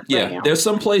here. Yeah, right now. There's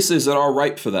some places that are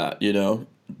ripe for that,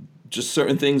 just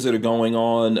certain things that are going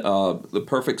on, the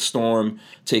perfect storm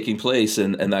taking place,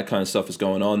 and that kind of stuff is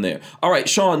going on there. All right,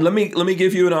 Sean, let me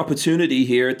give you an opportunity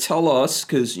here. Tell us,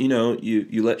 because,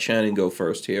 you let Shannon go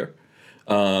first here.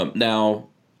 Now,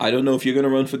 I don't know if you're going to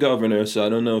run for governor, so I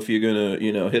don't know if you're going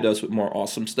to, hit us with more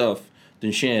awesome stuff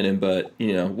than Shannon, but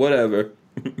whatever.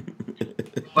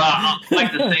 Well, I'd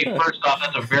like to say, first off,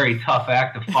 that's a very tough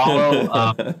act to follow.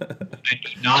 I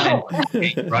do not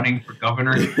anticipate running for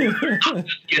governor. I'll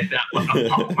just get that one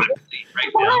off my seat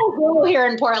right now. We're here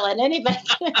in Portland. Anybody?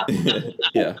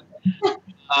 Yeah.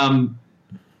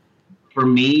 For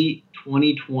me,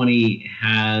 2020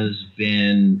 has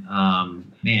been,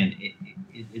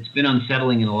 it's been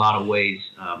unsettling in a lot of ways.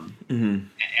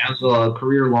 As a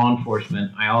career law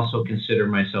enforcement, I also consider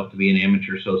myself to be an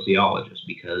amateur sociologist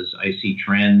because I see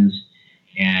trends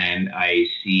and I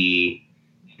see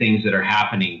things that are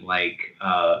happening, like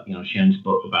Shannon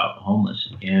spoke about the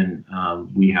homeless, and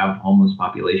we have homeless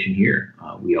population here.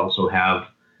 We also have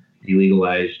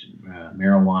delegalized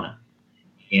marijuana,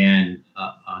 and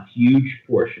a huge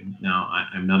portion. Now,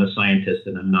 I'm not a scientist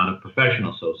and I'm not a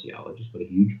professional sociologist, but a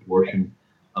huge portion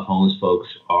of homeless folks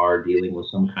are dealing with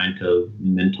some kind of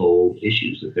mental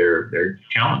issues that they're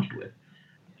challenged with,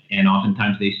 and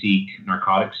oftentimes they seek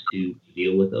narcotics to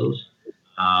deal with those.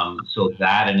 So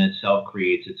that in itself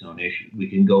creates its own issue. We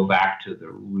can go back to the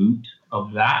root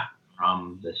of that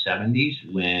from the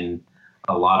 70s when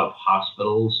a lot of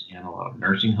hospitals and a lot of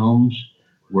nursing homes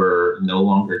were no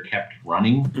longer kept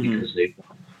running because they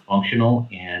weren't functional,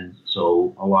 and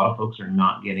so a lot of folks are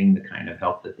not getting the kind of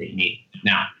help that they need.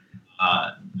 Now,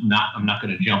 I'm not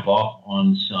going to jump off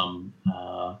on some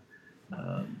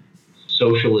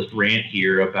socialist rant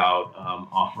here about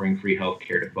offering free health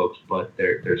care to folks, but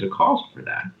there's a cost for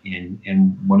that.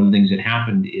 And one of the things that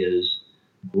happened is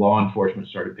law enforcement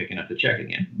started picking up the check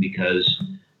again because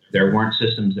there weren't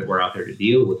systems that were out there to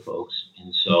deal with folks.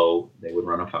 And so they would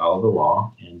run afoul of the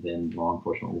law, and then law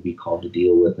enforcement would be called to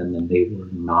deal with them, and they were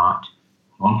not.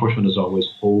 Law enforcement is always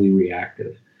wholly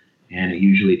reactive, and it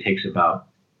usually takes about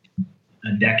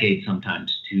a decade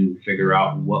sometimes to figure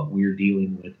out what we're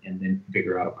dealing with and then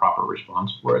figure out a proper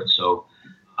response for it. So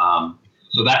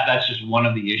that's just one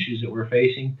of the issues that we're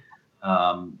facing.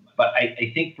 But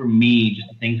I think for me, just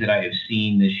the things that I have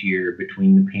seen this year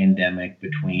between the pandemic,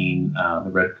 between the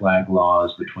red flag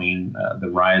laws, between the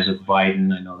rise of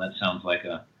Biden, I know that sounds like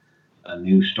a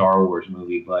new Star Wars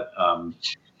movie, but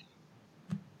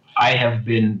I have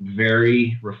been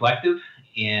very reflective,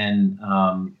 and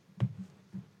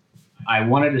I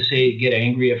wanted to say get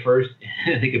angry at first,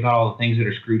 think about all the things that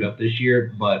are screwed up this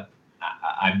year, but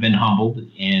I've been humbled,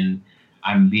 and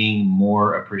I'm being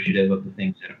more appreciative of the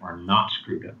things that are not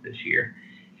screwed up this year.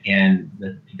 And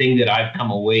the thing that I've come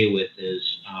away with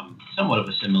is somewhat of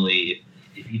a simile.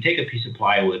 If you take a piece of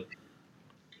plywood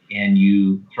and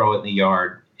you throw it in the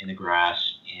yard in the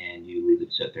grass and you leave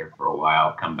it sit there for a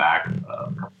while, come back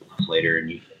a couple months later and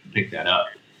you pick that up,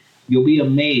 you'll be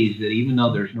amazed that even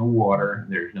though there's no water,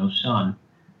 there's no sun,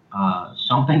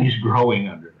 something is growing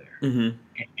under there.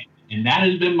 And that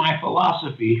has been my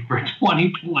philosophy for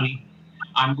 2020.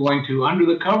 I'm going to, under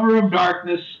the cover of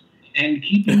darkness and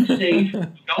keeping safe,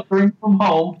 sheltering from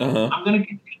home, I'm going to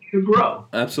continue to grow.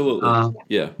 Absolutely.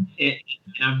 Yeah. And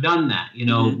I've done that.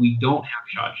 We don't have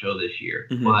SHOT Show this year,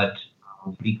 but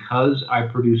because I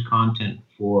produce content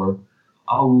for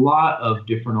a lot of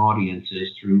different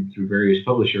audiences through various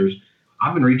publishers,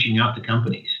 I've been reaching out to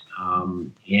companies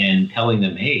and telling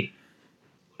them, hey,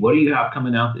 what do you have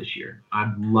coming out this year?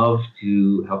 I'd love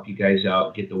to help you guys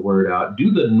out, get the word out,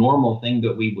 do the normal thing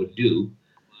that we would do,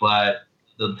 but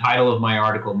the title of my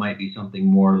article might be something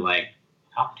more like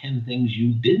top 10 things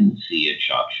you didn't see at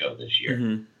SHOT Show this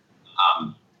year.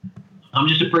 I'm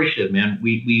just appreciative, man.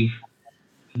 We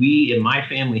in my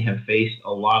family have faced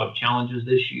a lot of challenges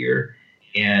this year,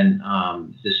 and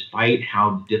despite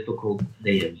how difficult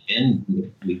they have been,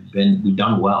 we've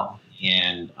done well,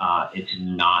 and it's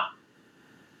not.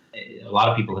 A lot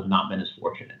of people have not been as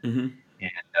fortunate, and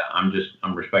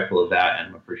I'm respectful of that, and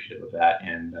I'm appreciative of that,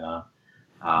 and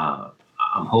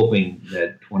I'm hoping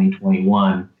that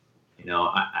 2021,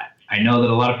 I know that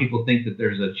a lot of people think that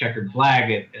there's a checkered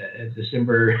flag at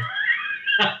December.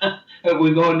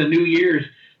 We go into New Year's,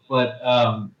 but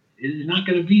it's not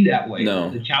going to be that way.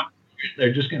 No. The challenges,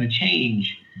 they're just going to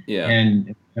change, Yeah.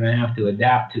 and we're going to have to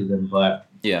adapt to them, but.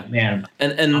 Yeah, man,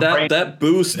 and that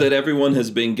boost that everyone has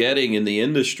been getting in the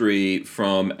industry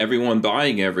from everyone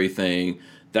buying everything,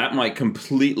 that might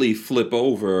completely flip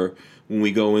over when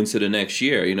we go into the next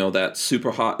year. That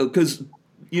super hot, because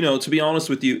to be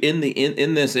honest with you, in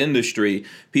this industry,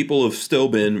 people have still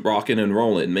been rocking and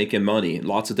rolling, making money,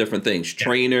 lots of different things. Yeah.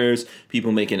 Trainers,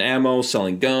 people making ammo,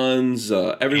 selling guns,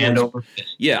 everyone.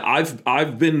 Yeah,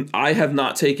 I have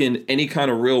not taken any kind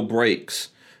of real breaks.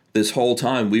 This whole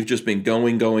time we've just been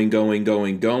going.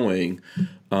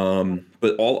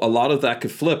 But a lot of that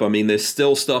could flip. I mean, there's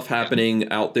still stuff happening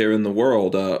out there in the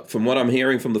world. From what I'm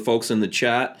hearing from the folks in the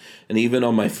chat, and even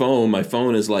on my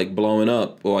phone is like blowing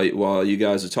up while you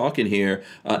guys are talking here.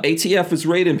 ATF is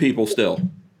raiding people still.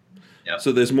 Yep.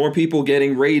 So there's more people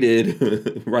getting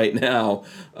raided right now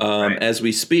as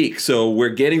we speak. So we're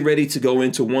getting ready to go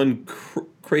into one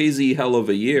crazy hell of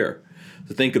a year.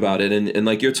 To think about it. And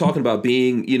like you're talking about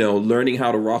being, learning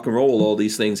how to rock and roll, all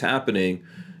these things happening.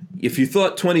 If you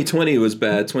thought 2020 was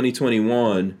bad,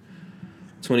 2021,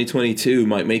 2022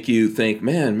 might make you think,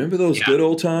 man, remember those good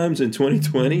old times in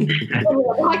 2020?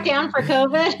 Locked down for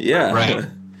COVID? Yeah. Right.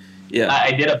 Yeah.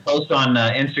 I did a post on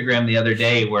Instagram the other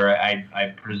day where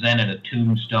I presented a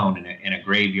tombstone in a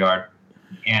graveyard,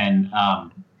 and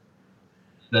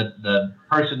the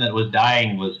person that was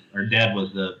dying was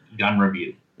the gun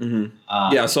review. Mm-hmm.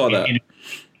 I saw that. And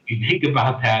if you think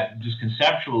about that just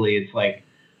conceptually, it's like,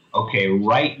 okay,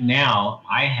 right now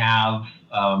I have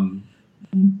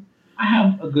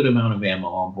a good amount of ammo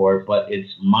on board, but it's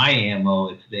my ammo.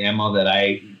 It's the ammo that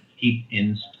I keep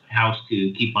in house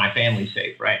to keep my family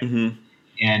safe, right? Mm-hmm.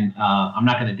 And I'm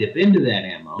not going to dip into that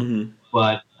ammo,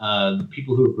 but the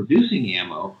people who are producing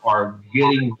ammo are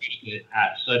getting it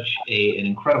at such an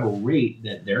incredible rate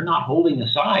that they're not holding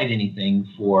aside anything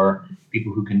for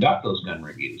people who conduct those gun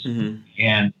reviews. Mm-hmm.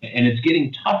 And it's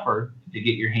getting tougher to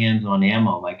get your hands on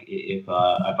ammo. Like if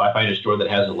I find a store that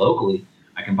has it locally,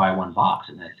 I can buy one box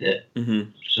and that's it.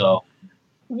 Mm-hmm. So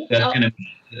that's going to be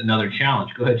another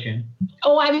challenge. Go ahead, Shannon.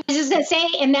 Oh, I was just going to say,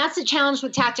 and that's the challenge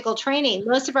with tactical training.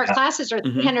 Most of our classes are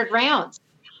 300 rounds.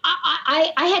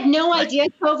 I had no idea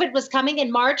COVID was coming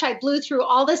in March. I blew through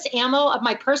all this ammo of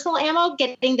my personal ammo,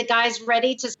 getting the guys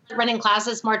ready to start running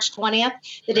classes March 20th,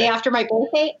 the day after my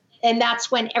birthday. And that's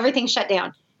when everything shut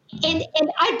down. And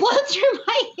I blew through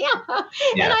my ammo.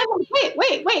 Yeah. And I'm like,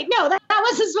 wait, no, that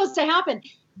wasn't supposed to happen.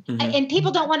 Mm-hmm. And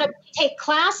people don't want to take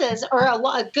classes or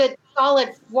a good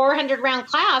solid 400 round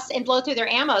class and blow through their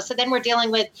ammo. So then we're dealing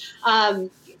with,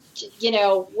 what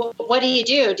do you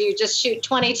do? Do you just shoot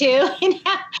 22?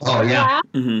 Oh, yeah.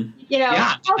 Mm-hmm.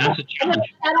 That's a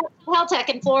challenge. Caltech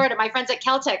in Florida, my friends at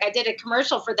Caltech, I did a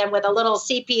commercial for them with a little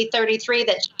CP33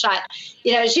 that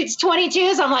shoots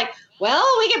 22s. I'm like, well,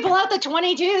 we can pull out the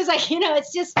 22s. Like,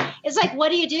 it's like, what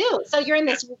do you do? So you're in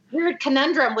this weird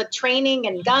conundrum with training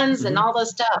and guns and all those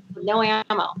stuff with no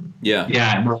ammo. Yeah.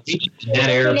 Yeah. And we're reaching that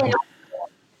area.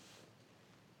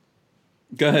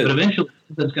 Go ahead. But eventually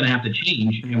that's going to have to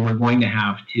change, and we're going to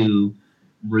have to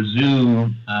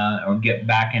resume or get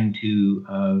back into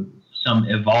some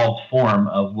evolved form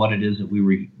of what it is that we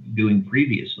were doing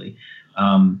previously.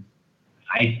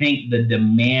 I think the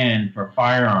demand for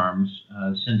firearms,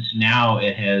 since now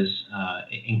it has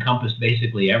encompassed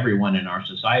basically everyone in our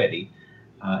society,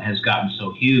 has gotten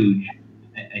so huge.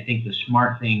 I think the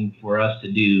smart thing for us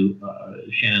to do,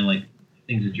 Shannon, like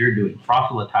things that you're doing,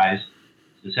 proselytize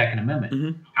the Second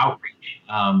Amendment, outreach,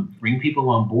 bring people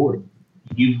on board.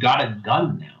 You've got a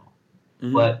gun now,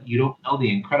 but you don't know the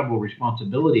incredible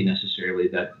responsibility necessarily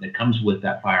that comes with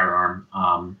that firearm.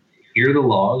 Here are the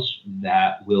laws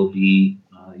that will be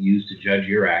used to judge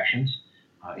your actions.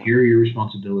 Here are your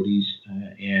responsibilities,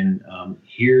 and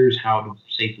here's how to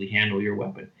safely handle your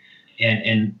weapon.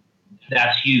 And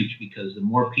that's huge, because the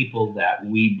more people that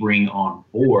we bring on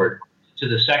board to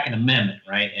the Second Amendment,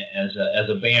 right, as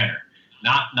a banner,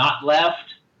 not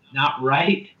left, not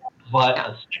right, but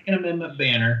a Second Amendment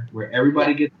banner where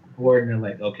everybody gets on board and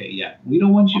they're like, okay, yeah, we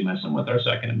don't want you messing with our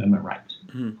Second Amendment rights.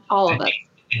 All of it.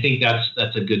 I think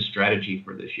that's a good strategy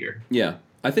for this year. Yeah.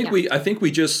 I think we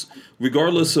just,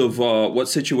 regardless of what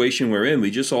situation we're in,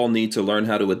 we just all need to learn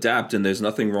how to adapt, and there's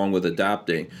nothing wrong with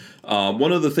adapting.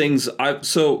 One of the things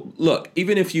look,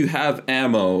 even if you have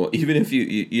ammo, even if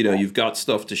you've got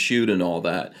stuff to shoot and all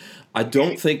that, I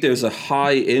don't think there's a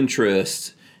high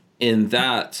interest in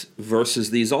that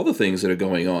versus these other things that are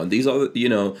going on. These other,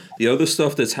 the other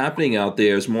stuff that's happening out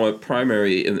there is more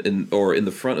primary in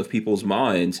the front of people's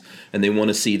minds, and they want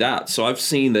to see that. So I've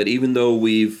seen that even though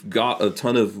we've got a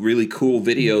ton of really cool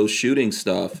videos shooting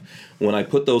stuff, when I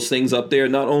put those things up there,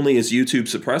 not only is YouTube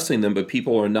suppressing them, but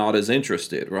people are not as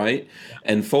interested, right?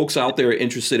 And folks out there are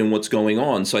interested in what's going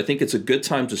on. So I think it's a good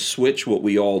time to switch what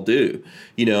we all do,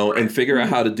 and figure out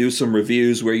how to do some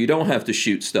reviews where you don't have to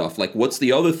shoot stuff. Like, what's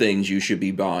the other things you should be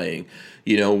buying?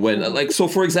 So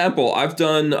for example, I've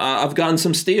gotten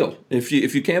some steel. If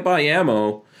you can't buy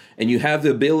ammo and you have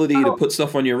the ability to put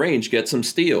stuff on your range, get some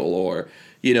steel, or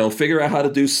figure out how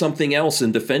to do something else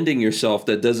in defending yourself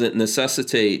that doesn't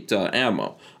necessitate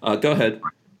ammo. Go ahead.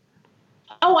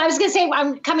 Oh, I was going to say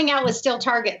I'm coming out with steel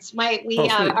targets.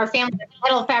 Our family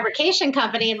metal fabrication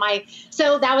company,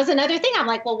 so that was another thing. I'm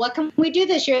like, well, what can we do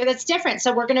this year that's different?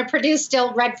 So we're going to produce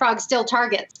Red Frog steel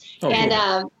targets,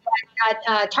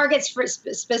 targets for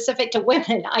specific to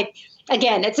women.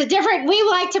 Again, we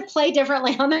like to play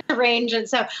differently on the range. And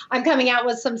so I'm coming out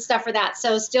with some stuff for that.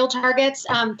 So steel targets,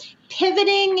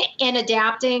 pivoting and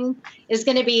adapting is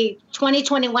going to be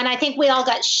 2021. I think we all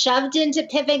got shoved into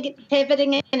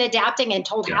pivoting and adapting and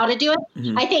told how to do it.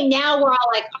 Mm-hmm. I think now we're all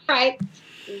like, all right,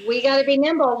 we got to be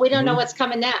nimble. We don't know what's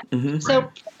coming next. Mm-hmm. So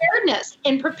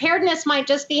preparedness might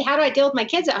just be, how do I deal with my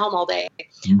kids at home all day?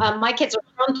 Mm-hmm. My kids are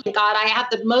grown, thank God. I have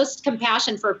the most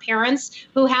compassion for parents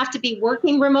who have to be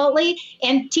working remotely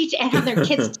and teach and have their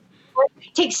kids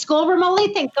take school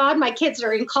remotely. Thank God my kids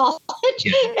are in college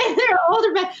and they're older,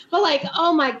 but like,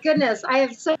 oh my goodness, I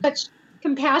have such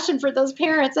compassion for those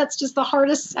parents. That's just the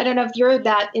hardest. I don't know if you're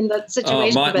that in the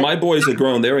situation. My boys are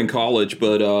grown. They're in college,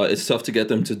 but it's tough to get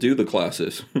them to do the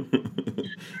classes.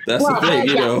 That's the thing,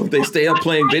 they stay up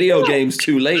playing video games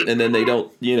too late and then they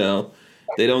don't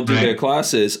do their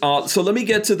classes. So let me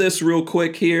get to this real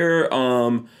quick here.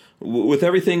 With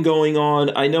everything going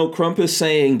on, I know Crump is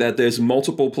saying that there's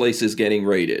multiple places getting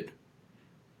raided.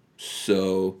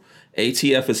 So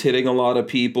ATF is hitting a lot of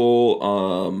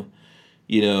people.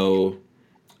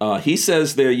 He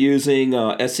says they're using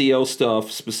SEO stuff,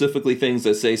 specifically things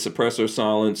that say suppressor,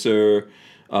 silencer,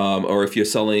 or if you're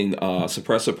selling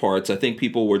suppressor parts. I think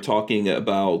people were talking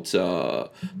about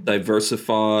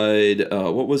diversified.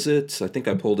 What was it? I think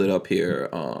I pulled it up here.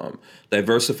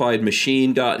 Diversified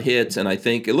Machine got hit, and I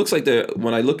think it looks like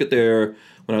when I look at their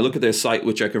site,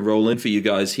 which I can roll in for you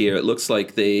guys here, it looks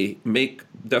like they make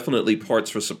definitely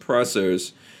parts for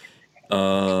suppressors.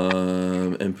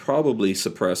 And probably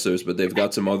suppressors, but they've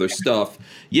got some other stuff.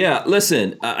 Yeah,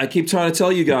 listen, I keep trying to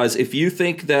tell you guys, if you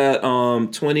think that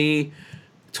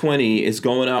 2020 is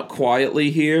going out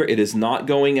quietly here, it is not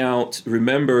going out.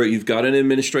 Remember, you've got an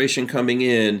administration coming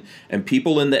in, and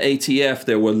people in the ATF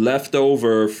that were left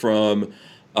over from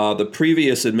the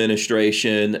previous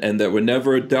administration and that were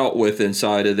never dealt with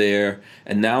inside of there,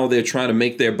 and now they're trying to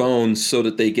make their bones so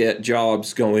that they get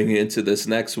jobs going into this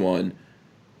next one.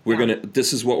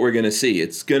 This is what we're gonna see.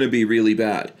 It's gonna be really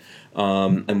bad,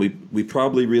 and we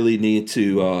probably really need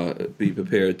to be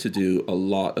prepared to do a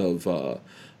lot of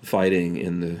fighting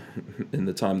in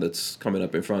the time that's coming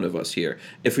up in front of us here,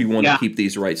 if we want to keep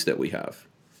these rights that we have.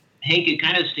 Hank, it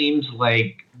kind of seems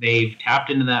like they've tapped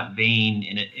into that vein,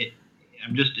 and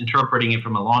I'm just interpreting it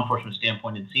from a law enforcement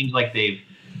standpoint. It seems like they've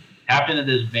tapped into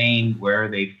this vein where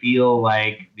they feel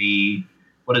like the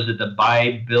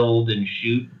buy, build, and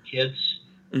shoot kits.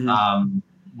 Mm-hmm.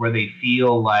 Where they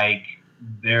feel like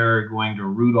they're going to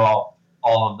root all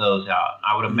of those out.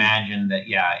 I would imagine that,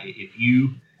 if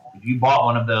you bought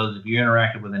one of those, if you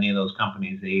interacted with any of those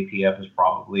companies, the ATF is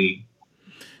probably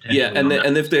so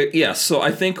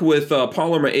I think with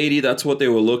Polymer 80, that's what they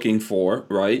were looking for,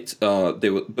 right?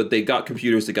 But they got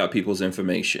computers that got people's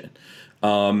information.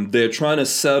 They're trying to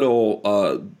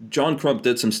settle. John Crump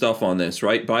did some stuff on this,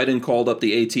 right? Biden called up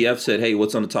the ATF, said, "Hey,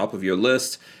 what's on the top of your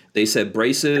list?" They said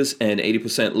braces and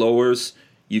 80% lowers.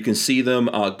 You can see them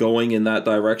going in that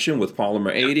direction with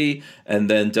Polymer 80, and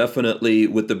then definitely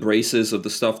with the braces of the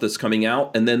stuff that's coming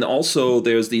out. And then also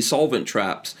there's the solvent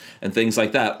traps and things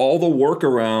like that. All the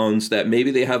workarounds that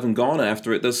maybe they haven't gone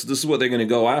after it, this is what they're going to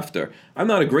go after. I'm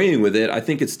not agreeing with it. I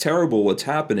think it's terrible what's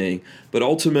happening. But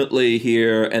ultimately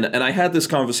here, and I had this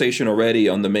conversation already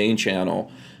on the main channel,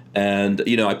 and,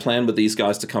 I plan with these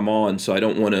guys to come on, so I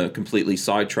don't want to completely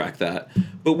sidetrack that.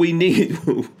 But we need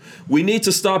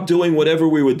to stop doing whatever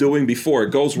we were doing before.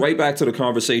 It goes right back to the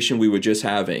conversation we were just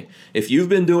having. If you've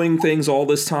been doing things all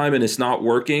this time and it's not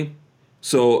working,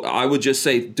 so I would just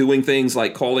say doing things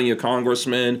like calling your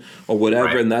congressman or whatever,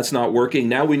 right, and that's not working.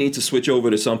 Now we need to switch over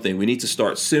to something. We need to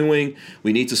start suing.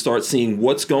 We need to start seeing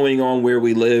what's going on where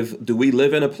we live. Do we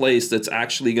live in a place that's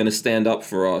actually going to stand up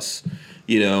for us?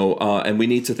 And we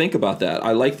need to think about that.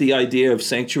 I like the idea of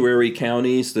sanctuary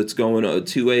counties that's going on,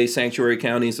 2A sanctuary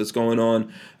counties that's going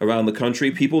on around the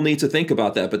country. People need to think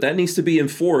about that, but that needs to be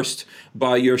enforced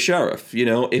by your sheriff.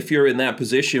 If you're in that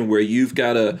position where you've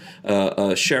got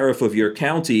a sheriff of your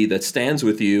county that stands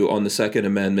with you on the Second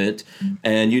Amendment,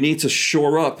 and you need to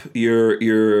shore up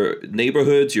your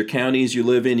neighborhoods, your counties you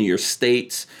live in, your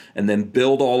states, and then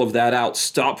build all of that out.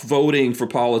 Stop voting for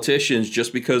politicians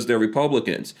just because they're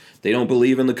Republicans. They don't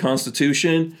believe in the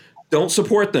Constitution. Don't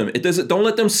support them. Don't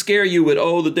let them scare you with,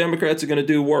 the Democrats are going to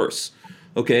do worse.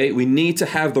 Okay, we need to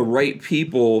have the right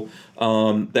people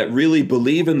that really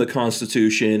believe in the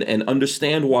Constitution and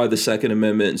understand why the Second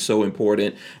Amendment is so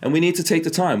important. And we need to take the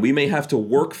time. We may have to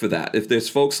work for that. If there's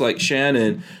folks like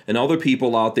Shannon and other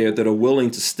people out there that are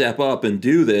willing to step up and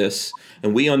do this,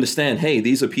 and we understand, hey,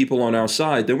 these are people on our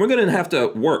side, then we're going to have to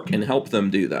work and help them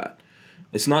do that.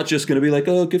 It's not just going to be like,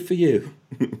 oh, good for you.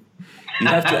 You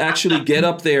have to actually get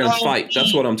up there and fight.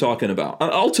 That's what I'm talking about.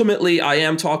 Ultimately, I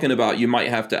am talking about you might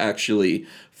have to actually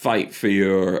fight for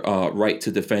your right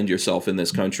to defend yourself in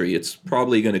this country. It's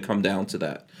probably going to come down to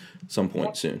that some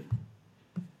point soon.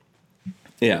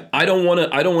 Yeah, I don't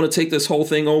want to take this whole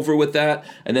thing over with that.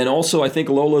 And then also, I think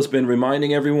Lola's been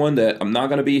reminding everyone that I'm not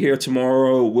going to be here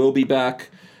tomorrow. We'll be back.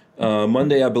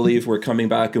 Monday, I believe we're coming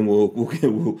back, and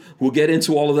we'll get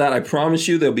into all of that. I promise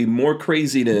you, there'll be more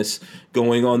craziness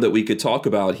going on that we could talk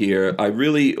about here. I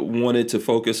really wanted to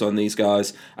focus on these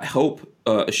guys. I hope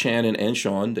Shannon and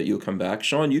Sean that you'll come back.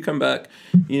 Sean, you come back.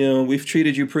 You know, we've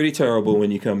treated you pretty terrible when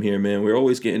you come here, man. We're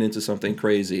always getting into something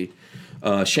crazy.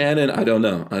 Shannon, I don't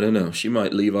know. She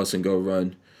might leave us and go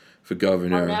run for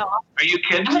governor. Are you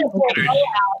kidding?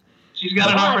 She's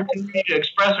got an opportunity to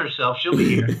express herself. She'll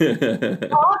be here. I'll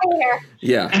be here.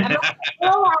 Yeah. I'm going to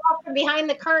pull her off from behind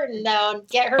the curtain, though, and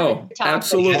get her to talk.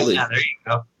 Absolutely. Yeah, there you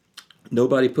go.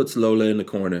 Nobody puts Lola in the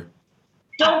corner.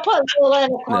 Don't put Lola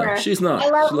in the corner. No, she's not. I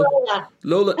love Lola.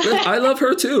 Lola, I love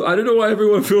her too. I don't know why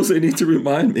everyone feels they need to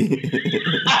remind me.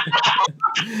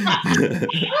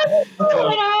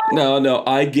 No,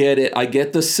 I get it. I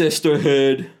get the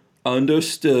sisterhood.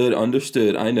 Understood.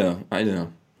 I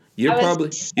know. You're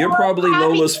probably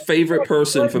Lola's favorite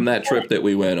person from that trip that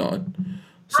we went on.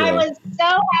 So. I was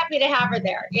so happy to have her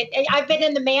there. I've been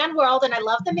in the man world, and I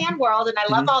love the man world, and I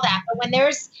love all that. But when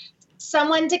there's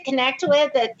someone to connect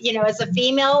with that, you know, as a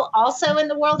female also in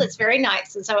the world, it's very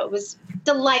nice. And so it was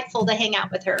delightful to hang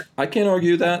out with her. I can't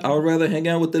argue that. I would rather hang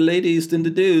out with the ladies than the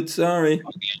dudes. Sorry.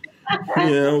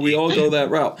 We all go that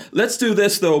route. Let's do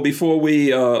this though before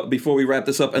we wrap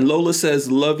this up. And Lola says,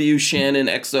 "Love you, Shannon."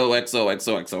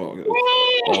 XOXOXOXO.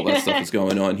 All that stuff is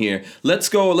going on here. Let's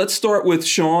go. Let's start with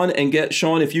Sean and get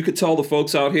Sean. If you could tell the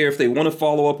folks out here if they want to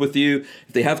follow up with you,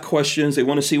 if they have questions, they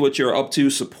want to see what you're up to,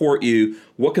 support you.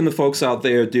 What can the folks out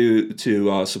there do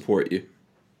to support you?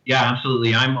 Yeah,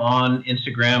 absolutely. I'm on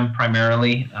Instagram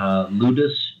primarily.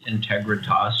 Ludus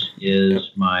Integritas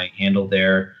is my handle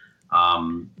there.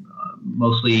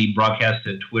 Mostly broadcast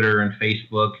at Twitter and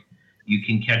Facebook. You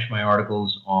can catch my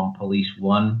articles on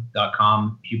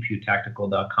police1.com,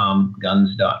 pewpewtactical.com,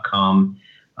 guns.com,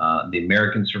 the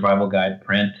American Survival Guide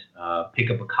print.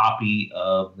 Pick up a copy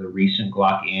of the recent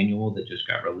Glock Annual that just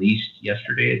got released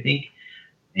yesterday, I think.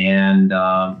 And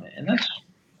that's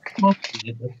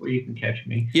mostly it. That's where you can catch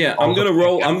me. Yeah, I'm gonna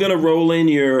roll in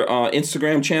your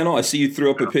Instagram channel. I see you threw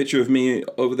up a picture of me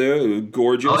over there.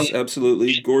 Gorgeous, oh, yeah.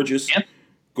 Absolutely gorgeous. Yeah.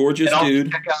 Gorgeous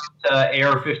dude. Check out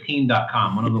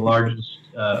AR15.com, one of the largest,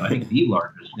 I think the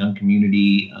largest gun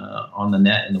community on the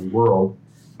net in the world.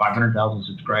 500,000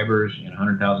 subscribers and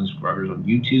 100,000 subscribers on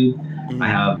YouTube. Mm-hmm. I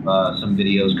have some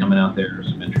videos coming out there,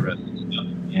 some interesting stuff.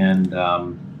 And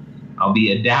I'll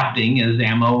be adapting as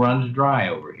ammo runs dry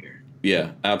over here.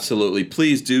 Yeah, absolutely.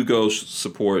 Please do go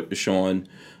support Sean.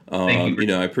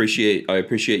 I appreciate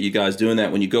you guys doing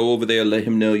that. When you go over there, let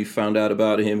him know you found out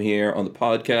about him here on the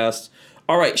podcast.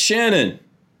 All right, Shannon.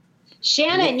 You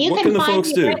can find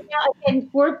me right now. And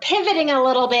we're pivoting a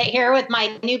little bit here with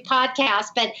my new podcast,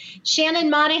 but Shannon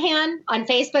Monahan on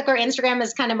Facebook or Instagram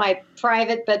is kind of my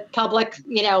private but public,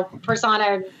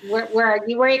 persona where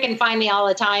you can find me all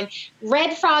the time.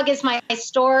 Red Frog is my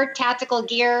store, tactical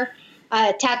gear,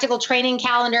 tactical training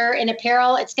calendar and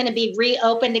apparel. It's going to be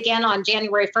reopened again on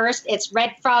January 1st. It's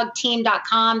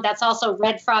redfrogteam.com. That's also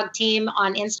Red Frog Team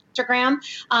on Instagram.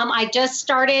 I just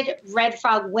started Red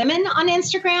Frog Women on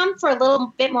Instagram for a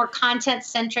little bit more content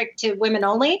centric to women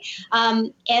only.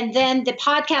 And then the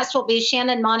podcast will be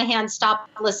Shannon Monahan Stop,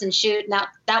 Listen, Shoot. Now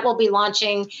that will be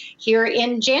launching here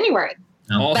in January.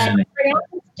 Awesome.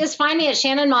 But just find me at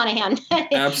Shannon Monahan.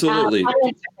 Absolutely. On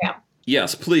Instagram.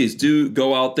 Yes, please do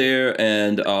go out there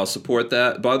and support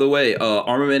that. By the way,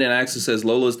 Armament and Access says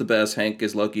Lola's the best. Hank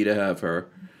is lucky to have her.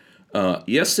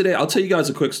 Yesterday, I'll tell you guys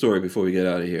a quick story before we get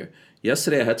out of here.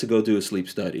 Yesterday, I had to go do a sleep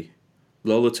study.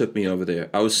 Lola took me over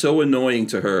there. I was so annoying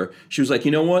to her. She was like,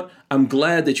 you know what? I'm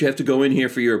glad that you have to go in here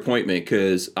for your appointment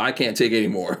because I can't take any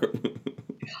more.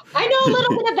 I know a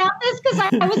little bit about this because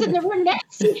I was in the room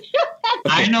next to you.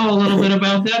 I know a little bit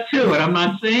about that too, and I'm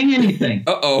not saying anything.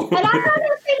 Uh-oh. But I'm not going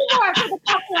to say more for the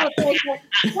cocktail session.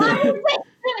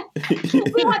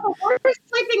 We had the worst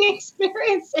sleeping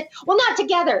experience. Well, not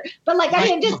together, but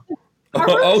just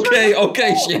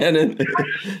Okay, Shannon.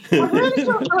 Our rooms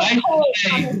were really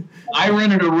cold. I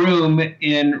rented a room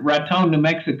in Raton, New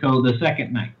Mexico the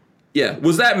second night. Yeah,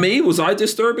 was that me? Was I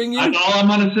disturbing you? That's all I'm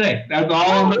going to say. That's all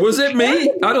I'm going to Was it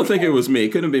me? I don't think it was me.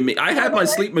 It couldn't be me. I had my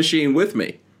sleep machine with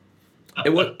me.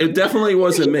 It definitely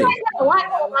wasn't me. You guys had a lot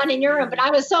going on in your room, but I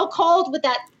was so cold with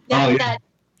that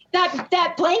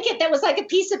blanket that was like a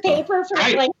piece of paper for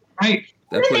a blanket. Right.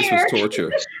 That place was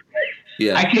torture.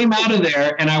 Yeah. I came out of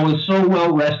there and I was so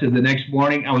well rested the next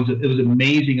morning. It was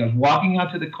amazing. I was walking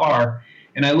out to the car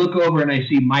and I look over and I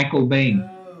see Michael Bain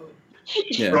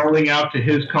rolling out to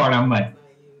his car. And I'm like,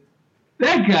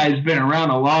 that guy's been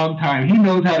around a long time. He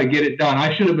knows how to get it done.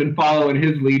 I should have been following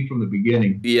his lead from the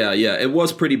beginning. Yeah, it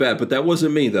was pretty bad, but that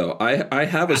wasn't me though. I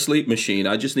have a sleep machine.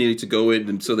 I just needed to go in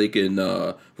and so they can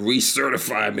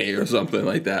recertify me or something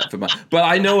like that. But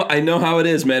I know how it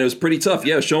is, man. It was pretty tough.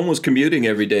 Yeah, Sean was commuting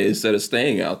every day instead of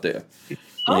staying out there.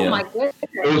 Oh my goodness!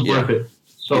 It was worth it.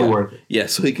 So worth it. Yeah,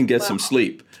 so he can get some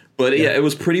sleep. But yeah, it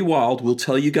was pretty wild. We'll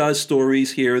tell you guys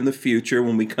stories here in the future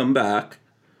when we come back.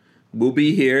 We'll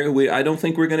be here. I don't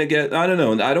think we're gonna get. I don't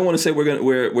know. I don't want to say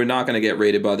we're not gonna get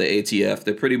rated by the ATF.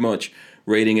 They're pretty much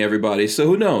rating everybody. So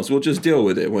who knows? We'll just deal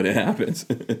with it when it happens.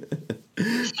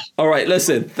 All right.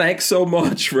 Listen. Thanks so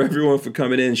much for everyone for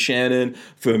coming in. Shannon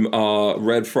from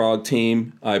Red Frog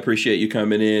team. I appreciate you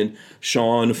coming in.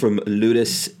 Sean from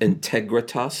Ludus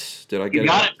Integritas. Did I get it? You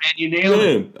got it, man. You nailed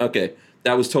it. Okay.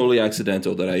 That was totally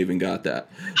accidental that I even got that.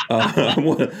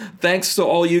 Thanks to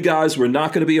all you guys. We're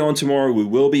not going to be on tomorrow. We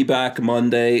will be back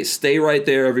Monday. Stay right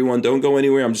there, everyone. Don't go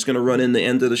anywhere. I'm just going to run in the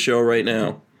end of the show right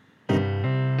now.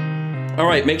 All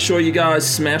right, make sure you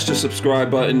guys smash the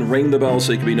subscribe button, ring the bell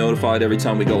so you can be notified every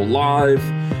time we go live.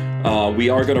 We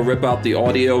are going to rip out the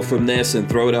audio from this and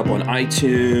throw it up on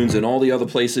iTunes and all the other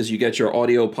places you get your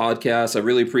audio podcasts. I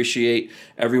really appreciate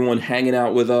everyone hanging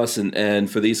out with us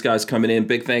and for these guys coming in.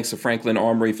 Big thanks to Franklin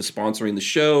Armory for sponsoring the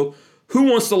show. Who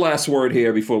wants the last word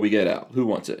here before we get out? Who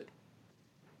wants it?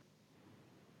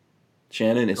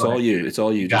 Shannon, it's all you. It's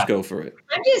all you. Just go for it.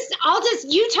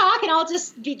 You talk and I'll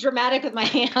just be dramatic with my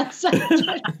hands. I'm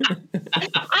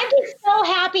just so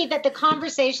happy that the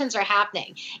conversations are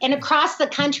happening and across the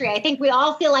country. I think we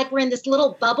all feel like we're in this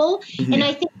little bubble. Mm-hmm. And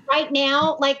I think right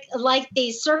now, like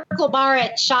the Circle Bar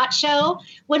at SHOT Show,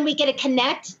 when we get to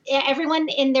connect everyone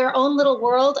in their own little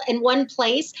world in one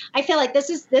place, I feel like this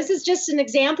is just an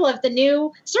example of the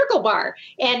new Circle Bar.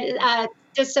 And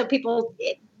just so people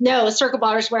know, Circle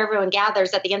Bar is where everyone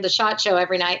gathers at the end of SHOT Show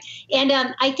every night. And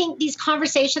I think these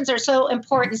conversations are so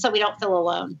important so we don't feel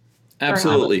alone.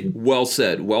 Absolutely. Well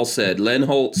said. Well said. Len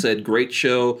Holt said, great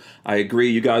show. I agree.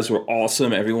 You guys were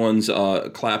awesome. Everyone's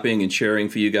clapping and cheering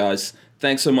for you guys.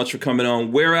 Thanks so much for coming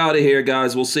on. We're out of here,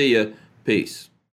 guys. We'll see you. Peace.